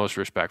the utmost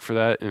respect for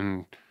that.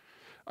 And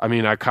I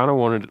mean, I kind of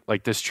wanted,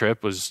 like, this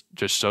trip was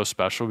just so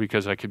special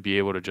because I could be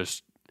able to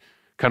just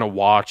kind of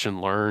watch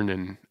and learn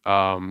and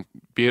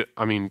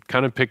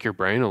kind of pick your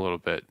brain a little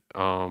bit.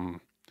 I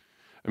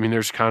mean,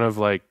 there's kind of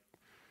like,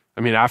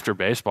 I mean, after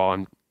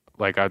baseball,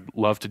 I'd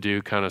love to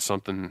do kind of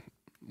something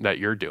that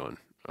you're doing.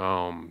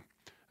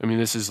 I mean,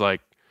 this is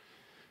like,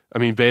 I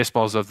mean,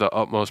 baseball's of the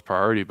utmost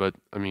priority, but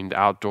I mean, the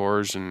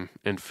outdoors and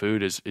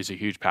food is a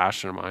huge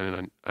passion of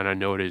mine, and I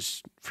know it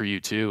is for you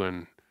too.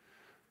 And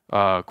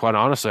quite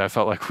honestly, I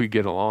felt like we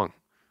get along.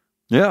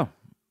 Yeah, it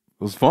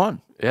was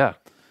fun. Yeah.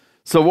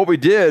 So what we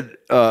did,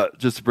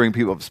 just to bring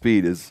people up to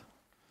speed, is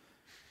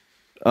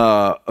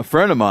a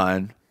friend of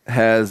mine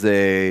has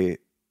a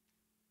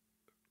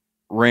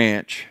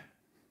ranch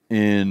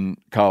in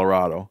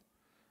Colorado,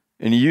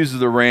 and he uses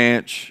the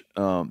ranch.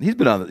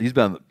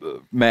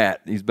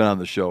 Matt. He's been on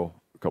the show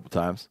a couple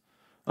times.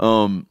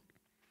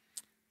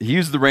 He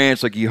uses the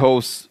ranch, like he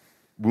hosts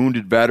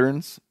wounded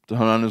veterans to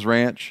hunt on his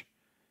ranch.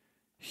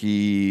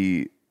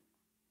 He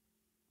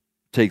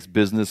takes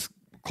business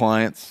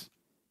clients,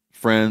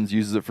 friends,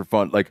 uses it for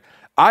fun. Like,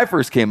 I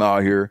first came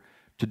out here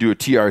to do a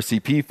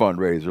TRCP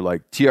fundraiser.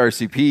 Like,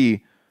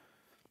 TRCP,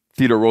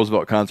 Theodore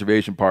Roosevelt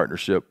Conservation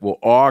Partnership, will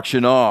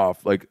auction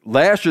off. Like,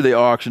 last year they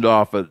auctioned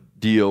off a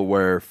deal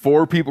where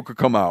 4 people could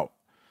come out.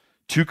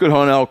 2 could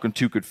hunt elk and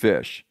 2 could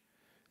fish.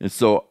 And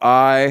so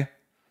I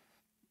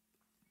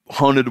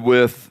hunted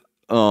with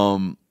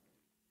one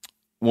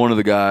of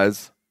the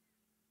guys.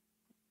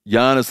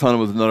 Giannis hunted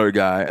with another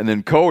guy. And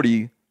then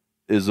Cody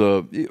is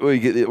what do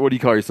you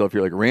call yourself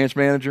here? Like a ranch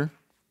manager?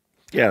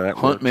 Yeah, that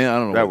Hunt works. man? I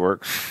don't know. That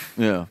works.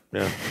 Yeah.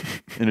 Yeah.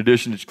 In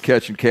addition to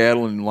catching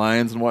cattle and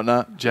lions and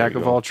whatnot. Jack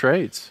of all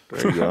trades.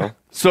 There you go.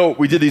 So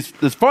we did this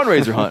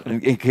fundraiser hunt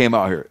and came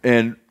out here.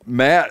 And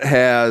Matt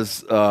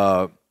has,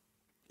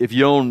 if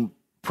you own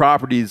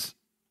properties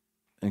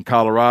in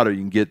Colorado,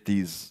 you get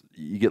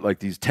like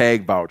these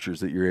tag vouchers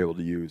that you're able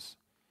to use.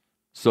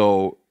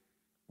 So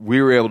we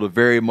were able to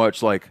very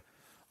much, like,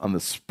 on the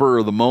spur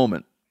of the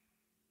moment,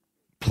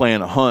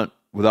 plan a hunt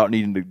without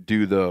needing to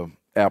do the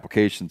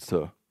applications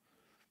to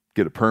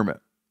get a permit,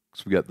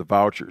 because we got the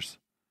vouchers.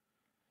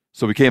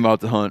 So we came out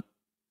to hunt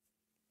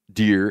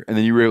deer, and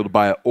then you were able to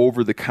buy an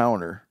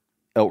over-the-counter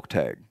elk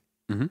tag.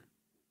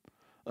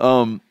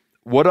 Mm-hmm.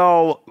 What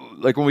all,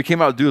 like, when we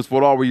came out to do this,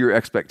 what all were your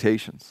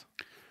expectations?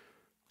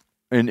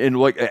 And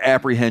like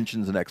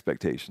apprehensions and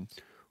expectations?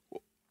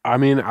 I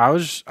mean,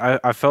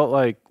 I felt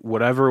like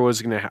whatever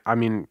was going to, I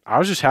mean, I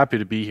was just happy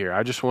to be here.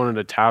 I just wanted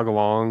to tag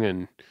along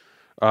and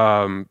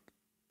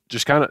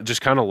just kind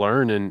of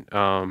learn.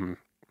 And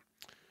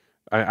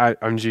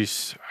I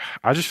just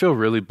feel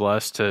really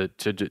blessed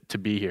to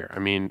be here. I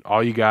mean,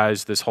 all you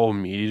guys, this whole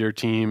Meat Eater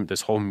team, this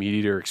whole Meat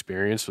Eater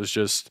experience was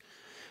just,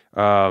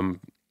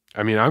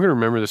 I mean, I'm going to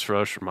remember this for the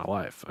rest of my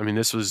life. I mean,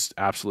 this was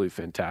absolutely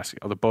fantastic.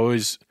 The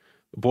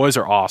boys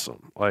are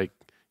awesome. Like,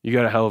 you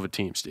got a hell of a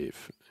team,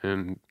 Steve.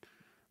 And,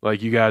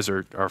 like, you guys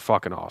are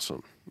fucking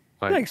awesome.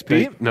 Like, Thanks,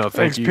 Pete.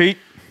 Thank you. Pete.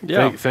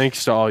 Yeah.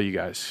 Thanks to all you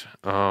guys.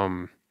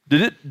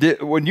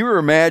 Did when you were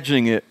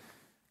imagining it,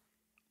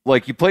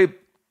 like,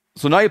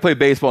 so now you play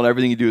baseball and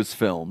everything you do is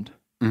filmed,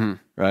 mm-hmm.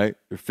 right?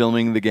 You're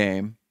filming the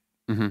game.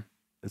 Mm-hmm.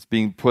 It's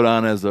being put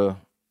on as a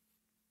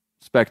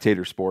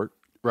spectator sport.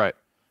 Right.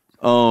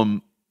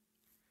 And,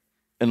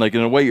 like,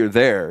 in a way, you're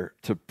there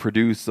to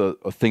produce a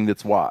thing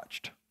that's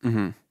watched.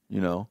 Mm-hmm.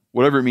 You know,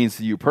 whatever it means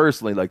to you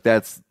personally, like,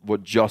 that's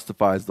what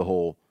justifies the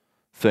whole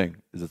thing,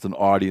 is it's an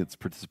audience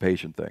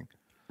participation thing.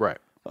 Right.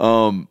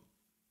 To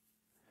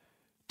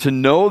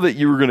know that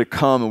you were going to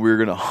come and we were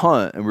going to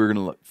hunt and we were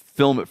going to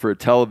film it for a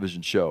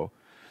television show,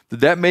 did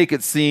that make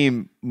it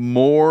seem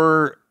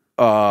more?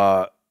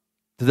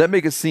 Did that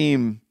make it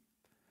seem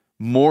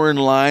more in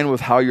line with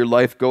how your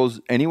life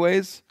goes,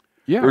 anyways?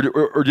 Yeah.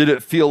 Or did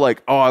it feel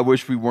like, oh, I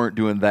wish we weren't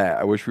doing that.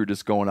 I wish we were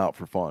just going out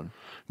for fun.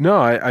 No,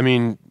 I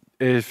mean,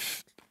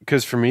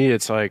 because for me,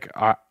 it's like,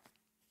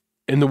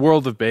 in the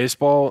world of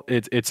baseball,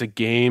 it's a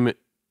game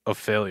of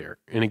failure,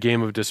 in a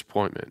game of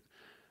disappointment.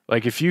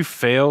 Like if you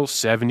fail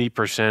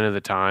 70% of the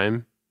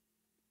time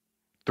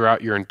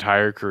throughout your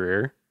entire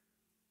career,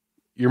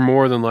 you're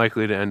more than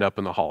likely to end up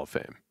in the Hall of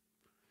Fame.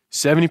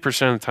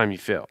 70% of the time you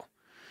fail.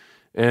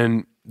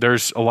 And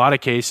there's a lot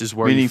of cases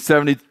where meaning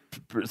 70%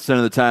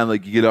 of the time,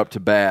 like you get up to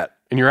bat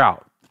and you're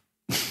out.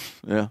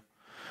 Yeah.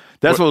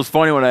 That's what was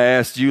funny when I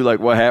asked you,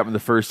 like, what happened the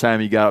first time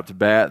you got up to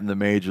bat in the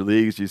major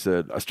leagues. You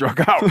said, I struck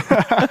out.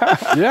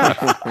 Yeah,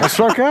 I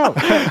struck out.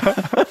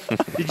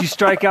 Did you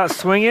strike out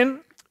swinging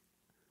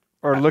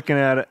or looking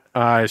at it?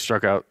 I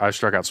struck out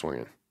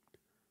swinging.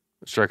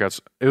 It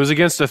was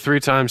against a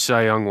 3-time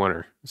Cy Young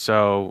winner.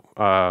 So,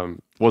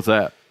 what's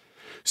that?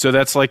 So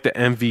that's like the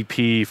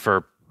MVP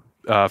for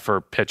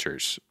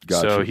pitchers.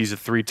 Gotcha. So he's a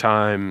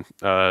 3-time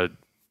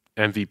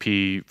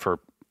MVP for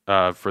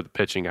the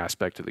pitching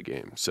aspect of the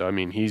game. So I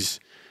mean,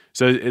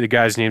 the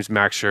guy's name's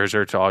Max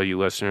Scherzer. To all you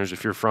listeners,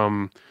 if you're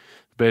from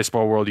the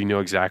baseball world, you know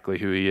exactly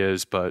who he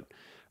is. But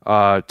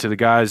to the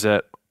guys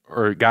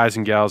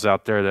and gals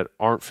out there that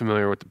aren't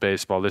familiar with the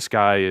baseball, this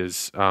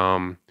guy's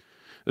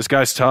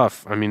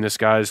tough. I mean, this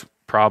guy's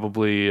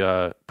probably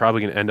going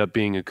to end up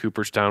being in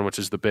Cooperstown, which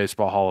is the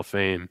Baseball Hall of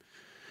Fame.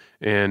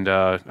 And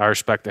I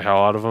respect the hell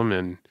out of him.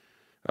 And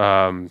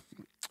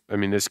I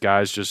mean, this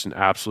guy's just an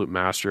absolute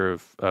master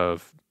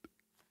of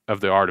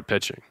the art of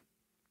pitching.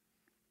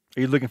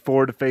 Are you looking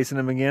forward to facing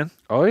him again?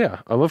 Oh yeah,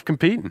 I love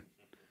competing.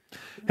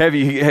 Have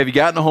you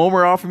gotten a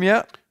homer off him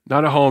yet?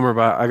 Not a homer,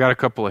 but I got a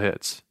couple of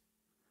hits.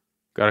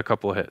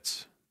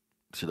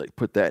 Should like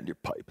put that in your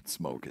pipe and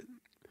smoke it?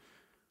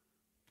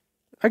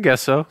 I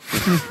guess so.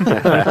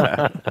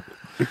 Where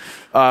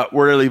did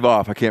I leave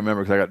off? I can't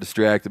remember because I got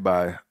distracted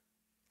by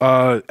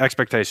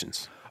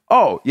expectations.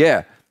 Oh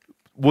yeah.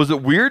 Was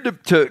it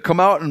weird to come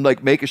out and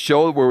like make a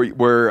show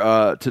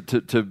where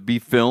to be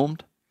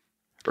filmed?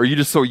 Or are you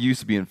just so used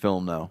to being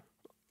filmed now?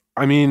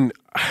 I mean,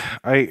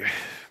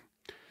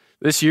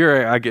 this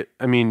year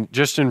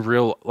just in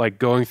real, like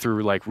going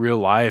through like real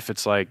life,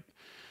 it's like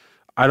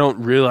I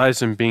don't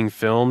realize I'm being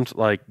filmed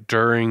like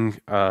during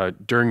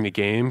the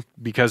game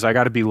because I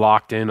got to be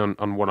locked in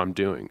on what I'm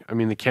doing. I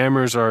mean, the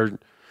cameras are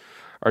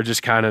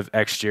just kind of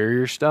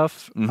exterior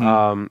stuff.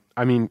 Mm-hmm.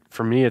 I mean,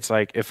 for me, it's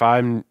like if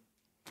I'm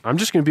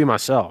just going to be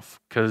myself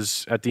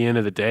because at the end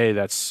of the day,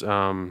 that's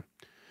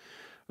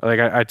like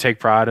I take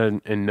pride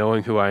in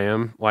knowing who I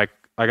am. Like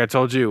I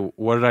told you,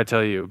 what did I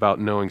tell you about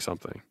knowing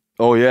something?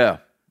 Oh yeah,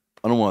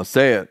 I don't want to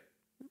say it.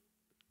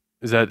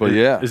 Is that? But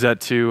yeah. Is that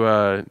too?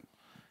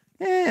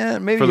 Yeah,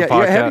 maybe. For the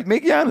podcast?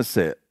 Make Giannis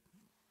say it.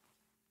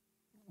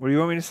 What do you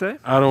want me to say?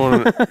 I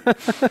don't want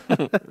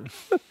to.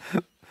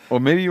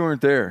 Well, maybe you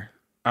weren't there.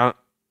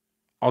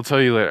 I'll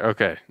tell you later.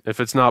 Okay, if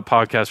it's not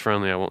podcast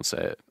friendly, I won't say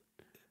it.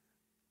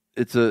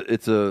 It's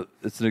an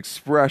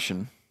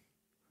expression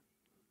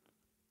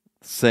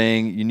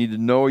saying you need to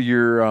know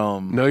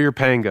your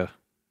panga.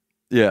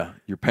 Yeah,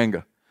 your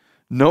panga.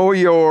 Know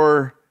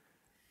your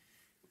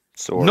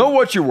sword. Know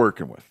what you're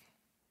working with.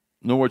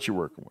 Know what you're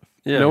working with.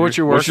 Yeah, know what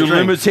you're working with. What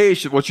your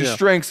limitations, what your yeah.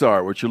 strengths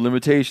are, what your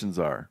limitations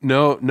are.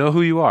 Know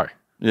who you are.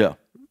 Yeah.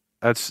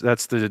 That's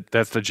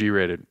the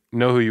G-rated.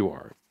 Know who you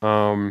are.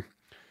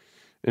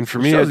 And for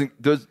Which me,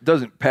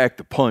 doesn't pack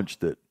the punch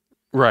that.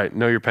 Right.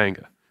 Know your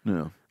panga.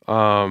 Yeah.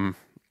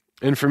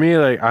 And for me,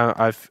 like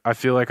I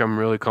feel like I'm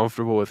really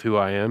comfortable with who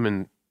I am,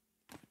 and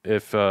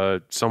if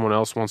someone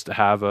else wants to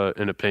have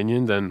an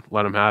opinion, then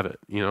let them have it.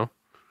 You know.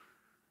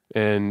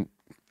 And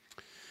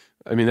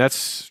I mean,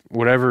 that's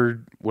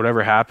whatever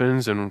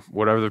happens, and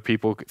whatever the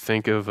people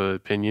think of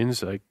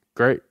opinions, like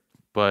great.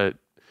 But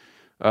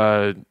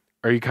are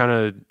you kind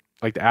of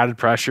like the added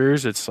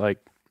pressures? It's like.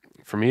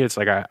 For me, it's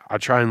like I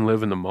try and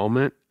live in the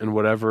moment, and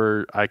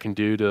whatever I can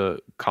do to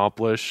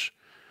accomplish,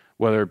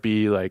 whether it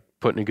be like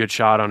putting a good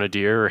shot on a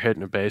deer or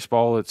hitting a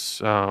baseball, it's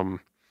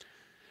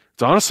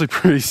honestly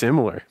pretty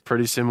similar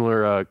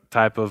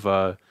type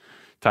of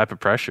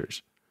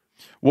pressures.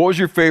 What was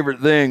your favorite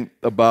thing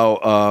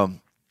about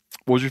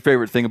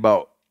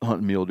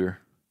hunting mule deer?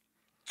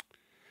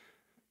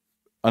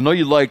 I know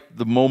you liked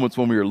the moments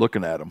when we were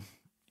looking at them.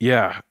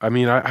 Yeah, I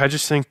mean, I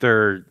just think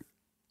they're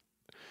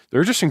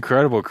just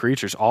incredible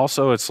creatures.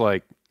 Also, it's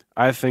like,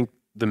 I think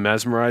the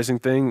mesmerizing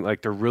thing,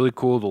 like they're really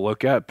cool to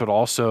look at, but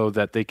also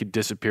that they could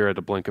disappear at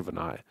the blink of an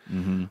eye.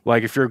 Mm-hmm.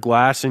 Like if you're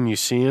glassing, you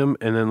see them,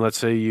 and then let's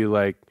say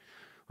you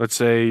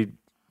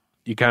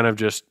kind of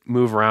just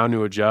move around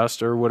to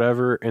adjust or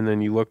whatever, and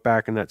then you look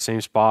back in that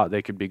same spot,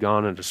 they could be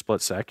gone in a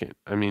split second.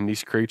 I mean,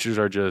 these creatures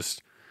are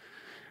just,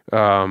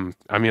 I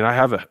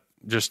have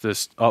just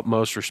this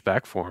utmost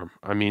respect for them.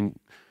 I mean,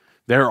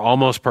 they're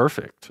almost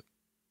perfect.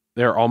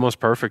 They're almost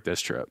perfect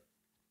this trip.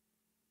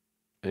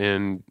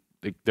 And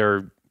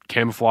they're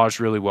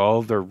camouflaged really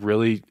well. They're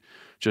really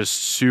just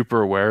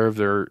super aware of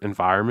their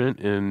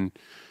environment. And,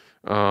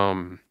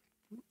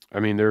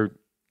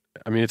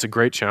 it's a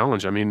great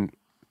challenge. I mean,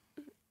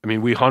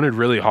 we hunted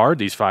really hard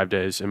these 5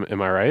 days.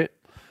 Am I right?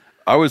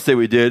 I would say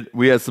we did.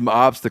 We had some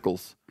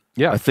obstacles.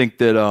 Yeah. I think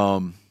that,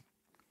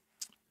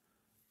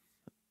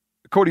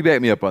 Cody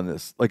backed me up on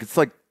this. Like, it's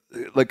like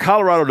like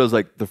Colorado does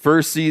like the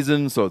first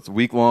season, so it's a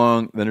week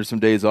long, then there's some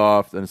days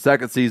off, then the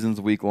second season's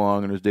a week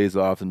long and there's days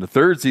off, and the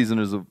third season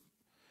is and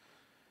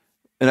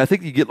I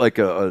think you get like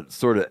a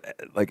sort of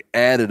like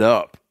added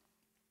up.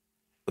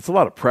 It's a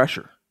lot of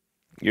pressure.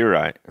 You're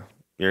right.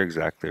 You're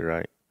exactly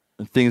right.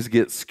 And things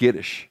get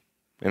skittish.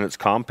 And it's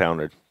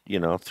compounded,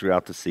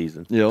 throughout the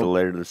season. Yep. The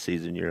later the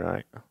season, you're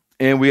right.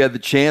 And we had the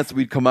chance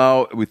we'd come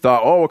out. We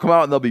thought, we'll come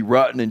out and they'll be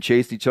rutting and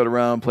chasing each other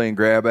around, playing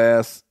grab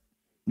ass.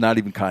 Not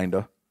even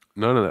kinda.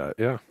 None of that,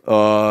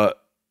 yeah.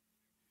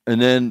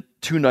 And then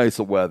 2 nights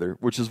of weather,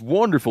 which is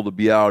wonderful to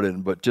be out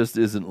in, but just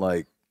isn't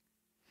like.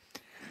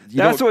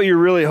 That's what you're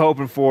really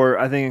hoping for,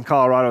 I think, in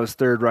Colorado's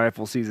third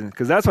rifle season,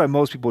 because that's why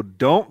most people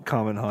don't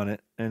come and hunt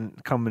it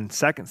and come in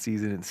second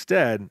season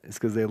instead, is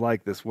because they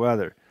like this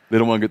weather. They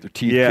don't want to get their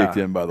teeth kicked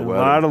in by the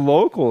weather. A lot of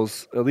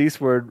locals, at least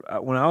when I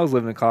was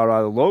living in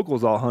Colorado,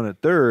 locals all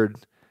hunted third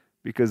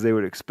because they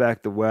would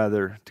expect the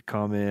weather to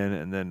come in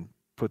and then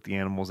put the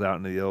animals out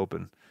into the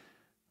open.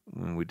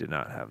 And we did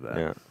not have that.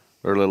 Yeah,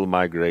 or a little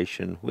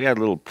migration. We had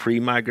a little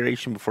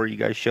pre-migration before you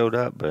guys showed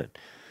up, but,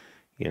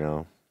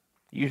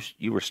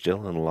 you were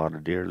still in a lot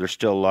of deer. There's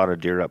still a lot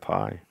of deer up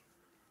high.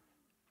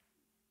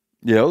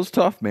 Yeah, it was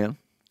tough, man.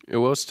 It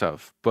was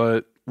tough.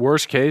 But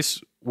worst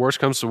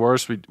comes to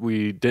worst,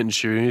 we didn't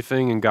shoot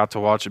anything and got to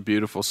watch a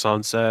beautiful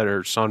sunset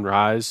or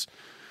sunrise.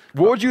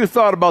 What would you have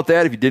thought about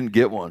that if you didn't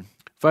get one?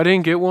 If I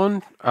didn't get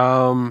one,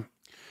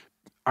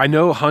 I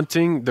know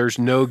hunting, there's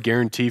no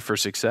guarantee for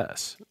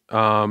success.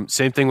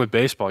 Same thing with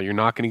baseball. You're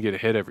not going to get a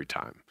hit every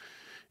time.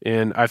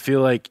 And I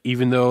feel like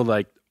even though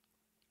like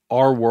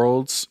our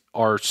worlds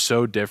are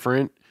so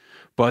different,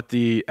 but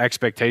the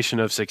expectation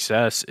of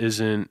success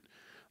isn't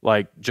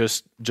like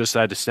just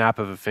at a snap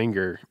of a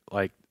finger.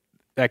 Like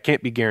that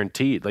can't be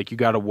guaranteed. Like you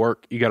got to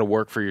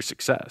work for your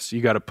success.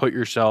 You got to put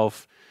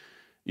yourself,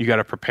 you got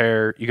to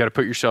prepare, you got to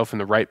put yourself in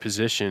the right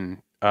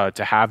position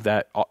to have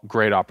that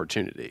great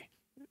opportunity.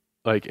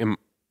 Like,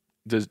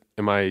 is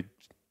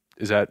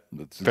that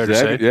fair to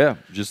say? Yeah,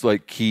 just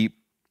like keep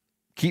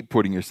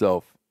putting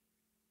yourself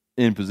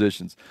in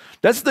positions.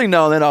 That's the thing.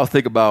 Now and then I'll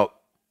think about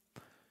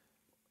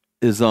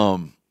is at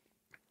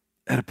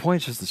a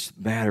point it's just a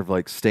matter of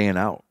like staying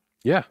out.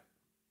 Yeah,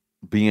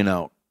 being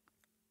out.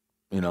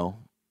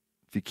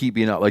 If you keep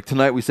being out, like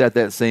tonight we sat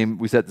the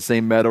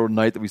same meadow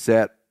night that we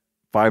sat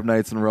 5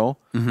 nights in a row,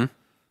 and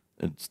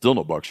still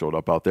no buck showed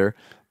up out there.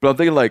 But I'm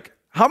thinking like,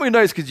 how many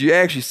nights could you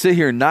actually sit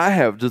here and not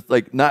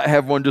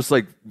have one just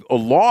like a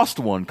lost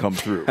one come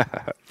through?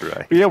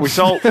 Right. Yeah, we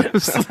saw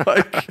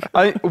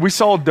we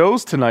saw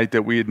does tonight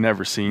that we had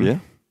never seen. Yeah.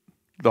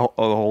 The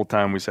whole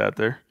time we sat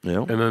there.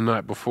 Yeah. And then the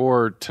night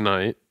before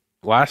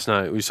last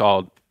night we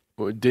saw.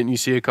 Didn't you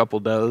see a couple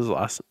does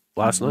last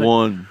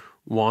night?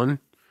 One.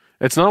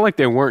 It's not like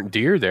they weren't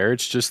deer there.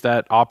 It's just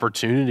that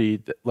opportunity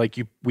that, like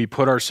we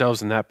put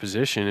ourselves in that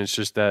position. It's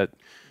just that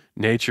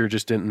nature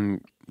just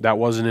didn't. That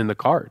wasn't in the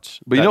cards.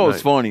 But you know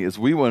what's funny is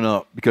we went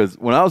up because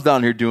when I was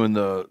down here doing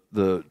the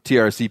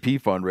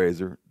TRCP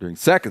fundraiser during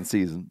second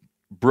season,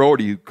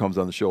 Brody, who comes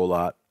on the show a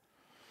lot,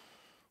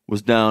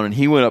 was down and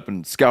he went up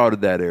and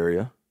scouted that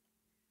area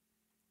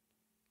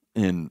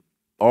in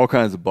all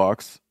kinds of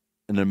bucks.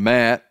 And then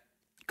Matt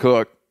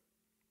Cook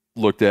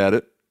looked at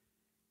it,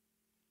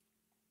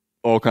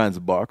 all kinds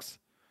of bucks.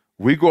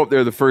 We go up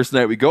there the first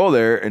night we go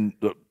there, and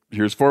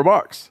here's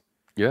 $4.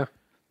 Yeah.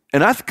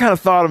 And I kind of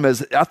thought him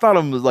as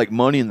like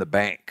money in the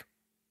bank.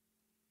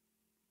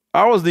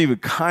 I wasn't even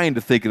kind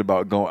of thinking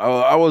about going.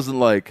 I wasn't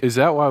like. Is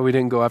that why we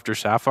didn't go after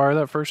Sapphire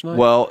that first night?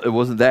 Well, it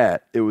wasn't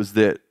that. It was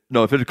that.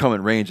 No, if it had come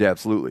in range,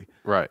 absolutely.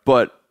 Right.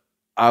 But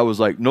I was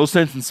like, no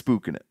sense in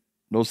spooking it.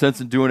 No sense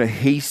in doing a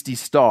hasty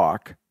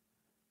stalk.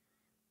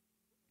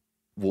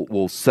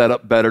 We'll set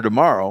up better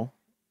tomorrow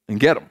and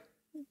get them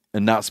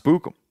and not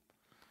spook them.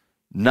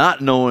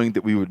 Not knowing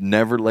that we would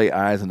never lay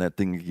eyes on that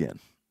thing again.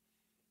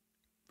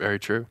 Very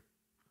true.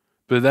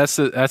 But that's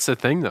the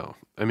thing, though.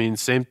 I mean,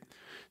 same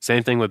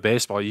thing with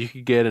baseball. You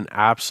could get an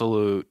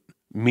absolute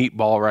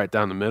meatball right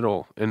down the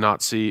middle and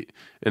not see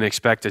and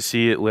expect to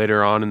see it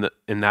later on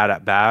in that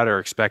at bat, or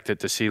expect it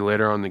to see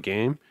later on in the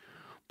game.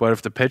 But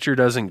if the pitcher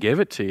doesn't give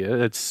it to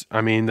you,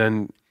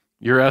 then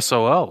you're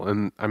SOL.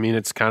 And I mean,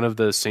 it's kind of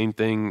the same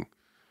thing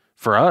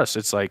for us.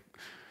 It's like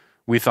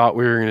we thought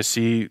we were going to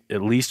see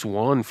at least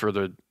one for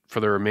the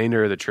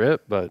remainder of the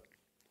trip, but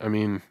I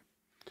mean,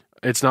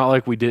 it's not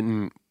like we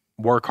didn't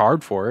work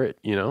hard for it,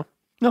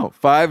 No,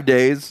 5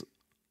 days,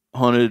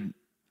 hunted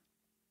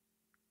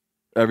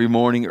every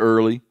morning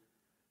early,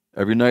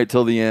 every night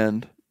till the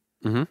end.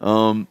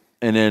 Mm-hmm.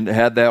 And then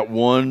had that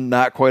one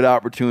not quite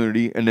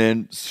opportunity, and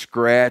then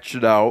scratched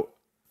it out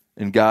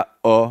and got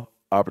a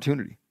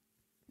opportunity.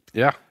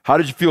 Yeah. How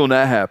did you feel when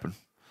that happened?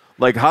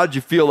 Like, how did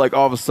you feel like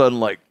all of a sudden,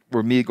 like,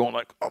 were me going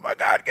like, oh my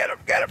God, get him,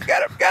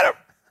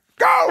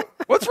 go,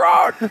 what's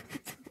wrong?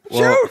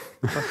 Shoot.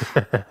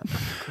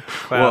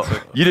 Well,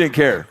 you didn't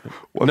care.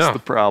 What's the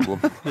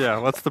problem? Yeah,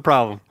 what's the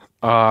problem?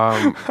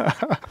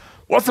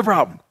 What's the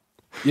problem?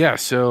 Yeah,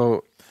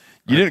 so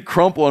you didn't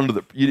crumple under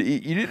the.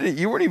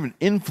 You weren't even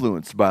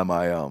influenced by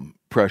my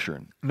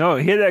pressuring. No,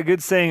 he had that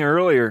good saying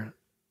earlier.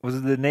 Was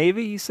it the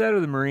Navy, you said, or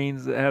the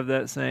Marines that have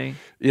that saying?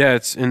 Yeah,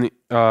 it's in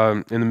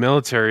the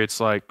military. It's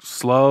like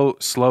slow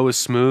is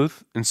smooth,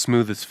 and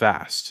smooth is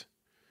fast,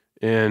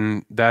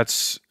 and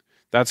that's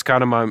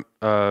kind of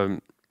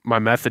my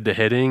method to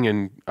hitting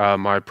and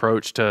my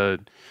approach to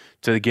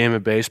the game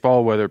of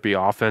baseball, whether it be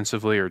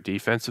offensively or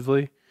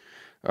defensively,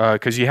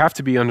 because you have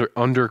to be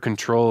under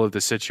control of the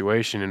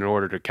situation in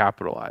order to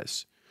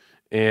capitalize.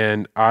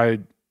 And I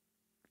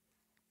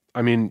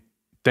mean,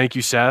 thank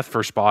you, Seth,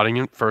 for spotting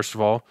it, first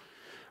of all.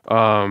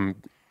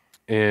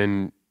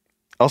 And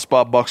I'll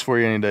spot bucks for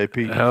you any day,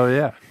 Pete. Hell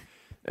yeah.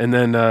 And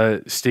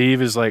then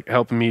Steve is like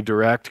helping me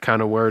direct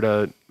kind of where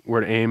to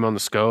aim on the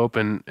scope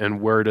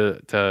and where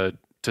to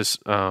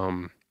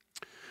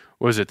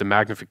what was it, the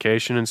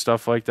magnification and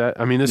stuff like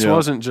that. I mean, this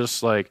wasn't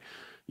just like,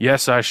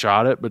 yes, I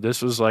shot it, but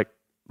this was like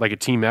a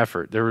team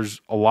effort. There was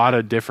a lot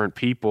of different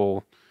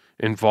people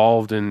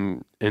involved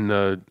in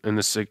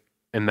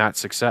that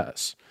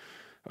success.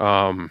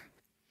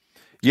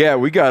 Yeah,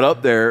 we got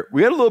up there.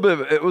 We had a little bit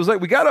of, it was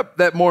like we got up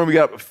that morning, we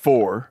got up at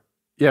 4.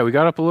 Yeah, we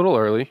got up a little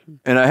early.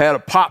 And I had a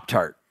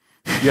Pop-Tart.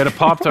 You had a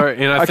Pop-Tart.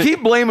 And I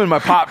keep blaming my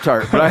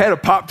Pop-Tart, but I had a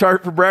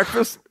Pop-Tart for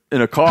breakfast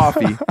and a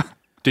coffee.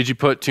 Did you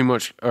put too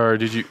much, or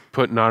did you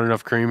put not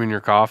enough cream in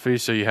your coffee,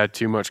 so you had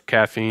too much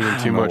caffeine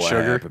and too much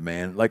sugar? Happened,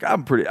 man. Like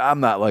I'm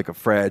not like a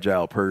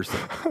fragile person.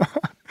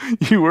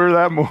 You were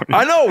that morning.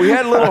 I know. We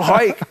had a little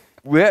hike.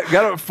 Got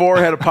up at 4,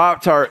 had a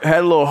Pop-Tart, had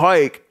a little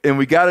hike, and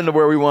we got into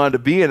where we wanted to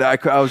be, and I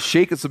was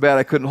shaking so bad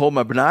I couldn't hold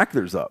my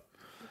binoculars up.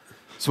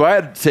 So I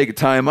had to take a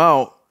time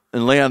out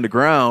and lay on the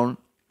ground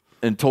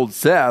and told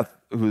Seth,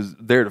 who was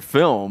there to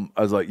film,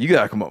 I was like, you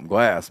got to come up in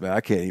glass, man.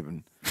 I can't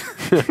even.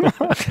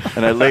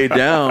 And I laid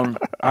down.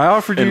 I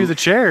offered you the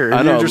chair. And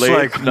I know. You're just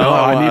like, no,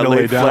 I need to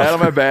lay down. Flat on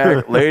my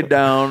back, laid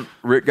down.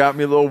 Rick got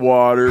me a little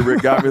water.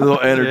 Rick got me a little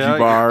energy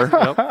bar.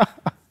 Yep.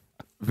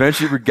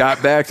 Eventually, we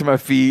got back to my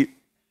feet.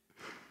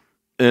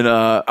 And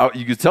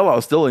you could tell I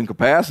was still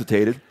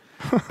incapacitated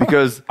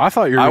because I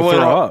thought you were going to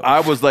throw up. I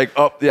was like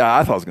up. Yeah,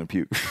 I thought I was going to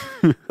puke.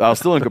 I was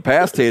still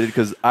incapacitated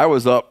because I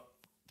was up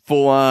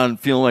full on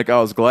feeling like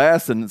I was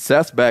glassed, and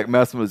Seth's back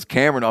messing with his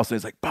camera, and all of a sudden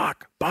he's like,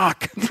 Bach.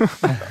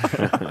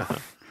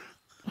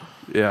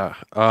 Yeah.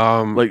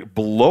 Like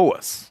below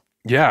us.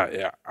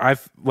 Yeah. I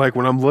like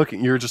when I'm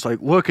looking, you're just like,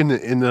 look in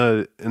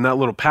that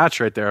little patch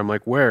right there. I'm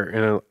like, where?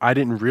 And I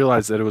didn't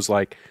realize that it was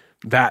like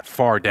that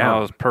far down. Oh,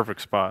 it was a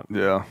perfect spot.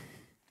 Yeah.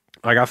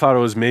 Like I thought it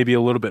was maybe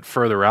a little bit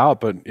further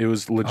out, but it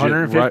was legit.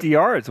 150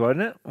 yards,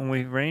 wasn't it, when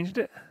we ranged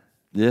it?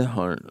 Yeah,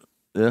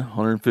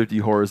 150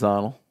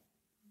 horizontal.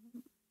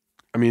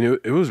 I mean,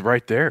 it was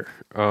right there.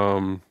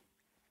 Could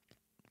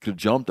have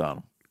jumped on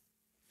him.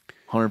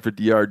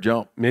 150-yard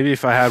jump. Maybe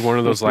if I had one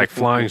of those like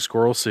flying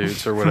squirrel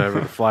suits or whatever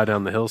to fly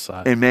down the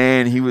hillside. And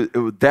man,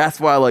 that's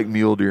why I like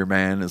mule deer,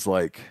 man, is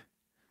like,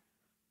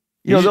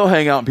 they'll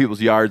hang out in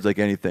people's yards like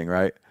anything,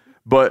 right?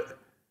 But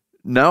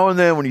now and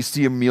then when you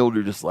see a mule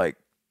deer just like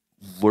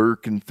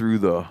lurking through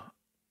the,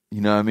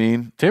 you know what I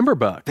mean?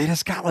 Timberbuck. They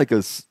just got like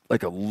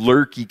a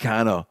lurky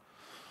kind of,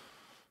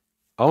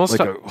 almost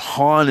like a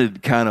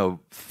haunted kind of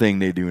thing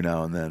they do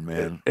now and then,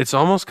 man. It's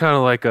almost kind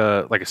of like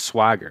a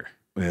swagger.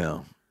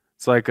 Yeah.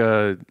 It's like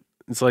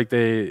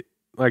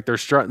they're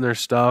strutting their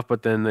stuff,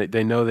 but then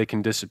they know they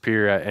can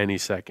disappear at any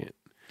second.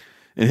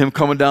 And him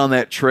coming down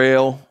that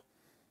trail,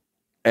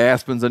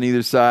 aspens on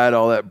either side,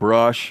 all that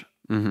brush,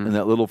 and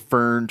that little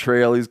fern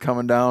trail he's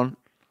coming down.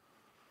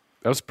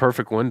 That was a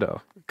perfect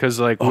window. Because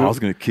I was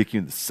going to kick you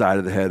in the side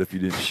of the head if you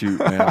didn't shoot,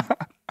 man.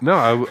 No,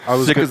 I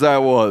was sick as I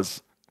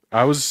was.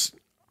 I was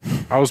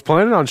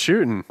planning on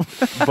shooting,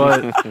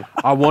 but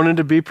I wanted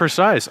to be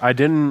precise. I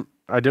didn't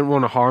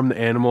want to harm the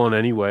animal in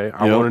any way.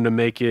 I wanted to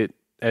make it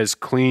as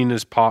clean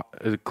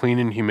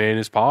and humane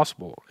as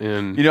possible.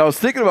 And I was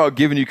thinking about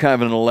giving you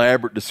kind of an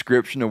elaborate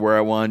description of where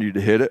I wanted you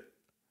to hit it,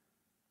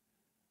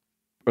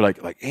 or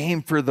like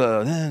aim for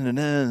the.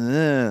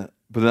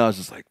 But then I was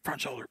just like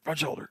front shoulder,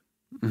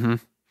 mm-hmm.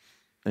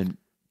 And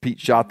Pete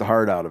shot the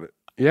heart out of it.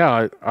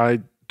 Yeah,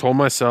 I told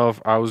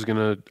myself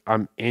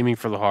I'm aiming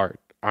for the heart.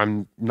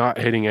 I'm not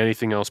hitting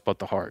anything else but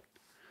the heart.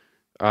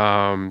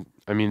 I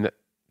mean,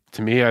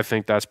 to me, I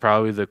think that's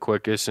probably the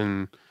quickest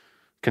and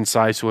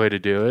concise way to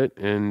do it,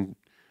 and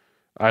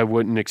I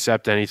wouldn't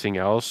accept anything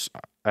else.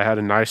 I had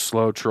a nice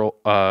slow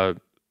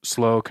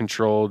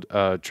controlled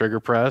trigger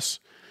press,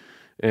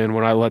 and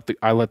when I let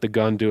the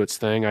gun do its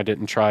thing, I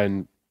didn't try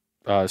and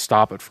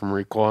stop it from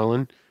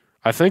recoiling.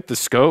 I think the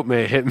scope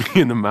may have hit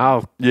me in the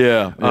mouth.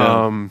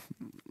 Yeah.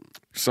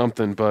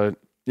 Something, but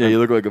yeah, you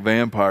look like a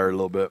vampire a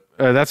little bit.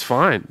 That's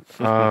fine.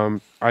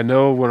 I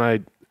know when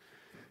I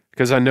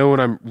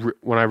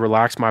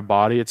relax my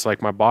body, it's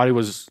like my body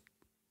was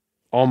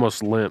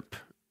almost limp,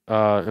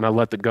 and I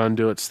let the gun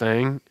do its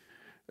thing.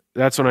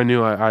 That's when I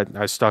knew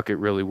I stuck it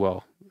really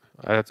well.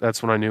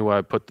 That's when I knew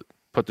I put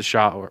the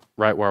shot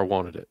right where I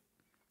wanted it.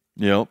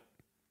 Yep.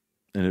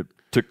 And it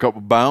took a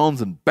couple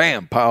bounds and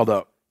bam, piled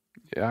up.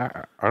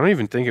 Yeah, I don't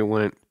even think it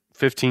went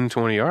 15,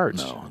 20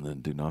 yards. No, and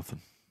didn't do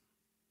nothing.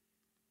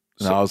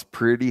 And I was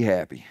pretty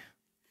happy.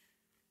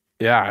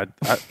 Yeah,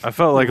 I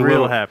felt like a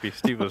real little happy.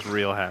 Steve was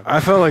real happy. I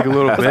felt like a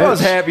little That's bitch. about as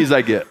happy as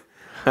I get.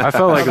 I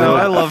felt like a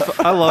little.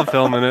 I love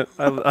filming it.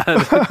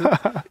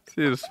 I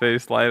see his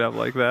face light up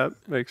like that.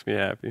 Makes me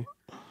happy.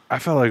 I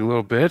felt like a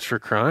little bitch for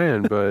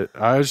crying, but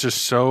I was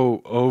just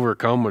so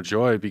overcome with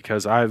joy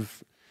because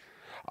I've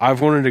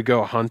wanted to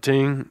go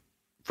hunting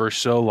for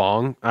so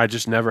long. I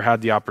just never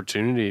had the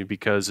opportunity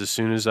because as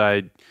soon as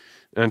I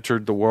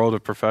entered the world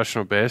of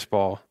professional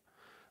baseball,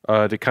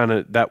 to kind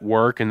of that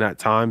work and that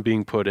time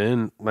being put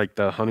in, like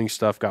the hunting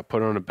stuff got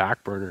put on a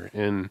back burner,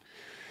 and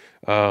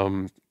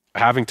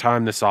having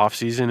time this off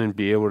season and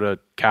be able to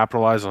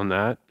capitalize on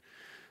that.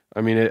 I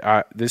mean,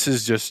 this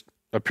is just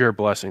a pure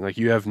blessing. Like,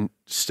 you have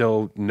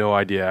still no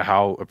idea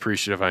how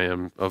appreciative I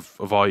am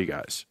of all you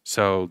guys.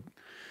 So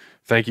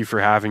thank you for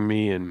having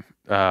me. And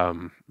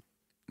I'm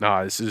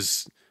going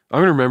to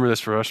remember this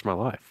for the rest of my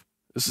life.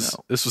 This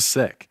was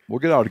sick. We'll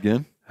get out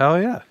again.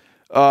 Hell yeah.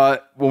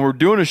 When we're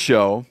doing a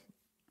show,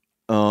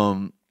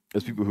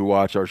 as people who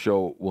watch our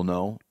show will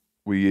know,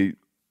 we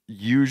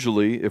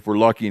usually, if we're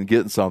lucky and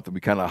getting something, we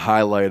kind of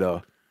highlight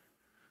a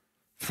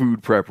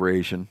food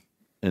preparation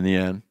in the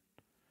end.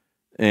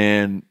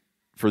 And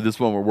for this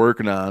one we're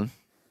working on,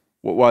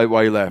 why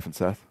are you laughing,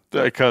 Seth?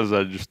 Because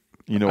I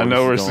know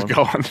where this is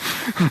going.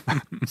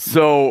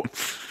 So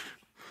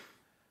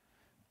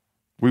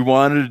we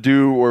wanted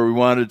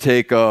to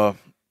take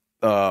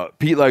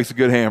Pete likes a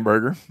good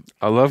hamburger.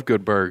 I love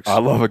good burgers. I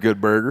love a good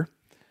burger.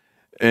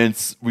 And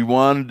we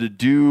wanted to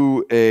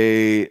do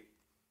a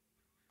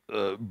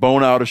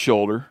bone out a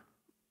shoulder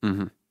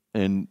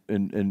and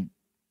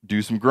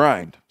do some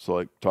grind. So,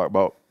 like, talk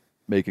about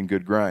making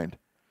good grind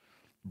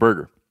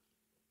burger.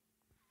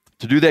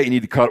 To do that, you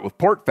need to cut it with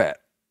pork fat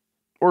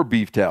or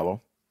beef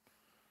tallow.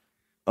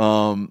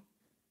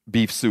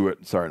 Beef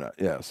suet. Sorry, not.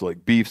 Yeah, so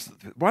like beef.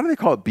 Why do they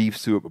call it beef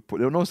suet? But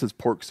they don't know it says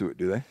pork suet,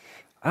 do they?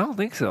 I don't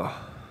think so.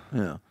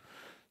 Yeah.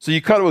 So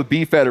you cut it with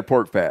beef fat or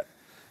pork fat.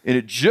 And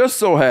it just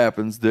so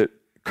happens that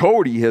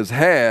Cody has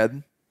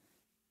had,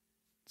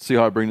 see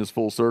how I bring this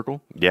full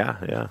circle?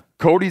 Yeah.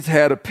 Cody's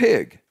had a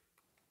pig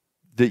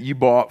that you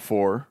bought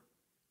for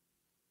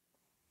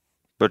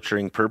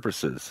Butchering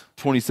purposes.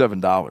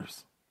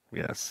 $27.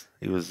 Yes.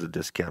 He was a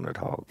discounted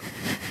hog.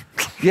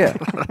 Yeah.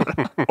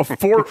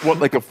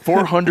 like a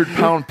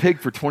 400-pound pig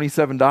for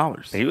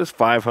 $27. He was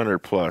 500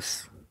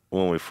 plus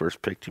when we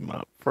first picked him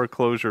up.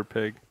 Foreclosure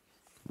pig.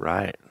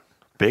 Right.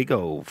 Big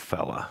old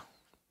fella.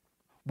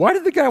 Why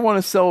did the guy want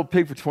to sell a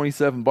pig for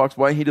 $27?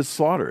 Why didn't he just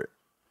slaughter it?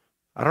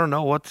 I don't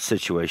know what the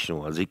situation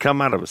was. He come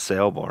out of a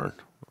sale barn.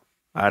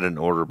 I had an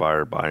order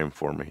buyer buy him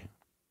for me.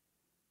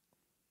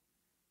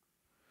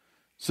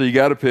 So you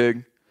got a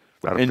pig,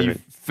 you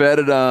fed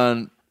it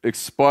on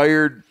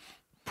expired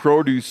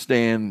produce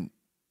stand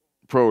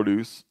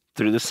produce.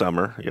 Through the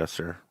summer, yes,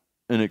 sir.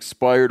 And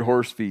expired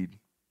horse feed.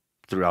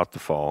 Throughout the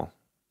fall.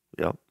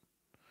 Yep.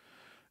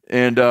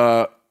 And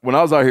when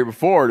I was out here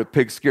before, the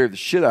pig scared the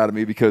shit out of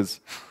me because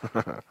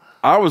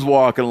I was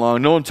walking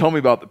along. No one told me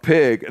about the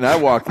pig. And I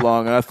walked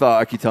along, and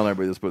I keep telling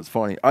everybody this, but it's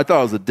funny. I thought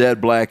it was a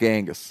dead black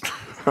Angus.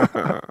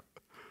 And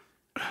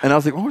I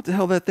was like, what the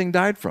hell that thing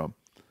died from?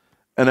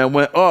 And I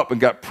went up and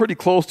got pretty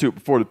close to it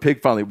before the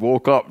pig finally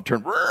woke up and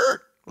turned. A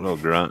little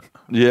grunt.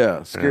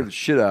 Yeah, scared the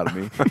shit out of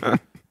me.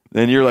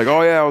 Then you're like,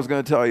 oh, yeah, I was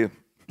going to tell you.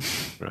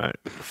 Right.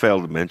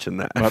 Failed to mention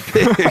that. My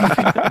pig.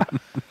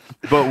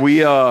 But we,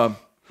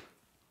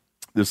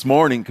 this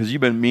morning, because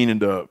you've been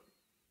meaning to,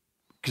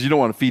 because you don't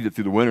want to feed it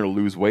through the winter to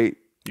lose weight.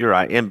 You're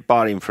right. And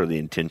bought him for the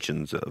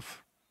intentions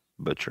of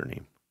butchering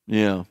him.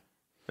 Yeah.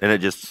 And it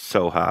just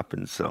so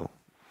happened. So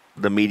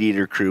the Meat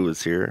Eater crew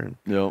was here. And,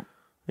 yep.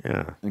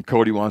 Yeah. And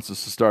Cody wants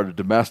us to start a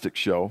domestic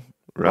show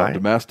about Right.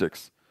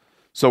 domestics.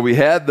 So we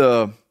had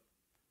the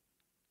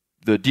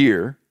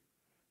deer,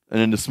 and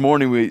then this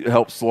morning we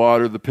helped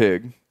slaughter the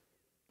pig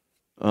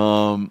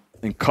and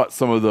cut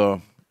some of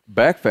the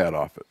back fat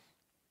off it.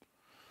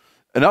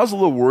 And I was a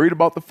little worried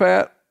about the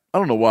fat. I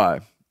don't know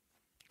why.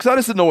 Because I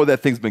just didn't know what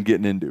that thing's been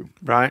getting into.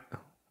 Right.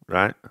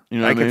 You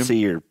know I what can mean? see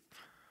your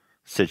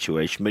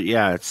situation. But,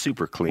 yeah, it's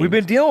super clean. We've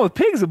been dealing with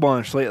pigs a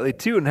bunch lately,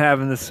 too, and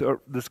having this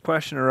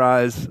question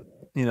arise,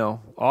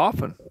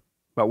 often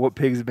about what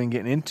pigs have been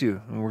getting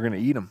into, and we're going to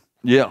eat them.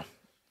 Yeah.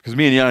 Because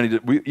me and Yanni,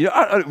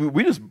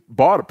 we just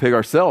bought a pig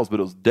ourselves, but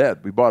it was dead.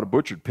 We bought a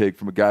butchered pig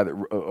from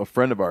a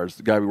friend of ours,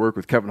 the guy we work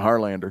with, Kevin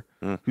Harlander,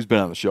 who's been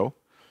on the show.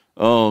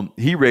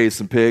 He raised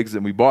some pigs,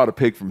 and we bought a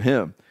pig from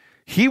him.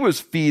 He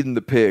was feeding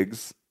the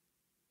pigs,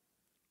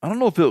 I don't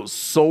know if it was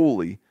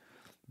solely,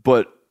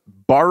 but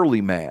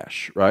barley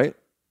mash, right?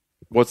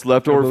 What's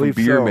left over from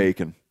beer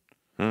making.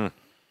 And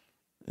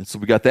so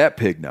we got that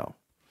pig now.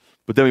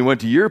 But then we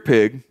went to your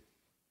pig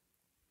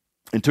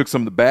and took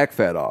some of the back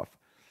fat off.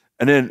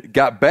 And then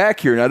got back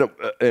here,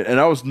 and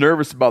I was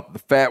nervous about the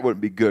fat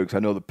wouldn't be good because I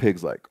know the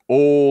pig's like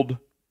old.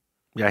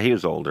 Yeah, he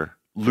was older.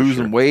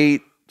 Losing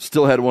weight.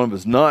 Still had one of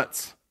his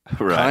nuts.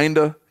 Right.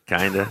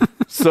 Kinda.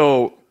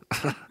 So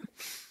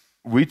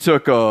we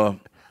took a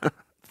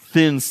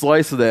thin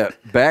slice of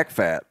that back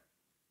fat.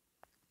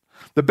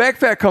 The back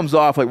fat comes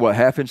off like what,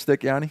 half-inch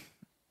thick, Yanni?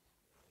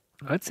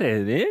 I'd say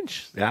an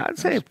inch. Yeah, I'd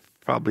say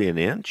probably an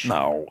inch.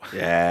 No.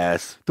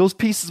 Yes. Those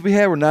pieces we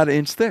had were not an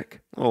inch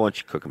thick. Well, once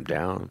you cook them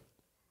down.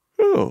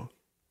 Oh.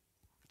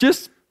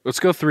 Just Let's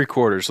go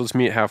 3/4. Let's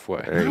meet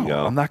halfway. There you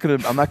go. I'm not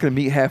gonna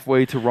meet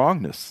halfway to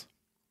wrongness.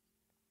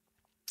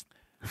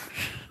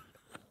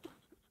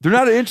 They're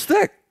not an inch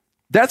thick.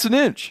 That's an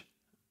inch.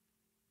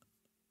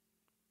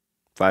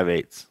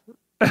 5/8.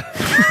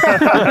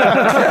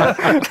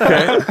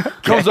 Okay.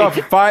 Comes off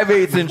a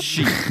 5/8 inch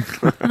sheet.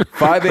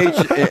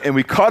 5/8, and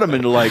we cut them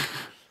into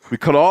we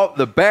cut all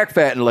the back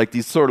fat into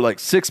these sort of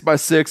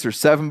 6x6 or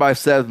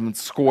 7x7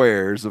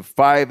 squares of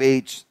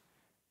 5/8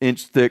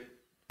 inch thick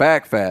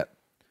back fat,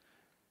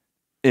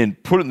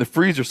 and put it in the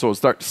freezer so it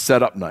starts to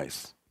set up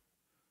nice.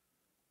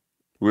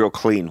 Real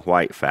clean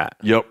white fat.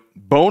 Yep.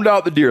 Boned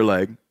out the deer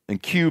leg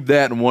and cubed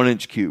that in 1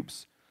 inch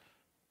cubes.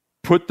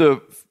 Put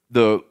the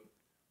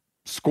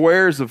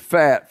squares of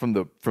fat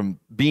from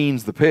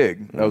Beans the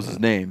pig, that was his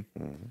name,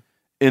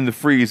 in the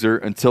freezer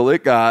until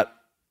it got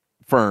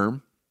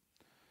firm.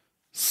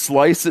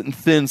 Slice it in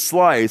thin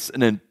slice,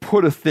 and then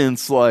put a thin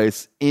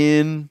slice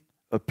in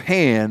a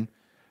pan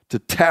to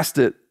test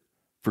it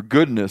for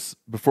goodness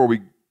before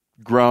we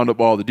ground up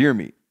all the deer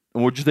meat.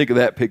 And what'd you think of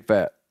that pig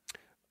fat?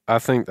 I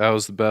think that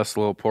was the best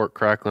little pork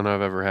crackling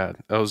I've ever had.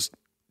 That was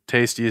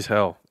tasty as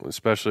hell,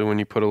 especially when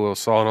you put a little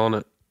salt on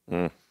it.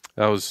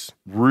 That was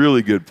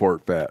really good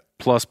pork fat.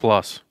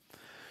 Plus.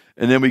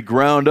 And then we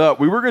ground up.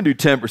 We were going to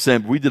do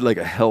 10%, but we did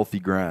a healthy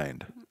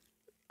grind.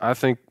 I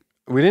think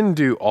we didn't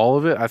do all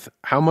of it.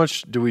 How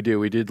much do we do?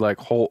 We did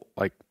whole,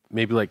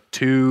 maybe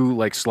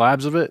 2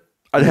 slabs of it.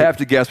 I'd have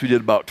to guess we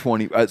did about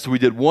 20. So we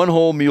did 1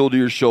 whole mule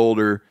deer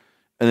shoulder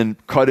and then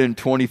cut in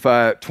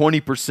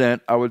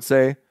 20%, I would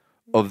say,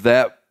 of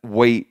that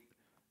weight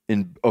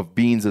of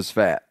beans as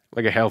fat.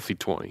 Like a healthy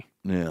 20.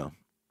 Yeah.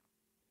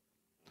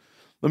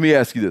 Let me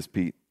ask you this,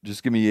 Pete.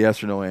 Just give me a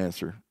yes or no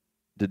answer.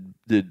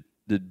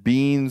 Did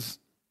Beans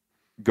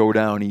go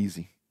down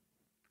easy?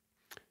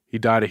 He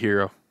died a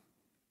hero.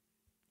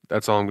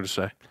 That's all I'm going to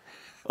say.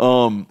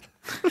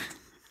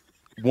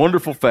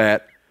 Wonderful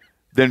fat.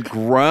 Then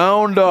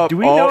ground up. Do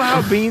we know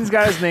how Beans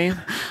got his name?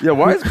 Yeah,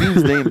 why is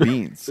Beans named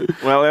Beans?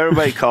 Well,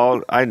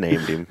 I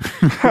named him.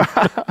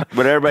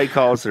 But everybody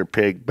calls their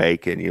pig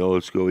bacon.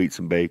 Let's go eat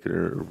some bacon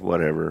or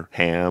whatever.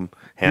 Ham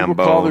People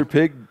bone. call their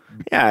pig.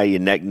 Yeah, you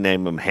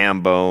nickname them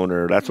ham bone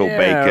or that's old Yeah,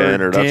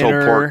 bacon or or that's old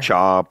dinner. pork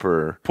chop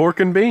or Pork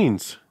and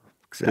beans.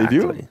 exactly.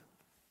 They do?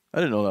 I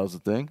didn't know that was a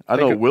thing. I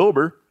know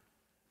Wilbur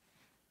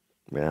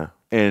Yeah.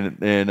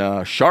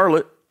 and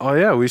Charlotte. Oh,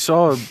 yeah. We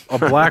saw a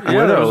black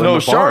widow. in No,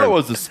 the Charlotte barn.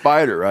 was the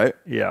spider, right?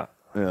 Yeah.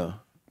 Yeah.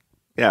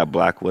 Yeah,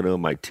 Black Widow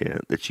in my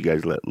tent that you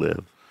guys let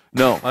live.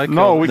 No.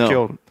 No, we No.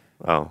 killed him.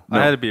 Oh.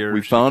 I had to be.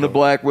 We found a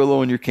black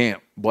widow in your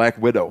camp. Black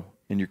widow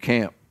in your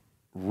camp.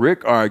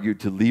 Rick argued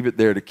to leave it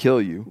there to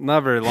kill you.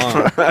 Not very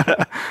long.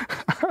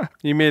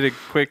 You made a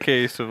quick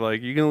case of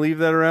you gonna leave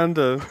that around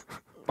to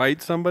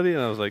bite somebody,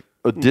 and I was like,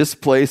 A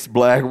displaced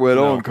black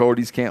widow No. in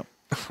Cody's camp.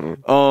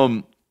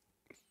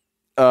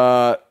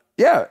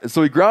 Yeah.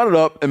 So we ground it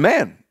up, and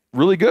man,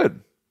 really good.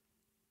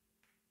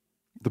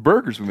 The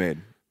burgers we made.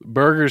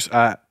 Burgers,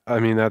 I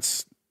mean,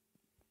 that's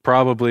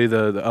probably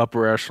the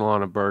upper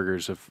echelon of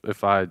burgers,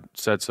 if I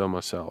said so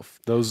myself.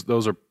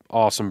 Those are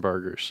awesome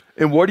burgers.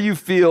 And what do you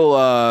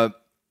feel?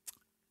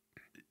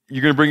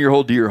 You're going to bring your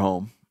whole deer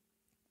home.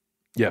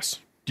 Yes.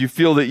 Do you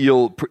feel that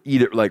you'll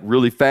eat it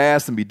really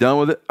fast and be done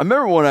with it? I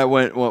remember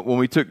when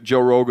we took Joe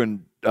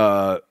Rogan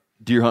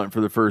deer hunting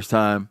for the first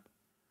time.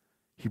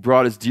 He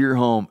brought his deer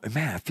home, and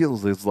man, it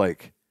feels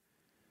like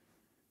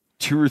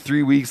 2 or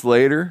 3 weeks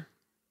later.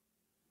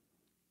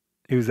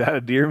 He was out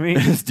of deer meat.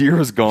 His deer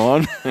was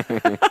gone.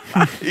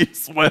 He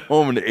just went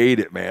home and ate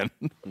it, man.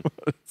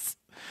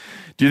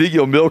 Do you think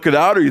you'll milk it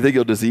out, or you think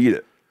you'll just eat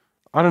it?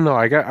 I don't know.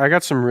 I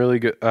got some really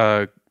good.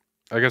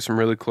 I got some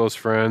really close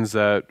friends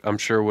that I'm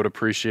sure would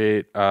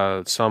appreciate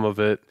some of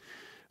it.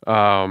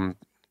 I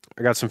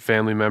got some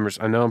family members.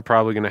 I know I'm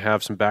probably going to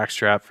have some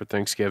backstrap for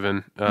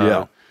Thanksgiving.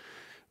 Yeah.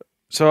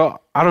 So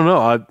I don't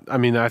know. I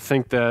mean, I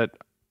think that.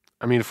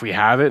 I mean, if we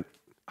have it,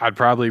 I'd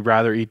probably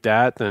rather eat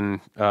that than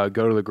go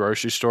to the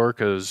grocery store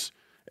because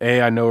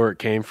I know where it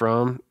came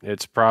from.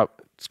 It's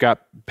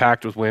got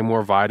packed with way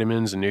more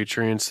vitamins and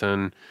nutrients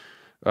than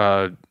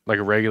like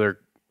a regular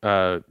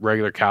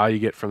cow you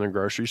get from the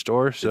grocery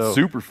store. So It's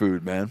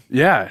superfood, man.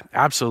 yeah,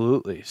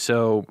 absolutely.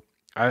 So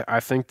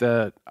I think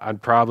that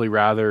I'd probably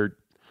rather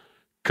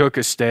cook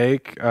a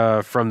steak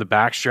from the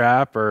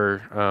backstrap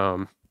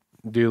or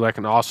do like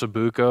an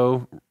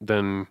ossobuco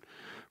than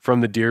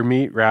from the deer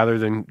meat rather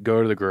than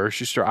go to the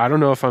grocery store. I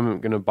don't know if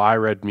I'm going to buy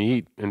red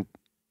meat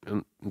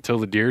until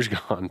the deer's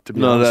gone, to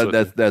be honest with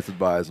you. That's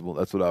advisable.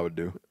 That's what I would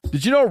do.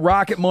 Did you know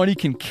Rocket Money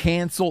can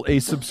cancel a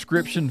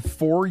subscription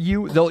for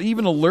you? They'll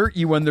even alert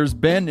you when there's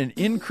been an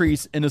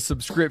increase in a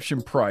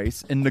subscription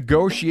price and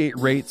negotiate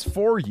rates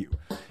for you.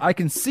 I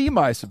can see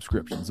my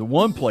subscriptions in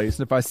one place,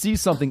 and if I see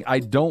something I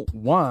don't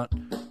want,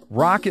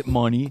 Rocket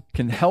Money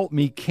can help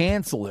me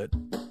cancel it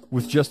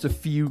with just a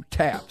few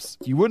taps.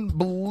 You wouldn't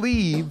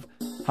believe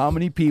how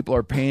many people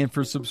are paying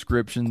for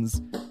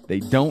subscriptions they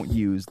don't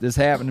use. This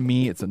happened to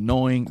me. It's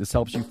annoying. This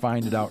helps you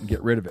find it out and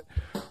get rid of it.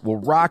 Well,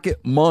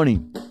 Rocket Money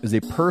is a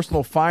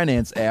personal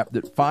finance app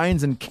that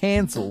finds and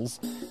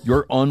cancels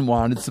your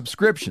unwanted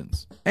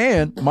subscriptions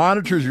and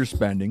monitors your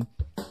spending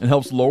and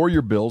helps lower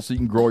your bills so you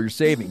can grow your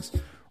savings.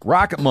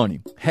 Rocket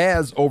Money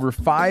has over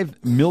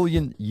 5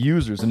 million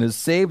users and has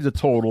saved a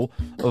total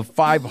of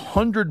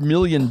 $500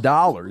 million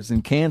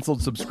in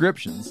canceled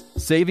subscriptions,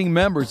 saving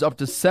members up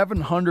to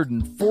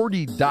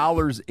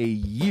 $740 a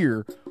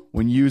year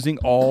when using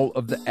all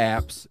of the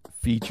app's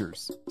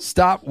features.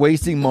 Stop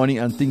wasting money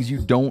on things you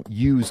don't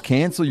use.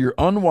 Cancel your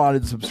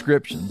unwanted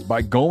subscriptions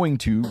by going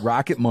to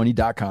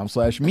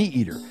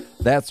rocketmoney.com/meateater.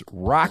 That's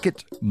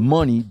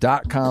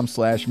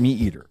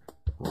rocketmoney.com/meateater.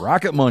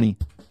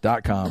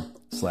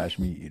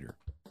 rocketmoney.com/meateater.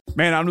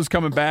 Man, I'm just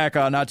coming back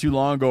not too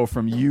long ago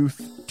from youth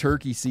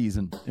turkey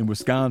season in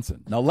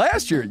Wisconsin. Now,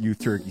 last year at youth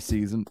turkey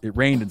season, it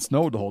rained and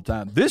snowed the whole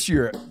time. This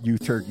year at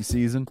youth turkey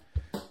season,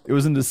 it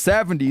was in the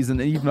 70s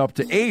and even up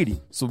to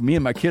 80. So me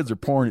and my kids are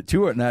pouring it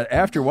to it. And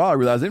after a while, I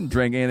realized they didn't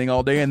drink anything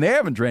all day, and they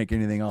haven't drank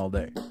anything all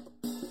day.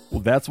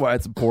 Well, that's why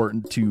it's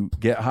important to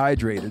get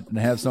hydrated and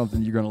have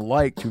something you're going to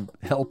like to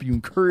help you,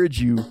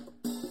 encourage you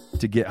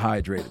to get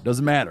hydrated.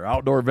 Doesn't matter.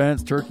 Outdoor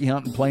events, turkey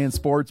hunting, playing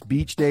sports,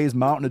 beach days,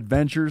 mountain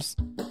adventures.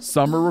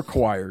 Summer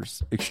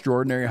requires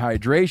extraordinary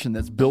hydration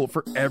that's built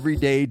for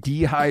everyday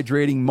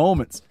dehydrating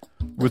moments.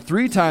 With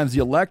 3 times the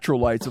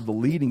electrolytes of the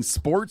leading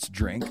sports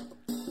drink,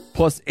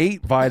 plus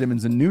 8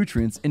 vitamins and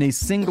nutrients in a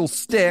single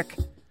stick,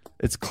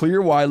 it's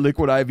clear why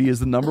Liquid IV is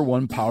the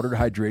 #1 powdered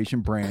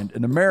hydration brand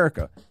in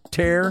America.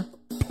 Tear,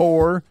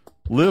 pour,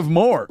 live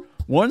more.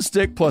 1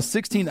 stick plus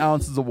 16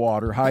 ounces of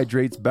water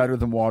hydrates better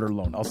than water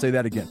alone. I'll say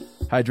that again.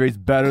 Hydrates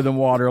better than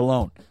water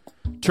alone.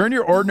 Turn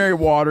your ordinary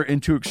water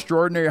into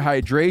extraordinary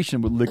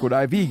hydration with Liquid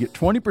IV. Get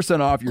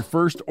 20% off your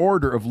first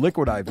order of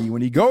Liquid IV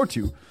when you go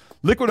to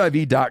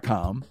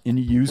liquidiv.com and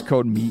you use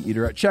code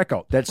MeatEater at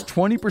checkout. That's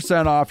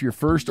 20% off your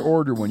first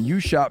order when you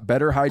shop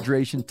Better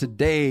Hydration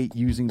today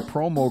using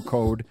promo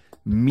code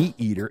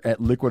MeatEater at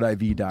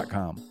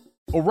liquidiv.com.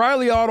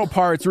 O'Reilly Auto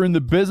Parts are in the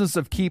business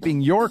of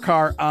keeping your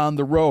car on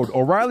the road.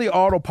 O'Reilly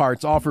Auto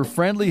Parts offer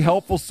friendly,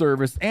 helpful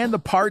service and the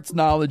parts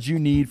knowledge you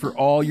need for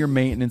all your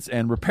maintenance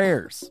and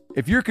repairs.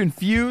 If you're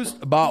confused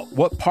about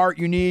what part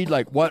you need,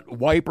 like what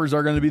wipers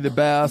are going to be the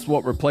best,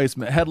 what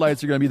replacement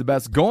headlights are going to be the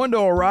best, go into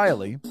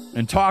O'Reilly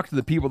and talk to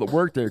the people that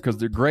work there because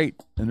they're great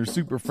and they're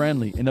super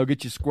friendly and they'll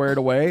get you squared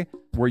away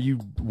where you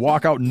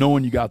walk out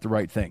knowing you got the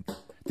right thing.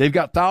 They've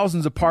got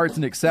thousands of parts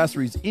and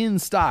accessories in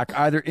stock,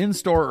 either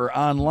in-store or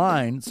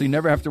online, so you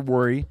never have to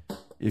worry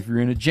if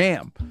you're in a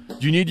jam.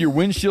 Do you need your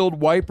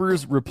windshield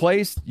wipers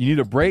replaced? You need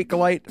a brake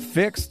light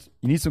fixed?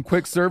 You need some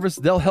quick service?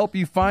 They'll help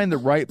you find the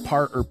right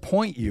part or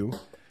point you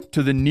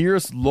to the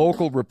nearest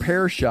local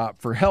repair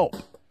shop for help.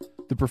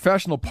 The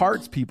professional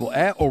parts people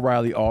at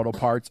O'Reilly Auto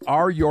Parts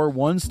are your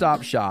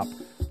one-stop shop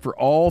for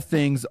all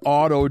things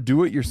auto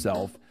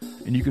do-it-yourself,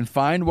 and you can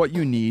find what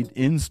you need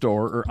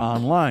in-store or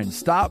online.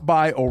 Stop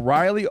by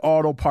O'Reilly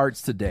Auto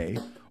Parts today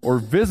or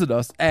visit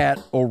us at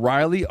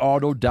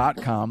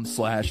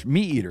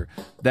O'ReillyAuto.com/MeatEater.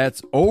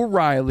 That's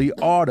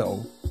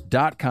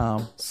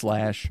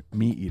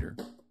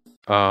O'ReillyAuto.com/MeatEater.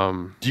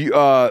 Do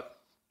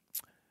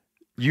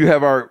you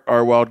have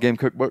our wild game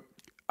cookbook?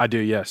 I do,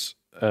 yes.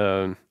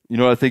 You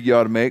know what I think you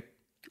ought to make?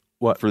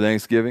 What? For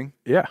Thanksgiving?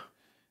 Yeah.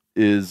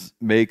 Is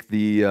make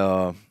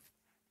the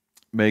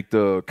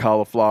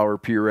cauliflower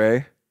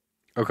puree.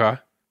 Okay.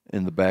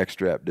 In the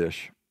backstrap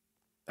dish.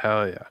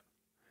 Hell yeah.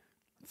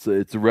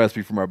 It's a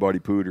recipe from our buddy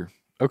Pooter.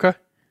 Okay.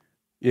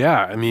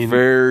 Yeah, I mean,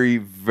 very,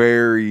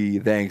 very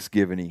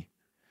Thanksgiving-y.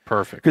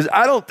 Perfect. Because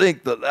I don't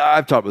think that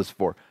I've talked about this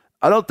before.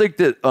 I don't think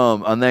that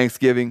on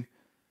Thanksgiving,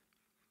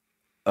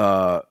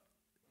 if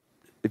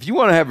you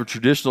want to have a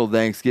traditional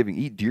Thanksgiving,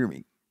 eat deer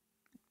meat.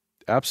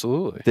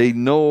 Absolutely. They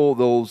know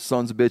those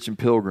sons of bitchin'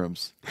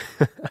 pilgrims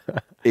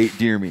ate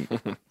deer meat.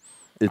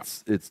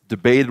 It's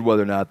debated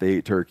whether or not they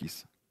ate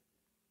turkeys.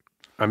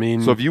 I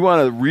mean, so if you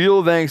want a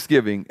real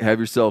Thanksgiving, have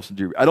yourself some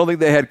deer meat. I don't think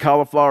they had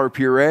cauliflower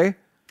puree.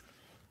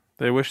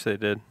 They wish they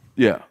did.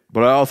 Yeah,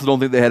 but I also don't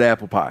think they had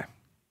apple pie.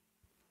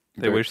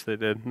 They wish they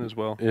did as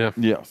well. Yeah.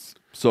 Yes.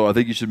 So I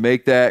think you should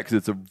make that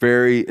because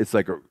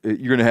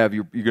you're gonna have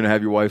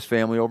your wife's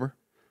family over.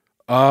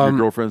 Your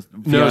girlfriend's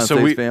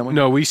fiance's family.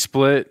 No, we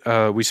split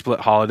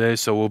holidays,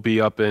 so we'll be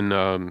up in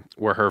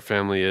where her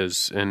family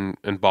is in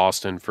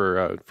Boston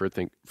for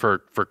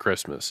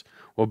Christmas.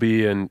 We'll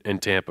be in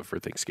Tampa for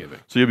Thanksgiving.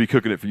 So you'll be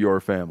cooking it for your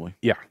family.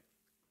 Yeah.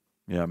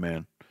 Yeah,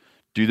 man.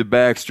 Do the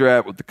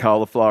backstrap with the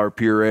cauliflower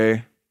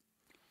puree.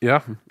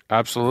 Yeah,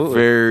 absolutely.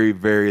 Very,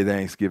 very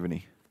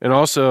Thanksgiving-y. And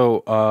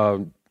also,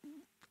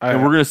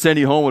 and we're gonna send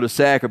you home with a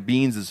sack of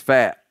beans as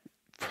fat.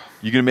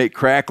 You gonna make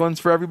cracklins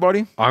for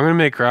everybody? I'm gonna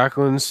make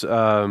cracklins.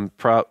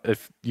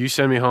 If you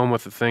send me home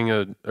with a thing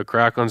of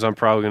cracklins, I'm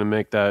probably gonna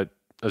make that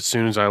as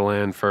soon as I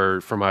land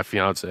for my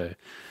fiance.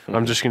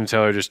 I'm just gonna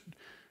tell her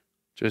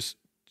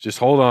just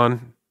hold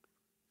on,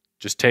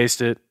 just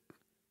taste it,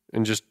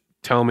 and just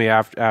tell me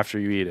after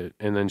you eat it.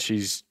 And then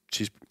she's.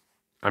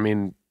 I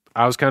mean,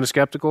 I was kind of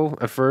skeptical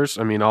at first.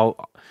 I mean,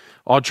 I'll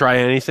try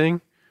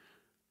anything.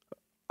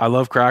 I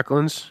love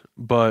cracklins,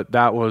 but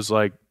that was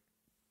like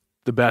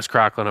the best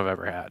cracklin I've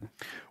ever had.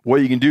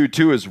 What you can do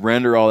too is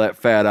render all that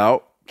fat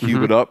out,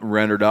 cube it up and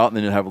render it out, and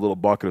then you'll have a little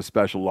bucket of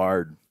special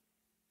lard.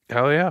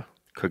 Hell yeah.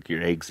 Cook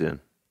your eggs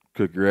in.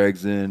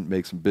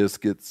 Make some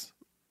biscuits.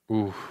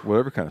 Ooh.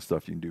 Whatever kind of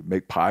stuff you can do.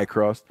 Make pie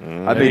crust.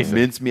 I made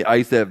mincemeat. I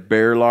used to have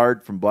bear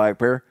lard from Black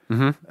Bear,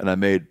 and I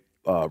made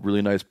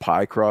really nice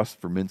pie crust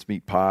for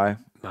mincemeat pie.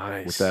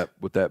 Nice.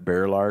 With that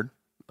bear lard.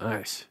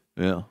 Nice.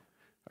 Yeah.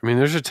 I mean,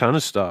 there's a ton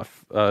of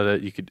stuff that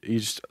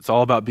it's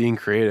all about being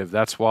creative.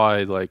 That's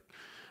why,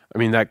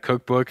 that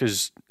cookbook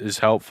is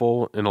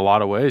helpful in a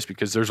lot of ways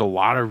because there's a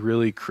lot of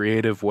really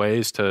creative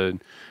ways to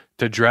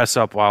dress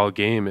up wild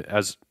game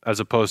as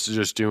opposed to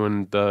just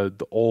doing the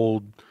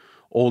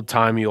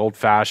old-timey,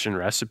 old-fashioned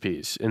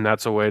recipes. And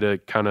that's a way to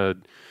kind of,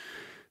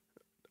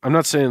 I'm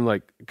not saying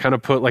kind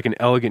of put an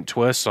elegant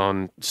twist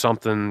on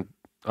something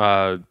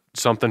from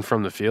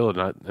the field.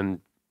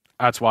 And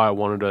that's why I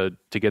wanted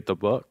to get the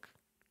book.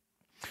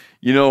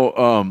 You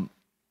know,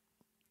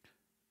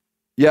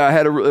 it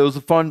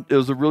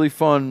was a really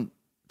fun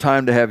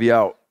time to have you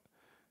out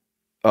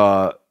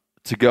to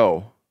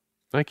go.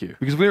 Thank you.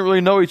 Because we didn't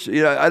really know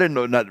I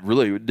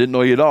didn't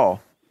know you at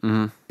all.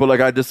 Mm-hmm.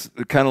 But I just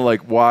kind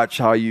of watch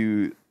how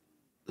you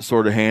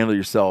sort of handle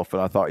yourself,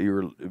 and I thought you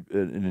were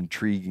an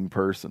intriguing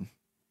person.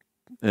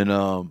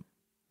 And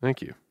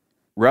thank you.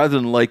 Rather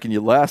than liking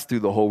you less through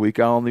the whole week,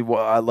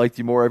 I liked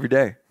you more every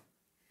day.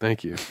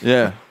 Thank you.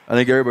 Yeah, I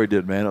think everybody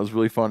did, man. It was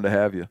really fun to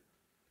have you.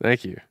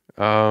 Thank you.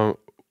 I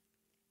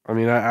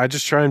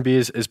just try and be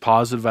as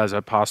positive as I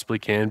possibly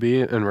can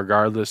be, and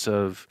regardless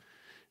of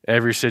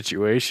every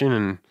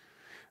situation.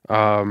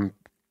 And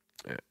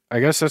I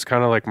guess that's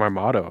kind of my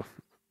motto.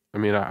 I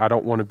mean, I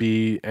don't want to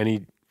be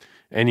any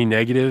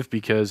negative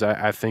because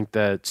I think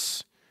I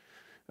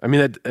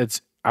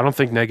don't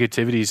think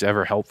negativity is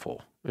ever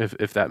helpful.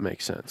 If that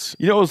makes sense.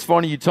 You know, it was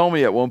funny. You told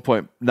me at one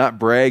point, not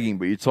bragging,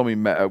 but you told me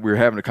we were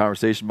having a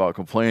conversation about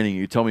complaining.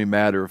 You told me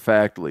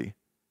matter-of-factly,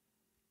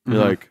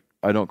 you're like,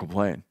 I don't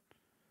complain.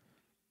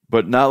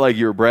 But not like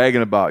you were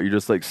bragging about. You're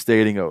just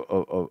stating a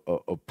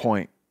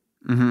point.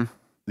 Mm-hmm.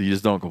 That you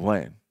just don't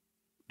complain.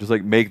 Just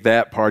make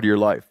that part of your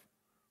life.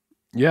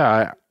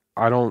 Yeah,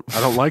 I don't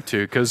like to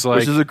because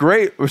which is a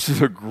great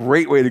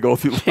way to go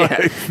through life.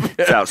 Yeah,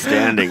 it's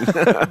outstanding,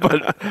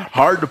 but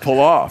hard to pull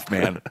off,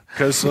 man.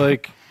 Because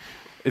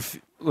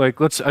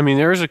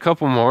there's a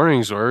couple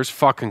mornings where it's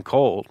fucking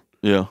cold.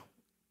 Yeah.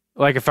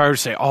 If I were to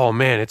say, oh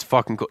man, it's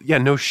fucking cold. Yeah,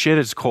 no shit,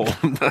 it's cold.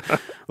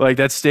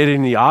 That's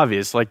stating the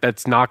obvious.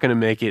 That's not going to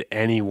make it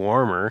any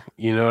warmer.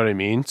 You know what I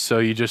mean? So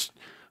you just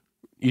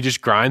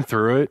grind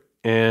through it.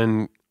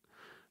 And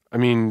I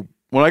mean,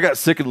 when I got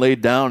sick and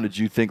laid down, did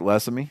you think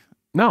less of me?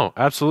 No,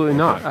 absolutely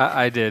not.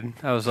 I did.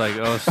 I was like,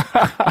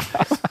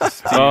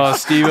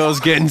 Steve-O's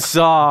getting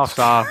soft.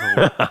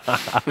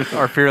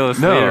 Our fearless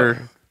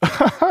leader.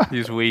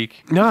 He's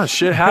weak. No,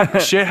 shit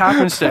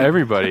happens to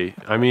everybody.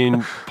 I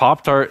mean,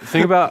 Pop-Tart.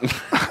 Think about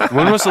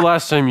when was the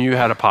last time you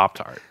had a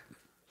Pop-Tart?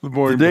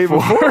 The day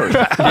before.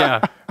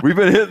 Yeah. We've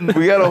been hitting.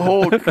 We got a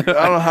whole. I don't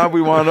know how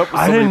we wound up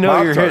with so many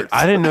Pop-Tarts.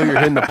 I didn't know you're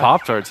hitting the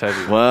Pop-Tarts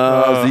heavy.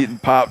 Well, I was eating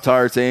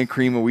Pop-Tarts and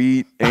cream of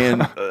wheat,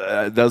 and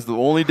that's the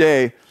only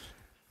day.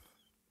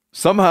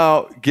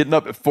 Somehow getting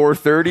up at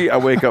 4:30, I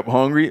wake up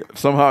hungry.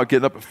 Somehow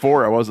getting up at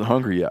 4, I wasn't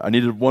hungry yet. I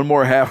needed one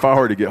more half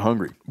hour to get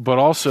hungry. But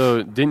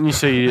also, didn't you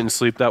say you didn't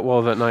sleep that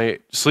well that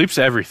night? Sleep's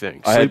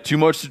everything. I had too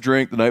much to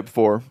drink the night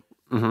before.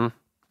 Mm-hmm.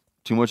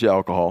 Too much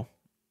alcohol.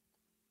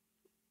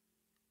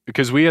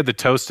 Because we had the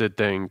toasted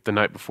thing the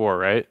night before,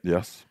 right?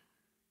 Yes.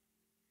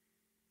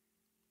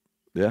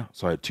 Yeah,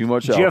 so I had too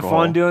much Did alcohol. you have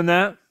fun doing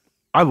that?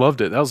 I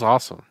loved it. That was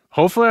awesome.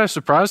 Hopefully I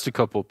surprised a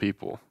couple of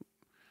people.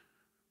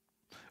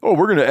 Oh,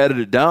 we're going to edit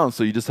it down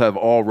so you just have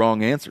all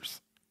wrong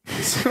answers. No,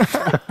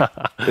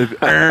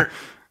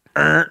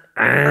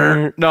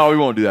 we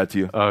won't do that to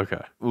you.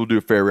 Okay. We'll do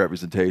a fair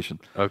representation.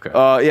 Okay.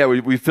 Yeah,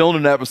 we filmed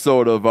an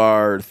episode of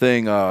our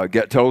thing,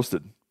 Get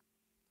Toasted,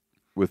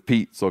 with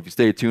Pete. So if you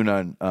stay tuned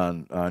on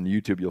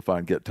YouTube, you'll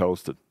find Get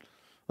Toasted.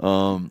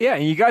 Yeah,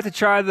 and you got to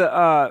try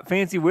the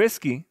fancy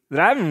whiskey that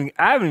I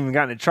haven't even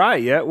gotten to try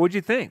it yet. What'd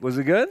you think? Was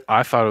it good?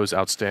 I thought it was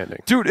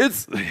outstanding. Dude,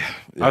 it's...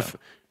 Yeah.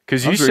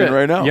 Because you said,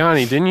 right now.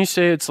 Yanni, didn't you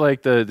say it's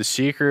the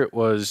secret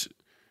was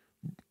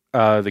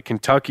the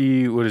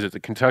Kentucky, what is it? The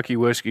Kentucky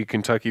whiskey,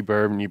 Kentucky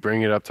bourbon. You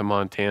bring it up to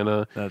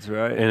Montana. That's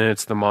right. And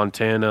it's the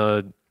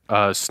Montana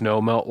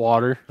snow melt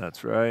water.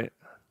 That's right.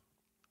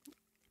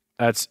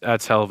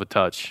 That's hell of a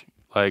touch.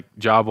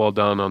 Job well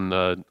done on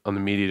the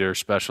Meat Eater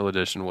Special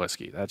Edition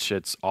whiskey. That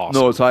shit's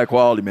awesome. No, it's high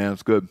quality, man.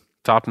 It's good.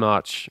 Top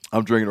notch.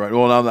 I'm drinking right.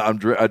 Well,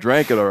 I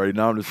drank it already.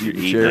 Now I'm just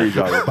eating cherries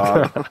out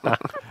of the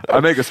bottom. I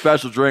make a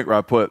special drink where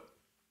I put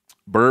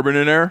bourbon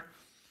in there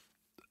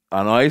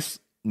on ice,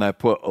 and I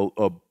put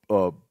a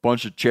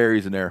bunch of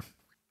cherries in there.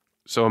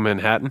 So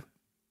Manhattan?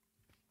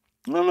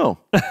 I don't know.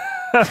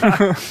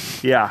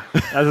 Yeah,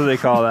 that's what they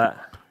call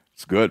that.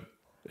 It's good.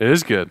 It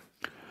is good.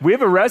 We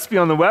have a recipe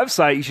on the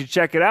website. You should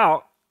check it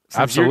out.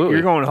 since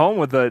you're going home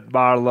with a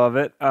bottle of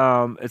it.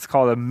 It's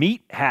called a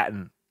Meat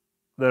Hatton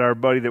that our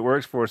buddy that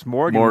works for us,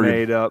 Morgan.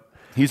 Made up.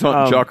 He's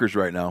hunting chuckers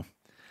right now.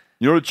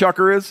 You know what a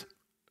chucker is?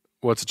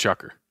 What's a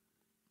chucker?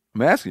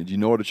 I'm asking you, do you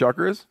know what a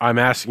chucker is? I'm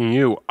asking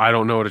you. I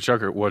don't know what a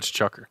chucker. What's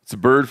chucker? It's a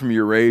bird from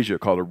Eurasia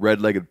called a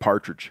red-legged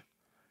partridge,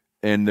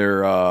 and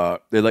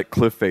they like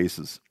cliff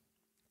faces.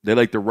 They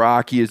like the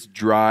rockiest,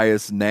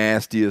 driest,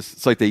 nastiest.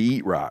 It's like they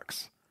eat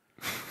rocks.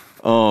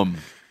 And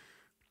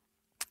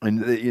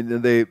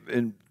they've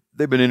been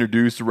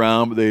introduced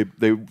around, but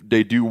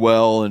they do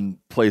well in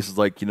places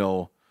like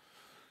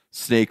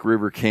Snake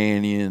River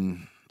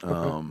Canyon.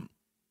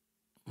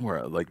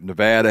 Where like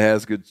Nevada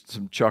has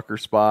some chucker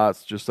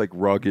spots, just like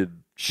rugged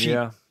sheep,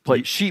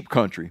 like sheep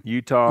country.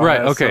 Utah,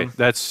 right? Okay,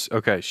 that's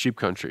okay. Sheep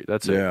country.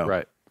 That's it.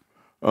 Right.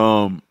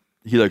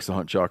 He likes to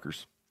hunt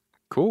chuckers.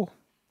 Cool.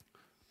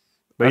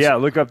 But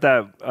look up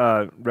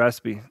that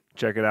recipe.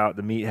 Check it out.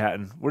 The Meat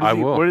Hatton.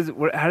 What is it?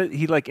 How did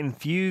he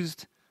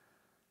infused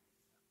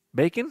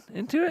bacon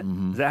into it?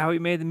 Mm-hmm. Is that how he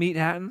made the Meat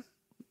Hatton?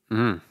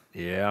 Mm.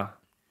 Yeah.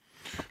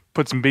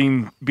 Put some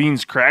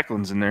beans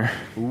cracklings in there.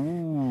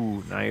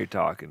 Ooh, now you're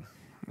talking.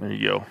 There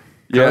you go.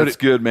 Yeah, Cody, it's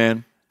good,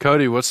 man.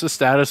 Cody, what's the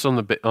status on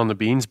the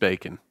beans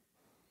bacon?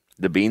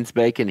 The beans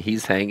bacon,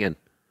 he's hanging.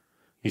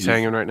 He's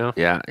hanging right now?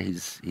 Yeah,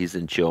 he's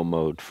in chill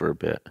mode for a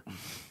bit.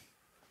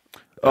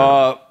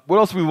 What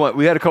else we want?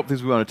 We had a couple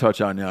things we want to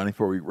touch on, Yanni,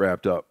 before we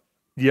wrapped up.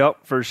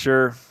 Yep, for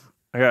sure.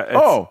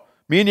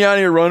 Me and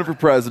Yanni are running for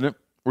president.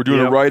 We're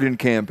doing a write-in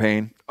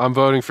campaign. I'm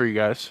voting for you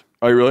guys.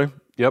 Are you really?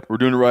 Yep. We're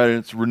doing a write-in.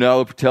 It's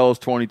Ronaldo Patel's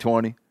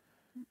 2020.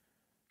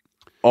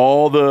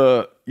 All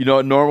the,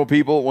 normal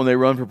people, when they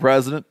run for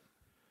president,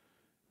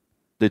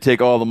 they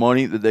take all the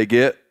money that they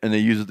get and they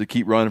use it to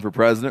keep running for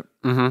president.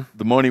 Mm-hmm.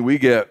 The money we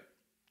get,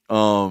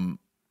 all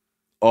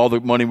the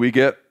money we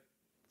get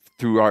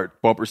through our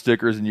bumper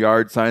stickers and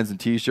yard signs and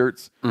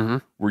T-shirts,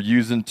 we're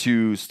using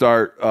to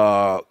start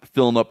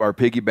filling up our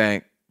piggy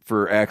bank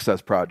for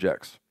access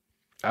projects.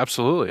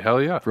 Absolutely.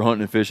 Hell yeah. For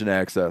hunting and fishing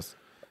access.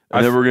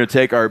 And then we're going to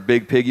take our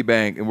big piggy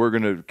bank and we're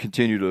going to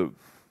continue to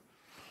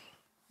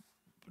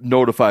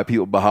notify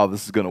people about how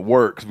this is going to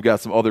work, because we got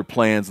some other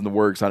plans in the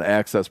works on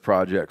access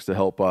projects to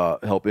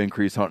help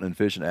increase hunting and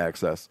fishing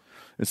access.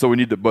 And so we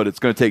need to, but it's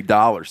going to take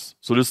dollars.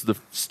 So this is the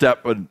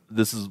step, and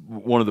this is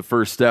one of the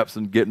first steps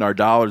in getting our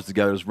dollars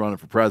together is running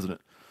for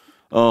president.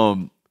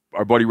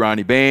 Our buddy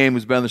Ronnie Bain,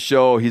 who's been on the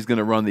show, he's going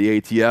to run the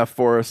ATF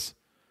for us,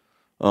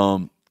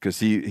 because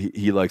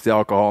he likes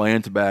alcohol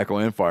and tobacco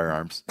and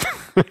firearms.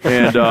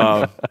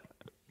 And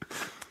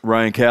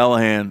Ryan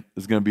Callahan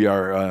is going to be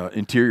our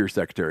Interior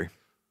Secretary.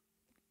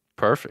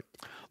 Perfect.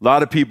 A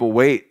lot of people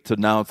wait to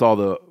announce all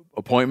the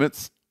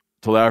appointments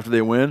till after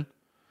they win,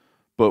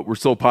 but we're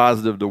so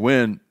positive to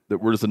win that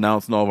we're just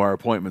announcing all of our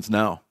appointments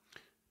now.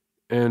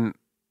 And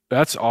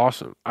that's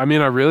awesome. I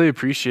mean, I really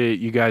appreciate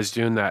you guys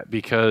doing that,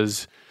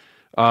 because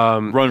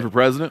running for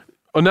president?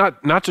 Well,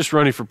 not just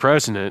running for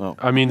president. Oh.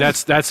 I mean,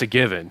 that's a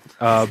given.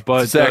 But it's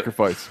a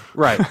sacrifice,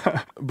 right?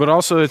 But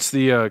also, it's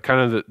the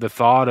kind of the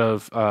thought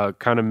of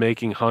kind of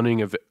making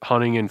hunting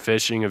and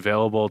fishing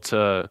available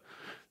to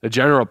the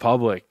general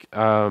public.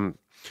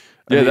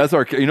 That's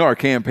our our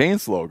campaign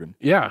slogan.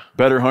 Yeah,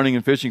 better hunting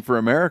and fishing for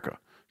America.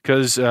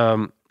 Because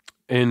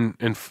in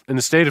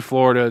the state of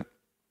Florida,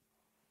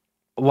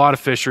 a lot of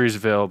fisheries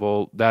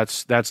available.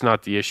 That's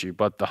not the issue,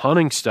 but the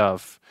hunting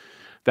stuff,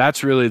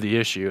 that's really the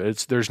issue.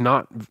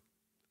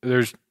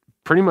 There's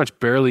pretty much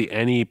barely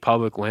any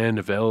public land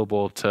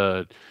available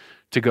to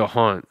go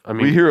hunt. I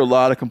mean, we hear a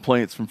lot of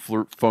complaints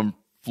from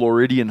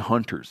Floridian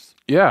hunters.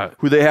 Yeah,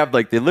 who they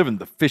live in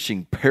the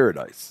fishing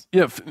paradise.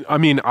 Yeah, I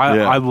mean,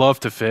 I love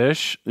to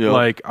fish.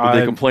 They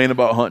complain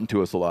about hunting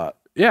to us a lot.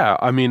 Yeah,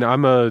 I mean,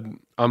 I'm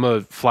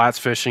a flats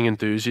fishing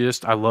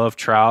enthusiast. I love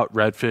trout,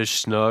 redfish,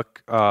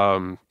 snook.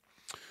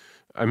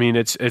 I mean,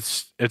 it's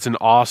an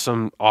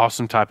awesome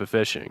type of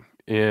fishing,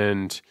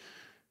 and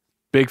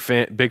big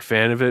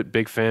fan of it.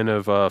 Big fan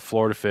of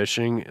Florida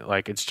fishing.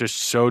 Like, it's just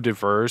so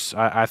diverse.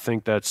 I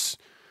think it's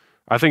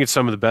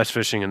some of the best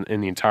fishing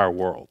in the entire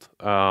world.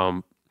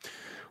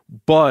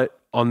 But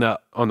on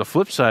the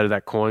flip side of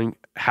that coin,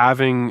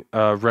 having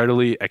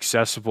readily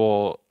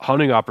accessible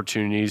hunting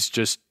opportunities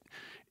just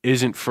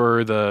isn't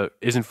for the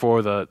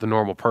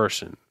normal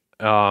person.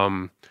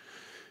 And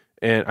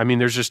I mean,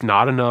 there's just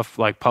not enough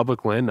like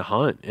public land to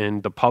hunt,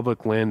 and the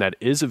public land that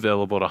is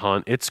available to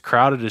hunt, it's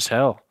crowded as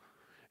hell.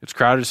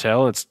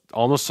 It's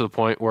almost to the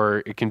point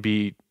where it can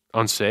be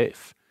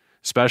unsafe,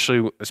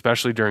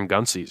 especially during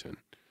gun season.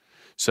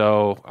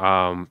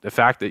 So the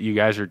fact that you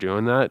guys are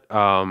doing that,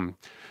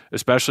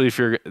 especially if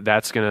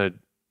that's gonna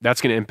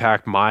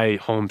impact my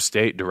home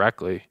state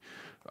directly.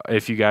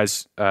 If you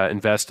guys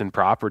invest in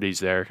properties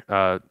there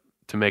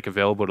to make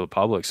available to the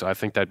public, so I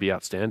think that'd be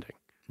outstanding.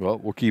 Well,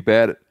 we'll keep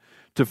at it.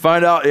 To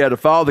find out, to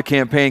follow the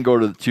campaign,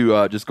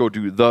 just go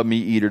to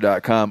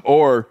themeateater.com.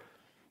 Or,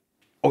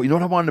 you know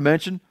what I wanted to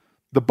mention?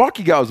 The buck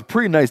you got was a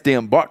pretty nice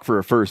damn buck for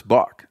a first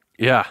buck.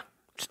 Yeah,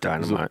 it's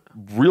dynamite. It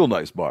was a real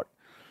nice buck.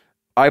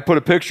 I put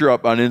a picture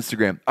up on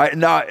Instagram.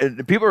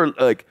 And people are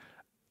like,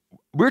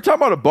 We were talking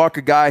about a buck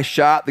a guy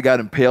shot that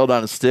got impaled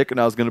on a stick, and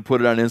I was going to put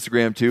it on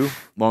Instagram too,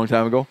 a long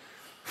time ago.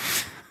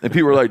 And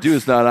people were like, dude,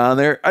 it's not on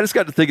there. I just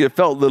got to thinking it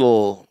felt a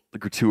little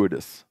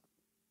gratuitous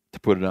to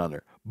put it on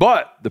there.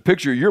 But the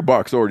picture of your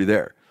buck's already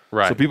there.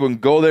 Right. So people can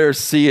go there,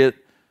 see it.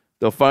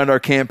 They'll find our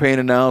campaign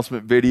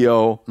announcement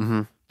video.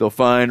 Mm-hmm. They'll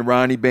find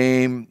Ronnie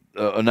Bain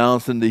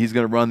announcing that he's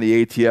going to run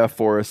the ATF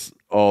for us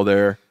all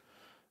there.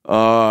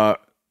 What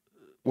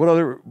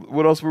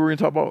else were we going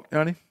to talk about,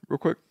 Yanni, real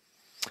quick?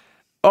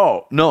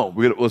 Oh, no.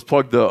 Let's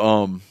plug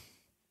the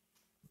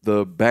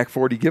Back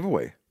 40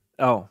 giveaway.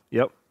 Oh,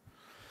 yep.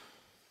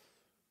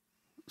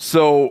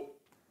 So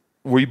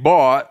we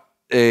bought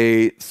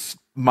a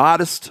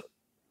modest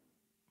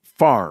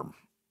farm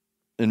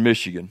in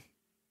Michigan,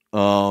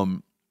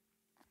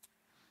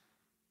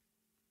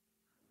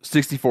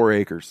 64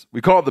 acres.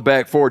 We call it the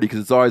Back 40 because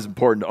it's always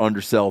important to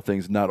undersell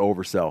things and not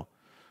oversell.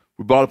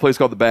 We bought a place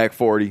called the Back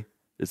 40.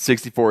 It's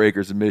 64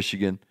 acres in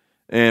Michigan,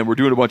 and we're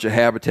doing a bunch of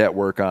habitat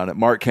work on it.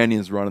 Mark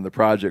Kenyon's running the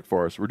project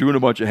for us. We're doing a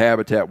bunch of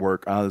habitat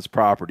work on this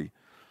property.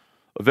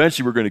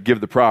 Eventually, we're going to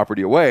give the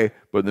property away,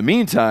 but in the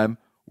meantime,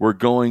 we're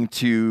going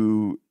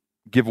to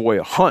give away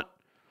a hunt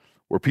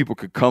where people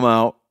could come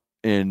out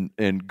and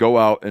go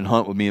out and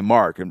hunt with me and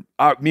Mark. And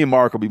me and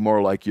Mark will be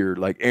more like your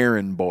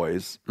Aaron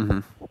boys,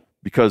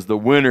 because the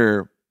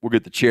winner will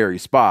get the cherry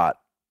spot,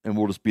 and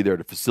we'll just be there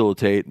to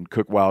facilitate and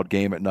cook wild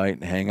game at night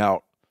and hang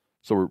out.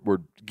 So we're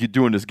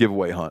doing this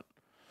giveaway hunt.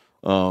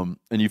 And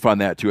you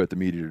find that too at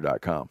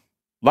themeateater.com.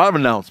 A lot of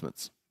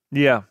announcements.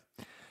 Yeah.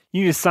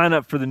 You need to sign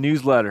up for the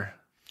newsletter.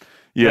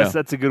 Yeah.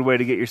 That's a good way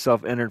to get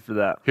yourself entered for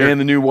that.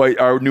 And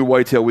our new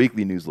Whitetail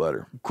Weekly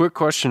newsletter. Quick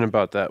question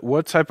about that.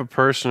 What type of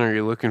person are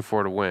you looking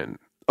for to win?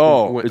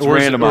 Oh, it's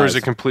randomized. Or is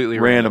it completely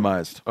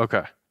randomized?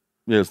 Okay.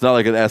 Yeah, it's not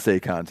like an essay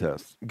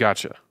contest.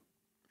 Gotcha.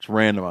 It's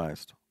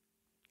randomized.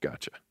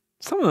 Gotcha.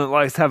 Someone that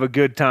likes to have a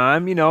good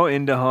time,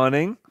 into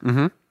hunting.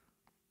 Mm-hmm.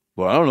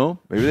 Well, I don't know.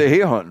 Maybe they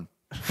hate hunting.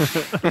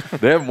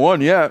 They haven't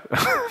won yet.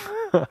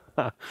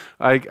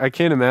 I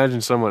can't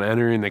imagine someone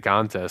entering the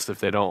contest if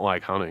they don't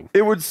like hunting.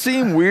 It would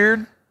seem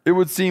weird. It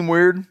would seem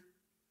weird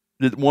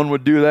that one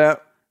would do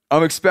that.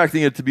 I'm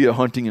expecting it to be a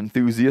hunting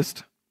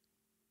enthusiast.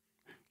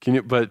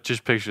 But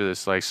just picture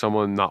this, like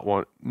someone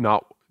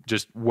not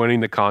just winning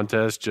the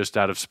contest just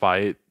out of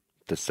spite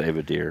to save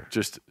a deer.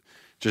 Just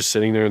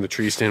sitting there in the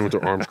tree stand with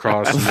their arms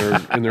crossed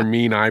and their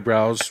mean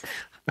eyebrows.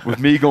 With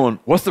me going,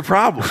 what's the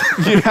problem?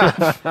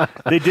 Yeah.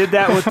 They did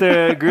that with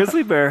the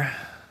grizzly bear.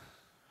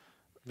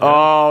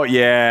 Oh,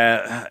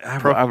 yeah.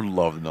 I would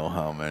love to know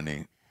how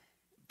many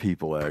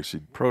people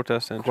actually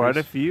protest entries. Quite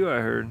a few,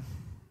 I heard.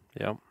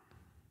 Yep.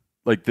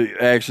 Like they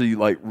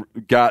actually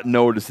got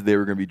notice that they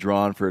were going to be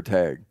drawn for a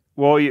tag.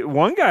 Well,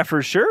 one guy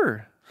for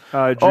sure.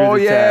 Drew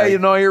the tag.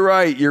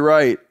 You're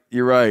right.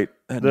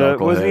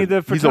 Wasn't he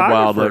the photographer? He's a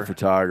wildlife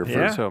photographer.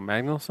 Yeah. So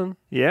Magnuson?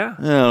 Yeah.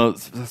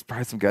 That's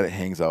probably some guy that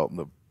hangs out in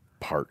the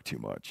park too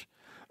much.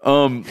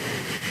 One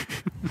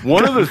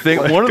of the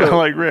things,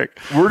 like Rick,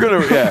 I'm gonna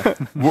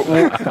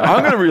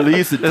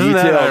release a detail. Isn't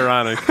that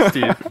ironic,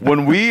 Steve?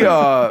 when we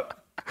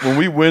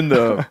win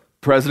the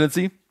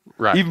presidency,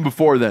 right? Even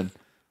before then,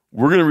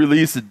 we're gonna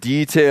release a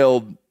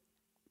detailed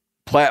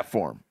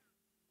platform,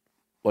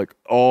 like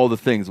all the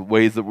things,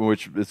 ways in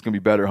which it's gonna be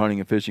better hunting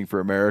and fishing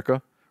for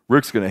America.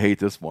 Rick's gonna hate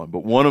this one,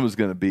 but one of them is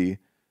gonna be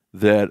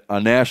that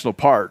on national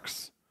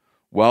parks,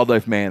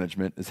 wildlife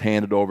management is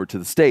handed over to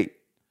the state.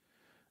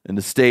 And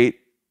the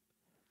state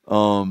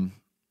will,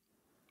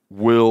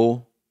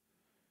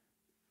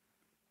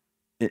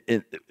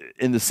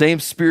 in the same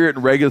spirit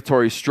and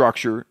regulatory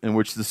structure in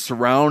which the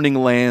surrounding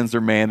lands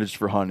are managed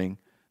for hunting,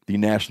 the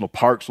national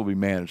parks will be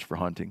managed for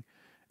hunting.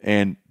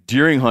 And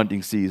during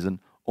hunting season,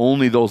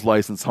 only those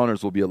licensed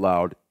hunters will be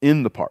allowed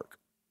in the park.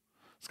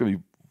 It's going to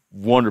be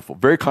wonderful.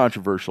 Very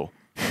controversial.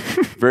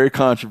 Very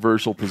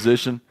controversial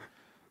position.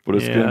 But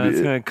it's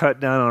going to cut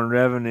down on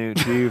revenue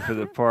too for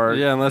the park.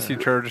 Yeah, unless you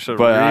charge us a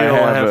but real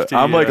hefty.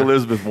 I'm like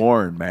Elizabeth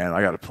Warren, man.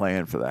 I got a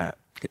plan for that.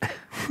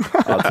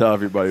 I'll tell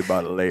everybody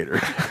about it later.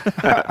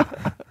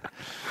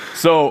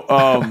 So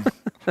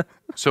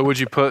would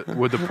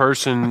the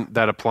person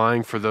that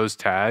applying for those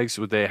tags,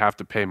 would they have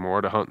to pay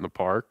more to hunt in the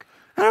park?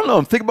 I don't know.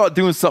 I'm thinking about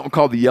doing something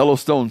called the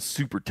Yellowstone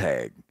Super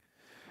Tag.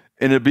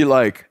 And it'd be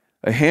like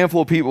a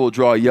handful of people will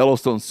draw a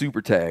Yellowstone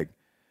Super Tag.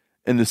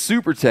 And the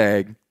Super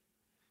Tag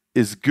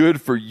is good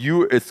for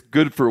you. It's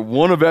good for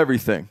one of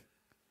everything.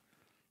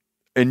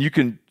 And you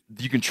can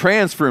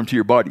transfer them to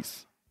your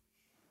buddies.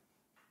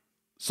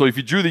 So if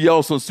you drew the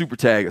Yellowstone Super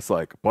Tag, it's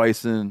like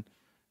bison,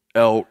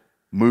 elk,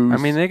 moose,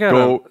 they got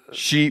goat,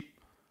 sheep.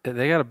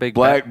 They got a big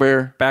black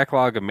bear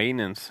backlog of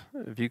maintenance.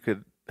 If you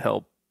could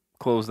help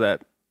close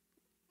that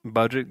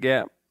budget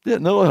gap. Yeah,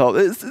 no help.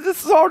 This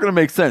is all going to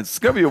make sense. It's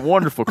going to be a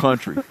wonderful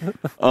country.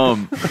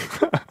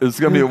 Everything's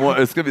going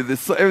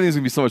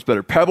to be so much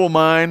better. Pebble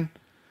Mine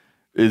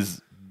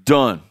is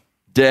done,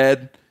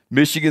 dead.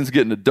 Michigan's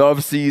getting a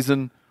dove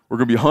season. We're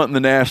going to be hunting the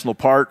national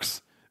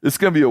parks. It's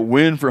going to be a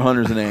win for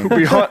hunters and anglers.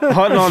 We hunting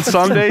on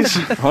Sundays.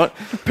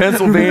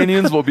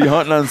 Pennsylvanians will be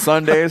hunting on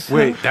Sundays.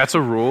 Wait, that's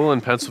a rule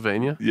in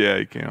Pennsylvania? Yeah,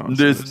 you can't.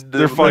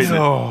 They're fighting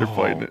it. They're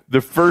fighting it.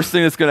 The first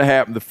thing that's going to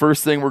happen, the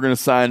first thing we're going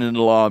to sign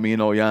into law, me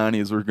and Oyani,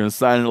 is we're going to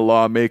sign into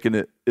law making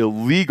it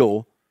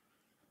illegal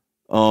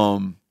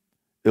to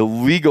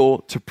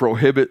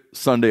prohibit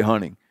Sunday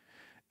hunting.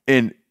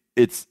 And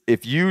it's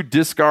if you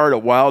discard a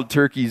wild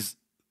turkey's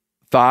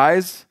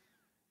thighs,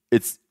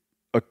 it's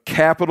a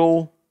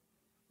federal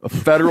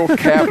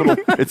capital.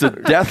 It's a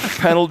death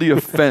penalty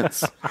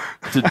offense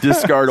to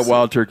discard a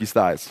wild turkey's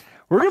thighs.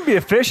 We're going to be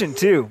efficient,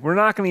 too. We're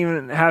not going to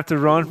even have to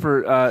run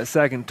for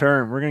second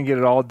term. We're going to get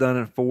it all done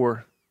in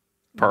 4.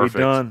 Perfect. Be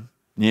done.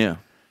 Yeah.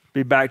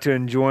 Be back to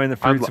enjoying the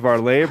fruits of our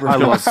labor. I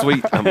love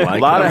sweet. A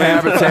lot of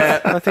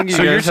habitat. I think you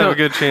guys have a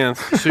good chance.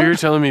 So you're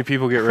telling me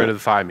people get rid of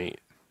the thigh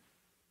meat?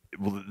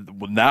 Well,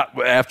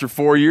 not after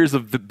 4 years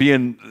of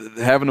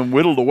having them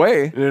whittled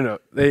away. No.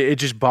 It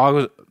just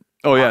boggles.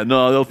 Oh yeah,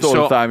 no, they'll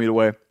throw the thigh meat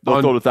away.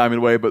 Throw the thigh meat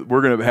away, but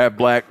we're gonna have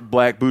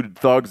black booted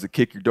thugs that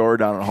kick your door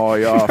down and haul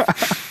you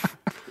off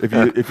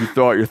if you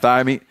throw out your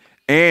thigh meat.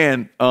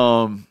 And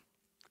Anwar,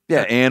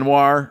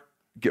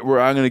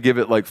 I'm gonna give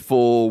it like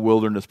full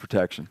wilderness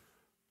protection.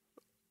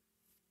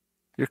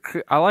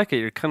 I like it.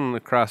 You're coming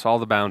across all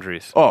the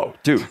boundaries. Oh,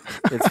 dude,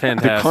 it's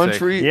fantastic. The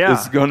country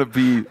is gonna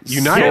be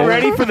united. Get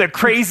ready for the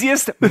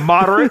craziest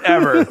moderate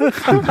ever. The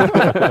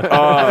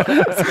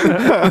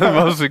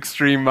most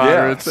extreme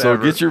moderates so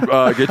ever. get your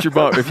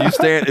bump. If you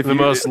stand, the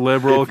most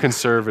liberal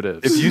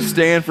conservatives. If you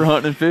stand for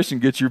hunting and fishing,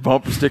 get your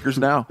bumper stickers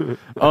now.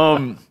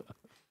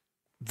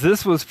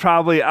 This was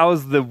I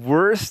was the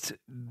worst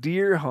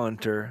deer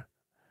hunter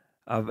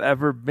I've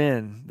ever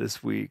been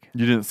this week.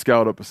 You didn't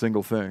scout up a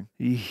single thing.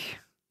 Eesh.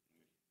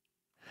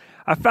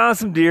 I found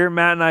some deer.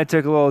 Matt and I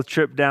took a little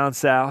trip down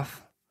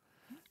south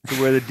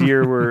to where the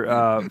deer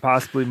were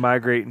possibly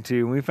migrating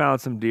to. We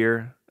found some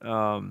deer.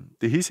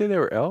 Did he say they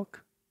were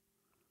elk?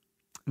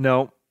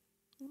 No.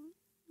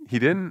 He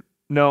didn't?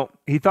 No.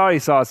 He thought he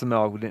saw some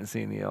elk. We didn't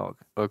see any elk.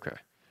 Okay.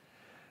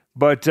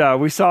 But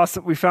we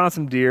found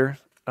some deer.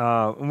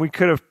 And we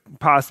could have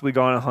possibly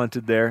gone and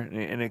hunted there,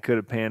 and it could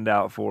have panned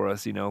out for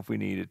us, if we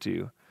needed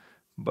to.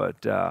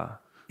 But,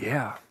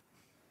 yeah.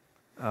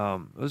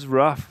 It was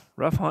rough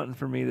hunting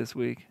for me this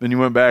week. Then you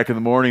went back in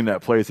the morning.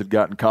 That place had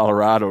gotten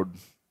Colorado'd.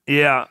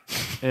 Yeah,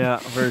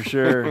 for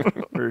sure,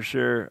 for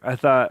sure.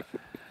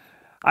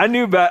 I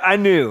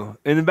knew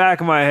in the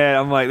back of my head.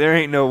 I'm like, there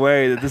ain't no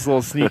way that this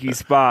little sneaky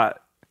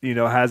spot,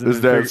 hasn't.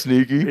 Is that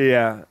sneaky?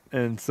 Yeah,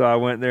 and so I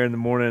went there in the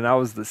morning. And I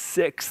was the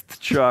 6th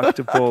truck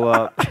to pull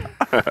up.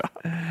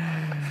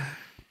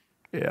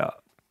 Yeah,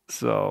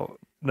 so.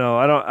 No,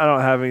 I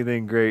don't have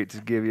anything great to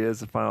give you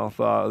as a final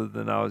thought other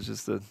than I was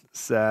just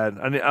sad.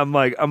 I'm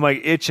like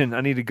itching.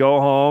 I need to go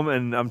home,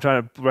 and I'm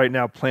trying to right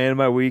now plan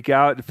my week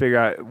out to figure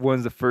out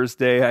when's the first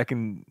day I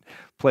can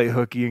play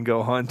hooky and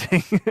go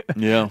hunting.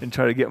 Yeah, and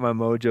try to get my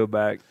mojo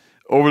back.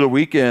 Over the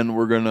weekend,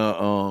 we're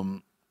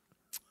gonna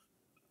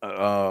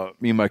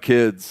me and my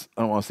kids.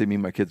 I don't want to say me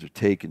and my kids are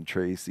taking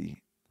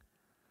Tracy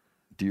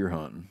deer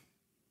hunting.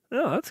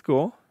 Oh, that's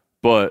cool.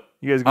 But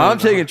you guys I'm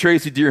taking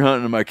Tracy deer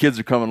hunting, and my kids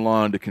are coming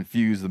along to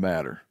confuse the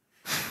matter.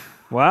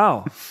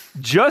 Wow.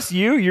 Just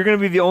you? You're going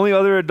to be the only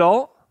other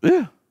adult?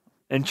 Yeah.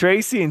 And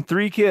Tracy and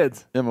 3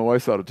 kids? Yeah, my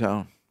wife's out of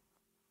town.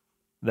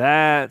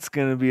 That's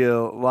going to be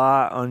a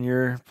lot on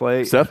your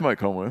plate. Seth might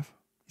come with.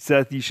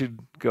 Seth, you should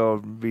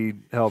go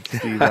help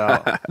Steve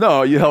out.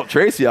 No, you help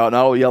Tracy out, and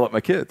I'll yell at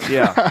my kids.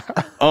 Yeah.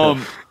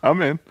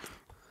 I'm in.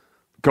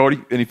 Cody,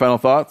 any final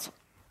thoughts?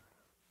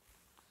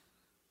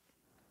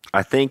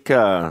 I think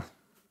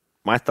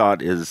my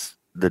thought is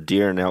the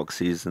deer and elk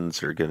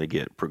seasons are going to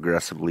get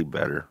progressively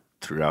better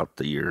throughout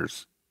the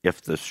years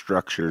if the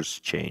structures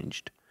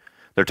changed.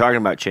 They're talking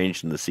about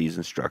changing the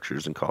season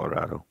structures in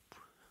Colorado.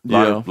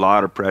 A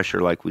lot of pressure,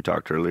 like we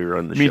talked earlier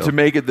on the show. To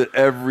make it that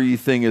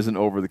everything isn't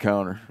over the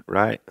counter.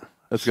 Right.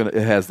 It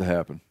has to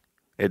happen.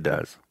 It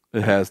does.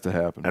 It has to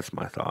happen. That's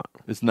my thought.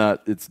 It's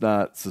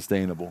not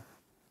sustainable.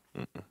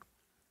 Mm-mm.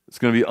 It's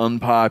going to be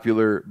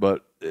unpopular,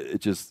 but it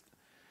just.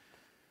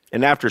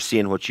 And after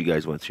seeing what you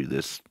guys went through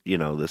this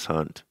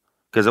hunt,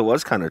 because it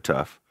was kind of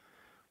tough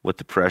with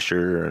the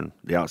pressure and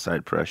the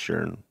outside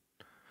pressure and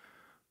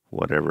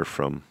whatever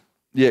from.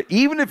 Yeah,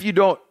 even if you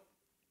don't.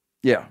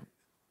 Yeah,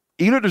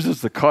 even if there's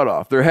just a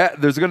cutoff,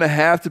 there's going to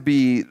have to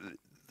be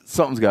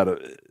something's got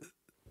to.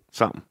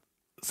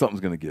 Something's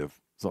going to give.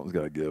 Something's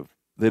got to give.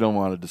 They don't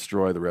want to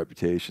destroy the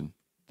reputation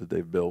that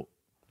they've built.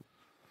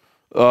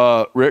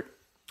 Rick.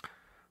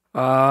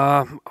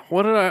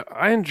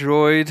 I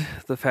enjoyed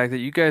the fact that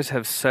you guys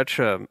have such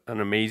an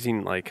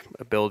amazing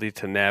ability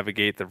to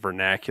navigate the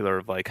vernacular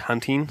of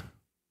hunting.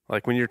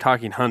 Like when you're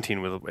talking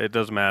hunting, it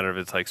doesn't matter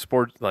if it's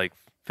sport,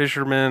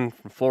 fishermen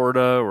from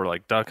Florida or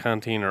duck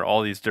hunting or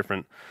all these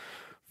different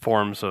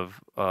forms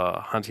of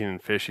hunting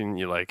and fishing.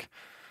 You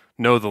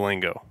know the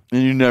lingo,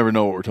 and you never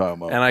know what we're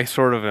talking about. And I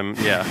sort of am,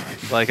 yeah.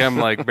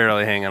 I'm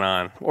barely hanging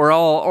on, or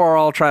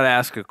I'll try to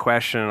ask a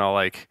question and I'll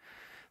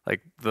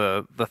like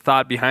the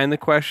thought behind the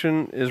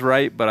question is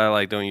right, but I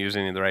like don't use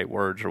any of the right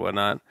words or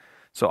whatnot.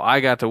 So I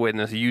got to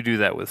witness you do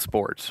that with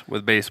sports,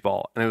 with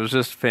baseball, and it was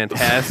just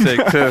fantastic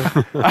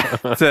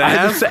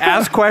to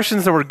ask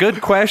questions that were good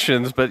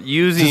questions, but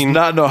using Just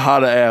not know how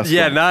to ask.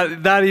 yeah,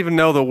 them. not even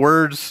know the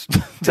words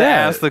to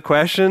Yeah. ask the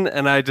question,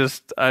 and I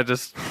just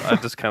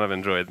kind of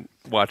enjoyed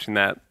watching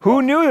that.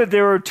 Who knew that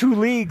there were 2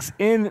 leagues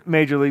in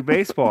Major League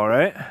Baseball,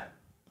 right?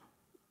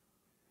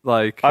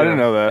 Like I didn't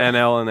know that.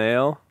 NL and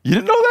AL. You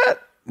didn't know that?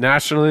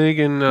 National League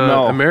and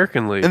No.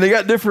 American League. And they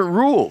got different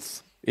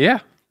rules. Yeah.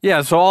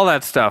 Yeah, so all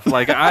that stuff.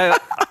 Like I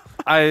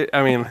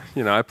mean,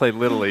 I played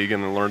Little League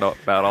and learned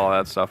about all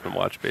that stuff and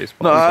watched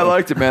baseball. No, I so.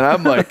 liked it, man.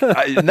 I'm like,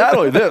 not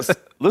only this.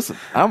 Listen,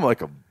 I'm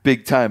like a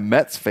big time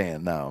Mets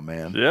fan now,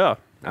 man. Yeah,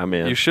 I'm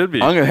in. you should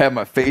be. I'm gonna have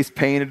my face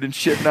painted and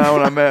shit now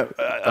when I'm at.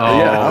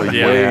 I'm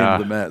way into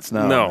the Mets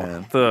now,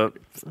 man.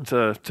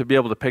 To be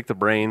able to pick the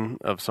brain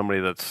of somebody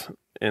that's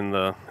in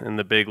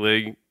the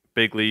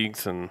big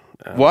leagues and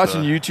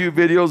Watching YouTube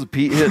videos of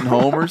Pete hitting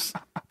homers,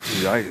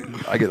 dude,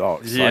 I get all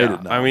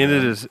excited now. I mean,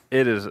 man.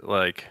 it is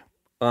like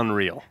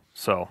unreal.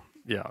 So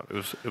yeah,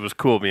 it was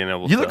cool being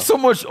able. You to... look so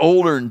much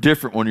older and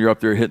different when you're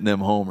up there hitting them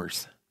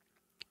homers.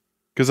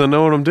 Because I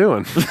know what I'm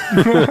doing.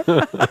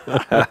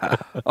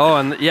 Oh,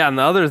 and the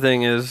other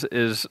thing is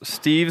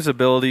Steve's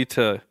ability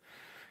to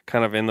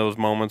kind of in those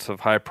moments of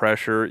high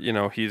pressure,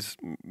 he's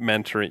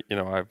mentoring.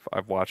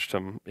 I've watched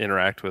him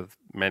interact with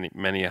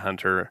many a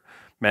hunter,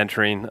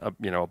 mentoring.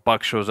 A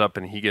buck shows up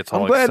and he gets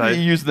all I'm glad excited. that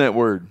you're using that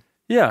word.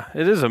 Yeah,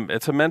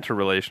 it's a mentor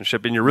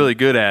relationship, and you're really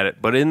good at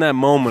it. But in that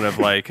moment of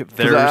like, 'Cause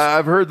there's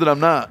I've heard that I'm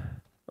not.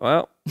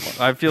 well,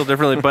 I feel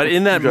differently. But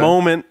in that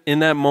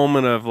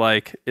moment of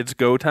like it's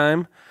go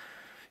time,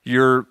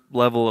 your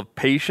level of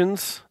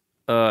patience,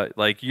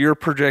 like you're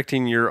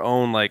projecting your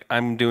own like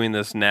I'm doing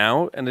this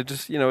now, and it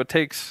just it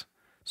takes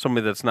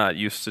somebody that's not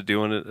used to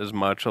doing it as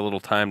much a little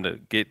time to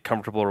get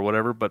comfortable or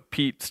whatever. But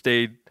Pete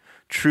stayed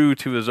true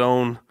to his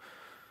own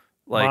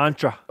like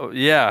mantra.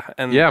 Yeah,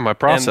 and Yeah, my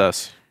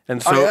process.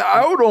 And so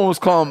I would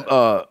almost call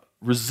him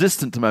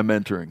resistant to my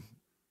mentoring.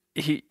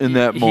 He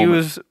moment. he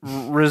was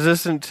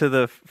resistant to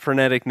the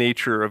frenetic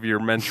nature of your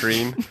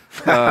mentoring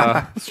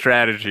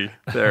strategy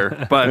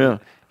there, but Yeah.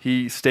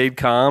 he stayed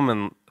calm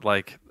and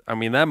like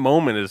that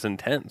moment is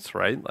intense,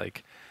 right?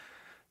 Like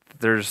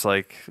there's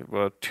like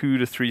a 2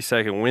 to 3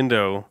 second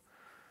window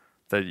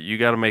that you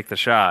got to make the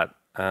shot,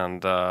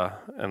 and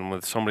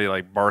with somebody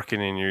like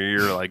barking in your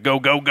ear like go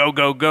go go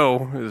go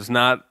go is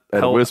not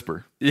At a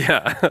whisper.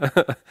 Yeah.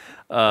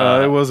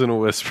 It wasn't a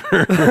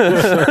whisper.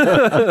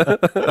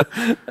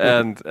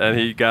 and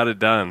he got it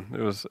done.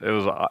 It was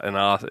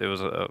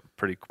a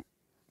pretty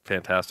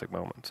fantastic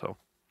moment. So,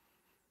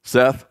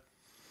 Seth?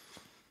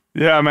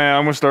 Yeah, man,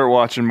 I'm gonna start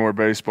watching more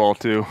baseball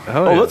too.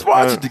 Oh, let's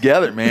watch it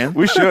together, man.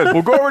 We should.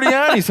 We'll go over to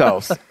Yanni's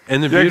house.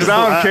 And the Yeah, 'cause beautiful,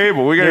 I'm on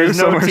cable. We gotta There's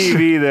get no somewhere.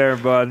 TV there,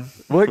 bud.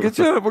 We'll get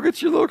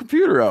your little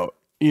computer out.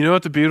 you know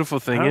what the beautiful I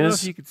thing don't know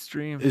is? if you could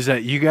stream. Is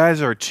that you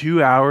guys are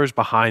 2 hours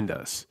behind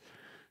us.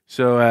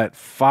 So at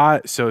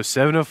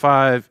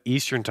 7:05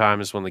 Eastern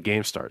time is when the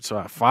game starts. So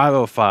at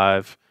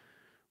 5:05,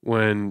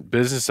 when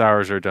business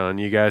hours are done,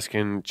 you guys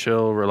can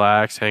chill,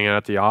 relax, hang out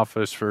at the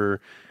office for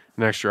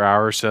an extra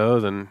hour or so.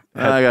 Then,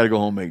 I got to go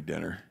home and make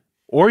dinner.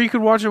 or you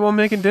could watch it while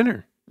making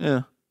dinner.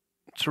 Yeah.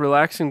 it's a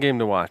relaxing game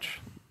to watch.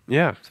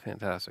 Yeah, It's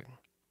fantastic.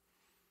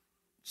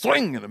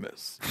 Swing and a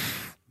miss.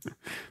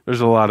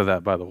 there's a lot of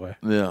that, by the way.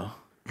 Yeah.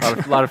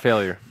 A lot of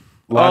failure.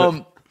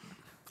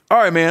 All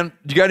right, man.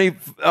 Do you got any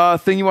final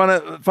thing you want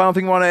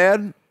to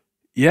add?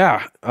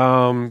 Yeah,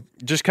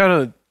 just kind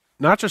of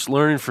not just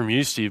learning from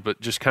you, Steve,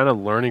 but just kind of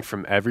learning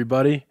from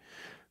everybody.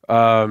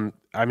 I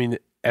mean,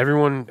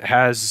 everyone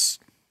has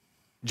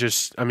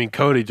just. I mean,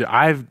 Cody,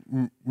 I've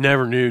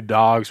never knew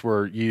dogs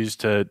were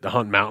used to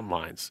hunt mountain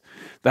lions.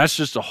 That's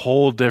just a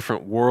whole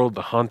different world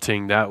to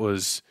hunting.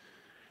 That's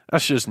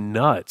just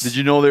nuts. Did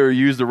you know they were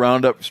used to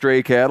round up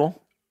stray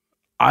cattle?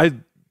 I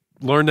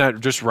learned that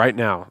just right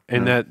now,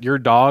 and that your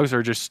dogs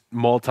are just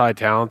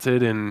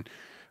multi-talented, and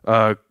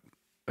I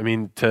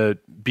mean, to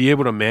be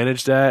able to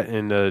manage that,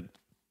 and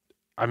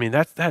I mean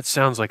that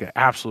sounds like an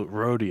absolute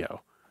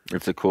rodeo.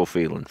 It's a cool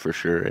feeling for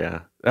sure.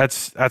 Yeah.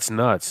 That's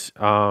nuts.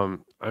 I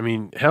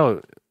mean,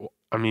 hell,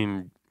 I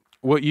mean,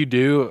 what you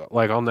do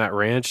like on that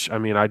ranch. I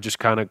mean, I just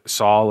kind of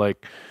saw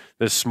like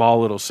this small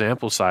little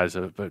sample size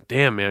of it, but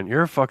damn, man,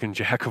 you're a fucking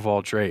jack of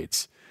all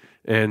trades,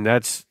 and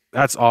that's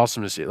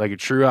awesome to see. Like a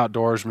true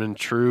outdoorsman,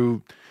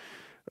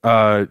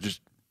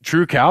 just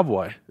true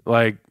cowboy.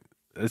 Like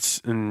it's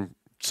in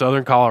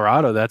Southern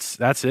Colorado.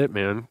 That's it,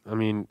 man. I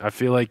mean, I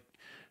feel like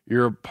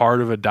you're a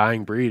part of a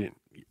dying breed.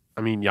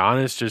 I mean,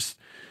 Giannis,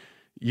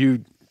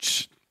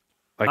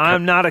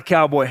 I'm not a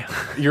cowboy.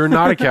 You're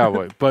not a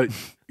cowboy, but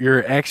you're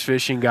an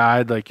ex-fishing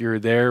guide. Like you're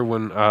there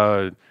when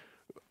I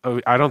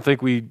don't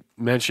think we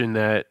mentioned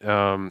that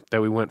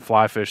that we went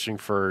fly fishing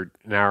for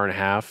an hour and a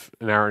half.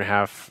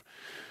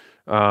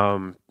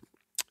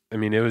 I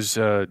mean, it was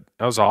that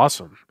was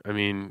awesome. I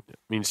mean,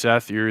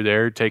 Seth, you were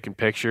there taking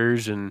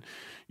pictures and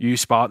you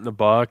spotting the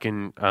buck,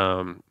 and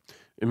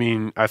I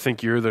mean, I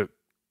think you're the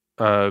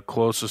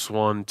closest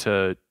one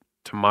to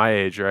my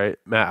age, right?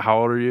 Matt, how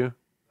old are you?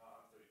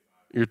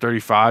 You're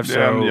 35. Yeah,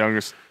 so I'm the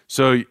youngest.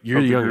 So you're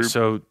of the the youngest.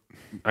 So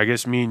I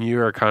guess me and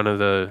you are kind of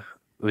the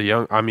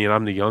young. I mean,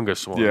 I'm the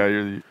youngest one. Yeah,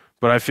 you're the.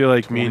 But I feel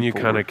like me and you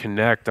 24. kind of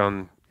connect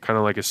on kind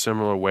of like a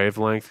similar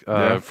wavelength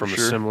Yeah, from for a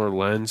sure. similar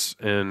lens.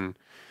 And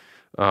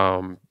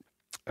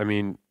I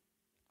mean,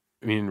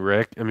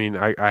 Rick, I mean,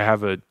 I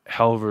have a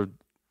hell of a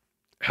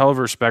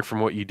respect from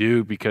what you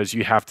do, because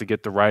you have to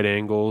get the right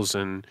angles.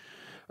 And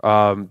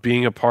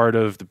being a part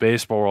of the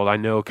baseball world, I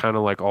know kind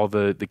of like all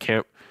the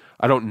camp.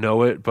 I don't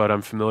know it, but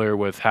I'm familiar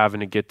with having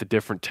to get the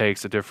different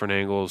takes, the different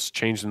angles,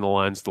 changing the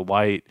lens, the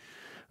light.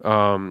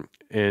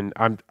 And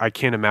I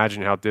can't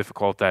imagine how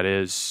difficult that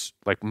is,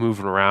 like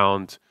moving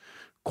around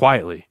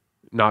quietly,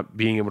 not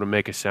being able to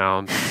make a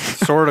sound.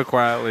 Sort of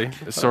quietly.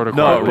 Sort of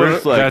No,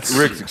 quietly.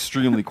 Rick's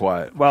extremely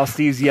quiet. While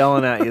Steve's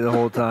yelling at you the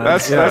whole time.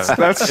 That's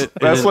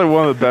like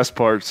one of the best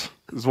parts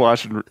is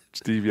watching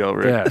Steve yell.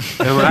 Rick. Yeah.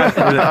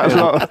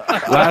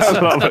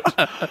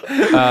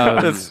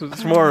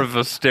 It's more of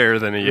a stare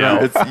than a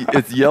yell.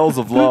 It's yells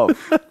of love.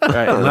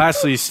 Right. And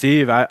lastly,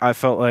 Steve, I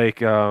felt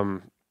like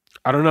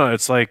I don't know.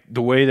 It's like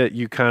the way that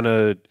you kind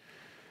of,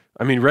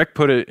 I mean, Rick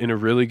put it in a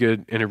really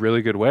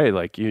good way.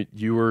 Like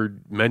you were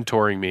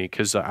mentoring me,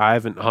 because I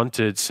haven't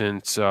hunted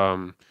since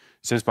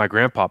my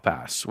grandpa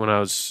passed when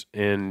I was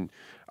in.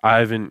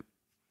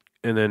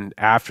 And then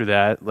after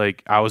that,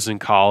 like I was in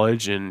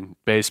college and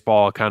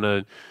baseball kind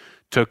of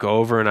took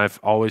over, and I've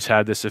always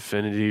had this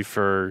affinity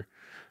for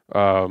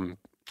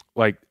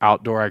like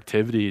outdoor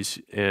activities,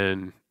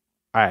 and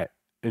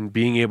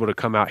being able to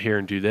come out here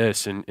and do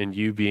this, and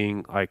you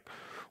being like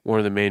one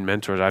of the main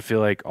mentors. I feel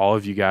like all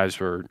of you guys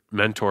were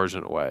mentors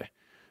in a way.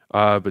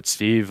 But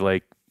Steve,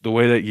 like the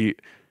way that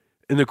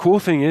and the cool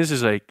thing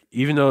is like,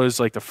 even though it was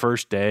like the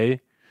first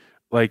day,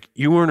 like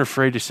you weren't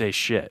afraid to say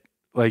shit.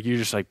 Like you're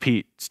just like,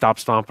 Pete, stop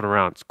stomping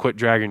around, quit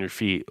dragging your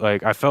feet.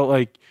 Like I felt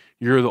like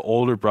you're the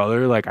older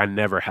brother like I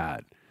never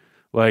had.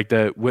 Like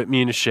that whipped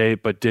me into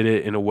shape, but did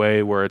it in a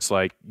way where it's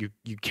like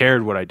you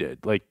cared what I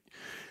did. Like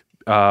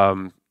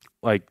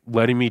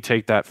letting me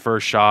take that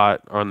first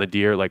shot on the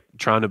deer, like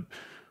trying to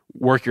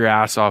work your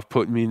ass off,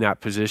 putting me in that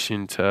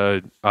position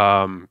to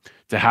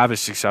have a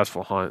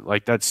successful hunt.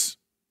 Like that's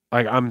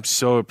like, I'm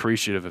so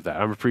appreciative of that.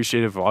 I'm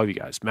appreciative of all of you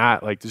guys.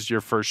 Matt, like this is your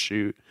first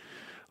shoot.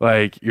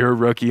 Like you're a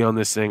rookie on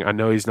this thing. I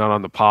know he's not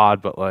on the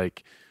pod, but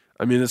like,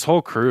 I mean, this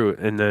whole crew,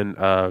 and then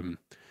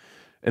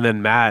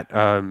Matt,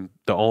 the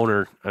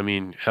owner. I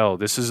mean, hell,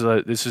 this is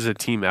a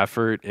team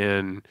effort,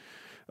 and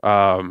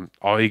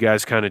all you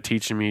guys kind of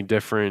teaching me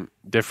different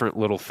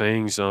little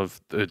things of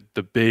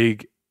the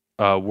big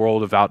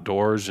world of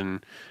outdoors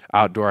and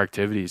outdoor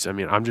activities. I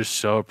mean, I'm just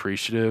so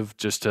appreciative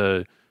just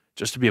to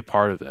be a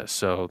part of this.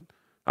 So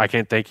I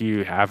can't thank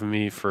you having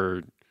me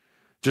for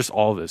just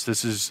all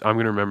this. I'm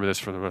going to remember this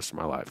for the rest of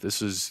my life.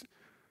 This is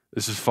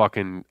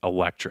fucking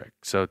electric.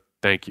 So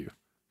thank you.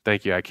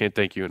 I can't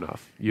thank you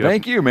enough.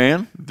 Thank you,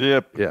 man.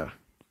 Yep. Yeah.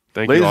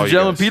 Thank Ladies you, all and you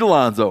gentlemen, guys. Pete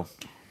Alonso.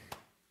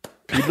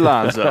 Pete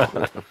Alonso.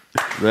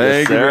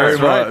 Thank you very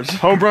much.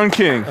 Home run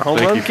king. Home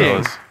Thank run you,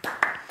 king. fellas.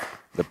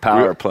 The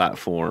power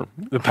platform.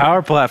 The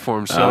power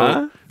platform. So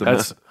Uh-huh.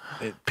 that's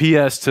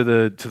PS to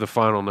the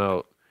final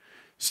note.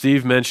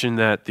 Steve mentioned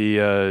that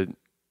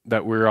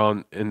that we're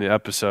on in the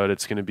episode,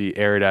 it's going to be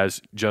aired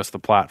as just the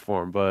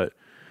platform, but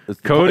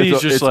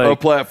Cody's just it's like a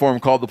platform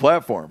called the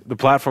platform. The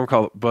platform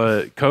called,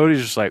 but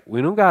Cody's just like,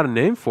 we don't got a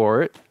name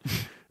for it.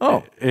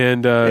 Oh,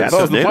 and Yeah,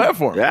 so it's the new.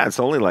 platform. Yeah, it's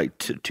only like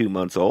 2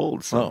 months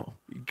old. So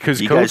because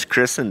you guys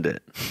christened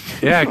it.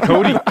 Yeah,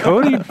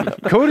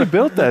 Cody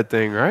built that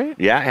thing, right?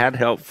 Yeah, I had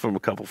help from a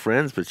couple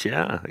friends, but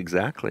yeah,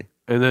 exactly.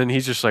 And then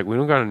he's just like, we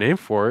don't got a name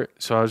for it.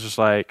 So I was just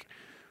like,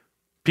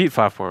 Pete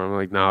Platform. I'm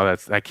like, no,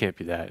 that can't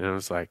be that. And I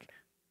was like,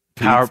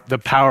 the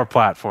power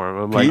platform.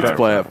 I'm like, Pete's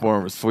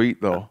platform is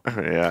sweet though.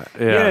 Yeah.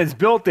 Yeah, it's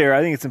built there.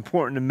 I think it's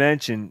important to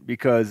mention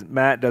because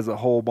Matt does a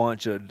whole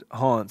bunch of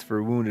hunts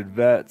for wounded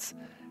vets,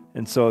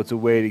 and so it's a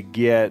way to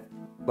get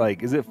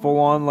like, is it full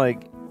on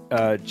like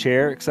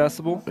chair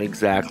accessible?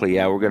 Exactly.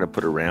 Yeah, we're gonna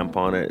put a ramp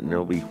on it, and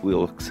it'll be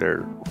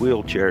wheelchair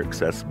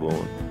accessible.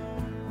 And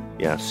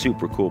yeah,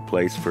 super cool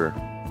place for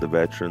the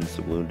veterans,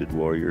 the wounded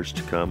warriors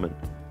to come and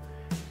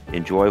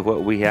enjoy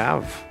what we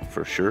have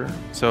for sure.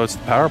 So it's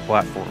the power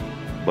platform.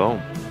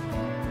 Boom.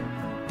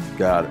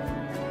 Got it.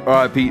 All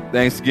right, Pete.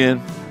 Thanks again.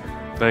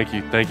 Thank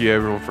you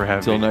everyone for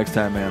having me. Until next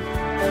time, man.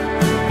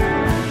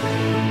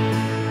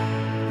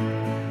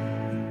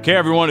 Okay,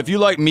 everyone, if you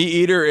like Meat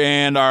Eater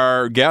and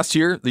our guest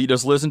here that you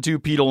just listened to,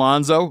 Pete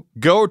Alonso,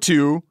 go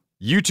to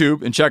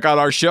YouTube and check out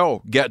our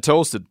show, Get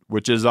Toasted,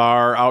 which is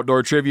our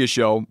outdoor trivia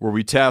show where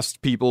we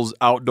test people's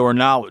outdoor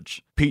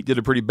knowledge. Pete did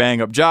a pretty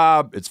bang-up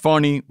job. It's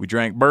funny. We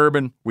drank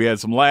bourbon. We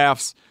had some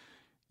laughs.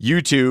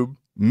 YouTube,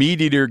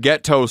 Meat Eater,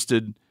 Get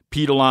Toasted,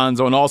 Pete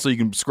Alonso, and also you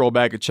can scroll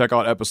back and check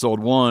out episode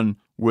 1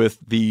 with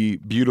the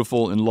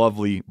beautiful and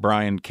lovely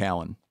Brian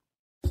Callen.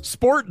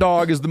 Sport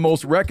Dog is the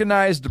most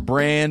recognized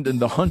brand in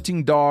the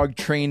hunting dog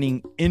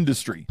training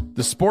industry.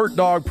 The Sport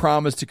Dog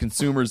promise to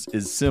consumers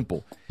is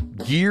simple.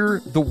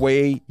 Gear the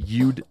way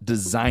you'd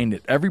design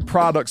it. Every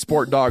product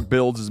Sport Dog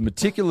builds is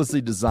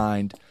meticulously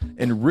designed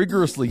and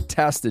rigorously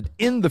tested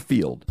in the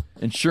field,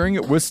 ensuring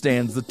it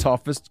withstands the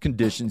toughest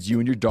conditions you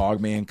and your dog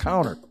may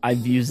encounter.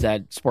 I've used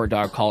that Sport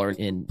Dog collar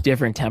in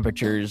different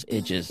temperatures.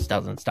 It just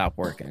doesn't stop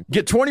working.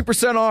 Get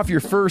 20% off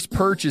your first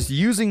purchase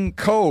using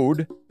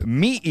code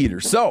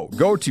MeatEater. So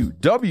go to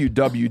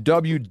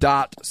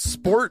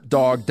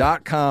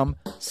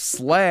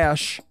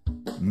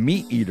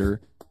www.sportdog.com/MeatEater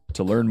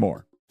to learn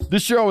more.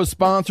 This show is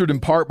sponsored in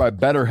part by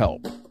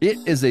BetterHelp. It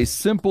is a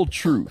simple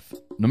truth.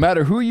 No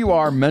matter who you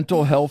are,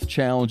 mental health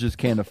challenges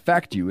can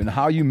affect you, and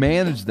how you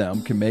manage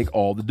them can make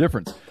all the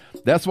difference.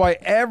 That's why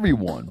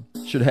everyone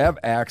should have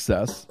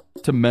access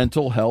to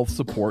mental health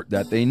support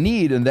that they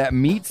need and that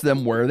meets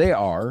them where they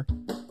are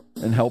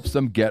and helps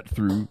them get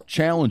through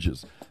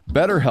challenges.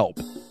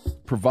 BetterHelp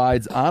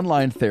provides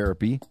online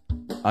therapy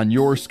on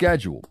your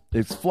schedule.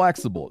 It's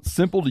flexible, it's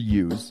simple to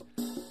use.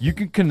 You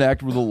can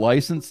connect with a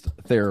licensed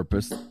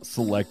therapist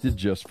selected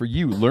just for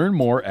you. Learn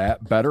more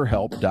at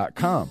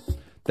BetterHelp.com.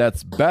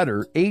 That's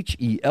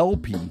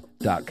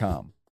BetterHelp.com.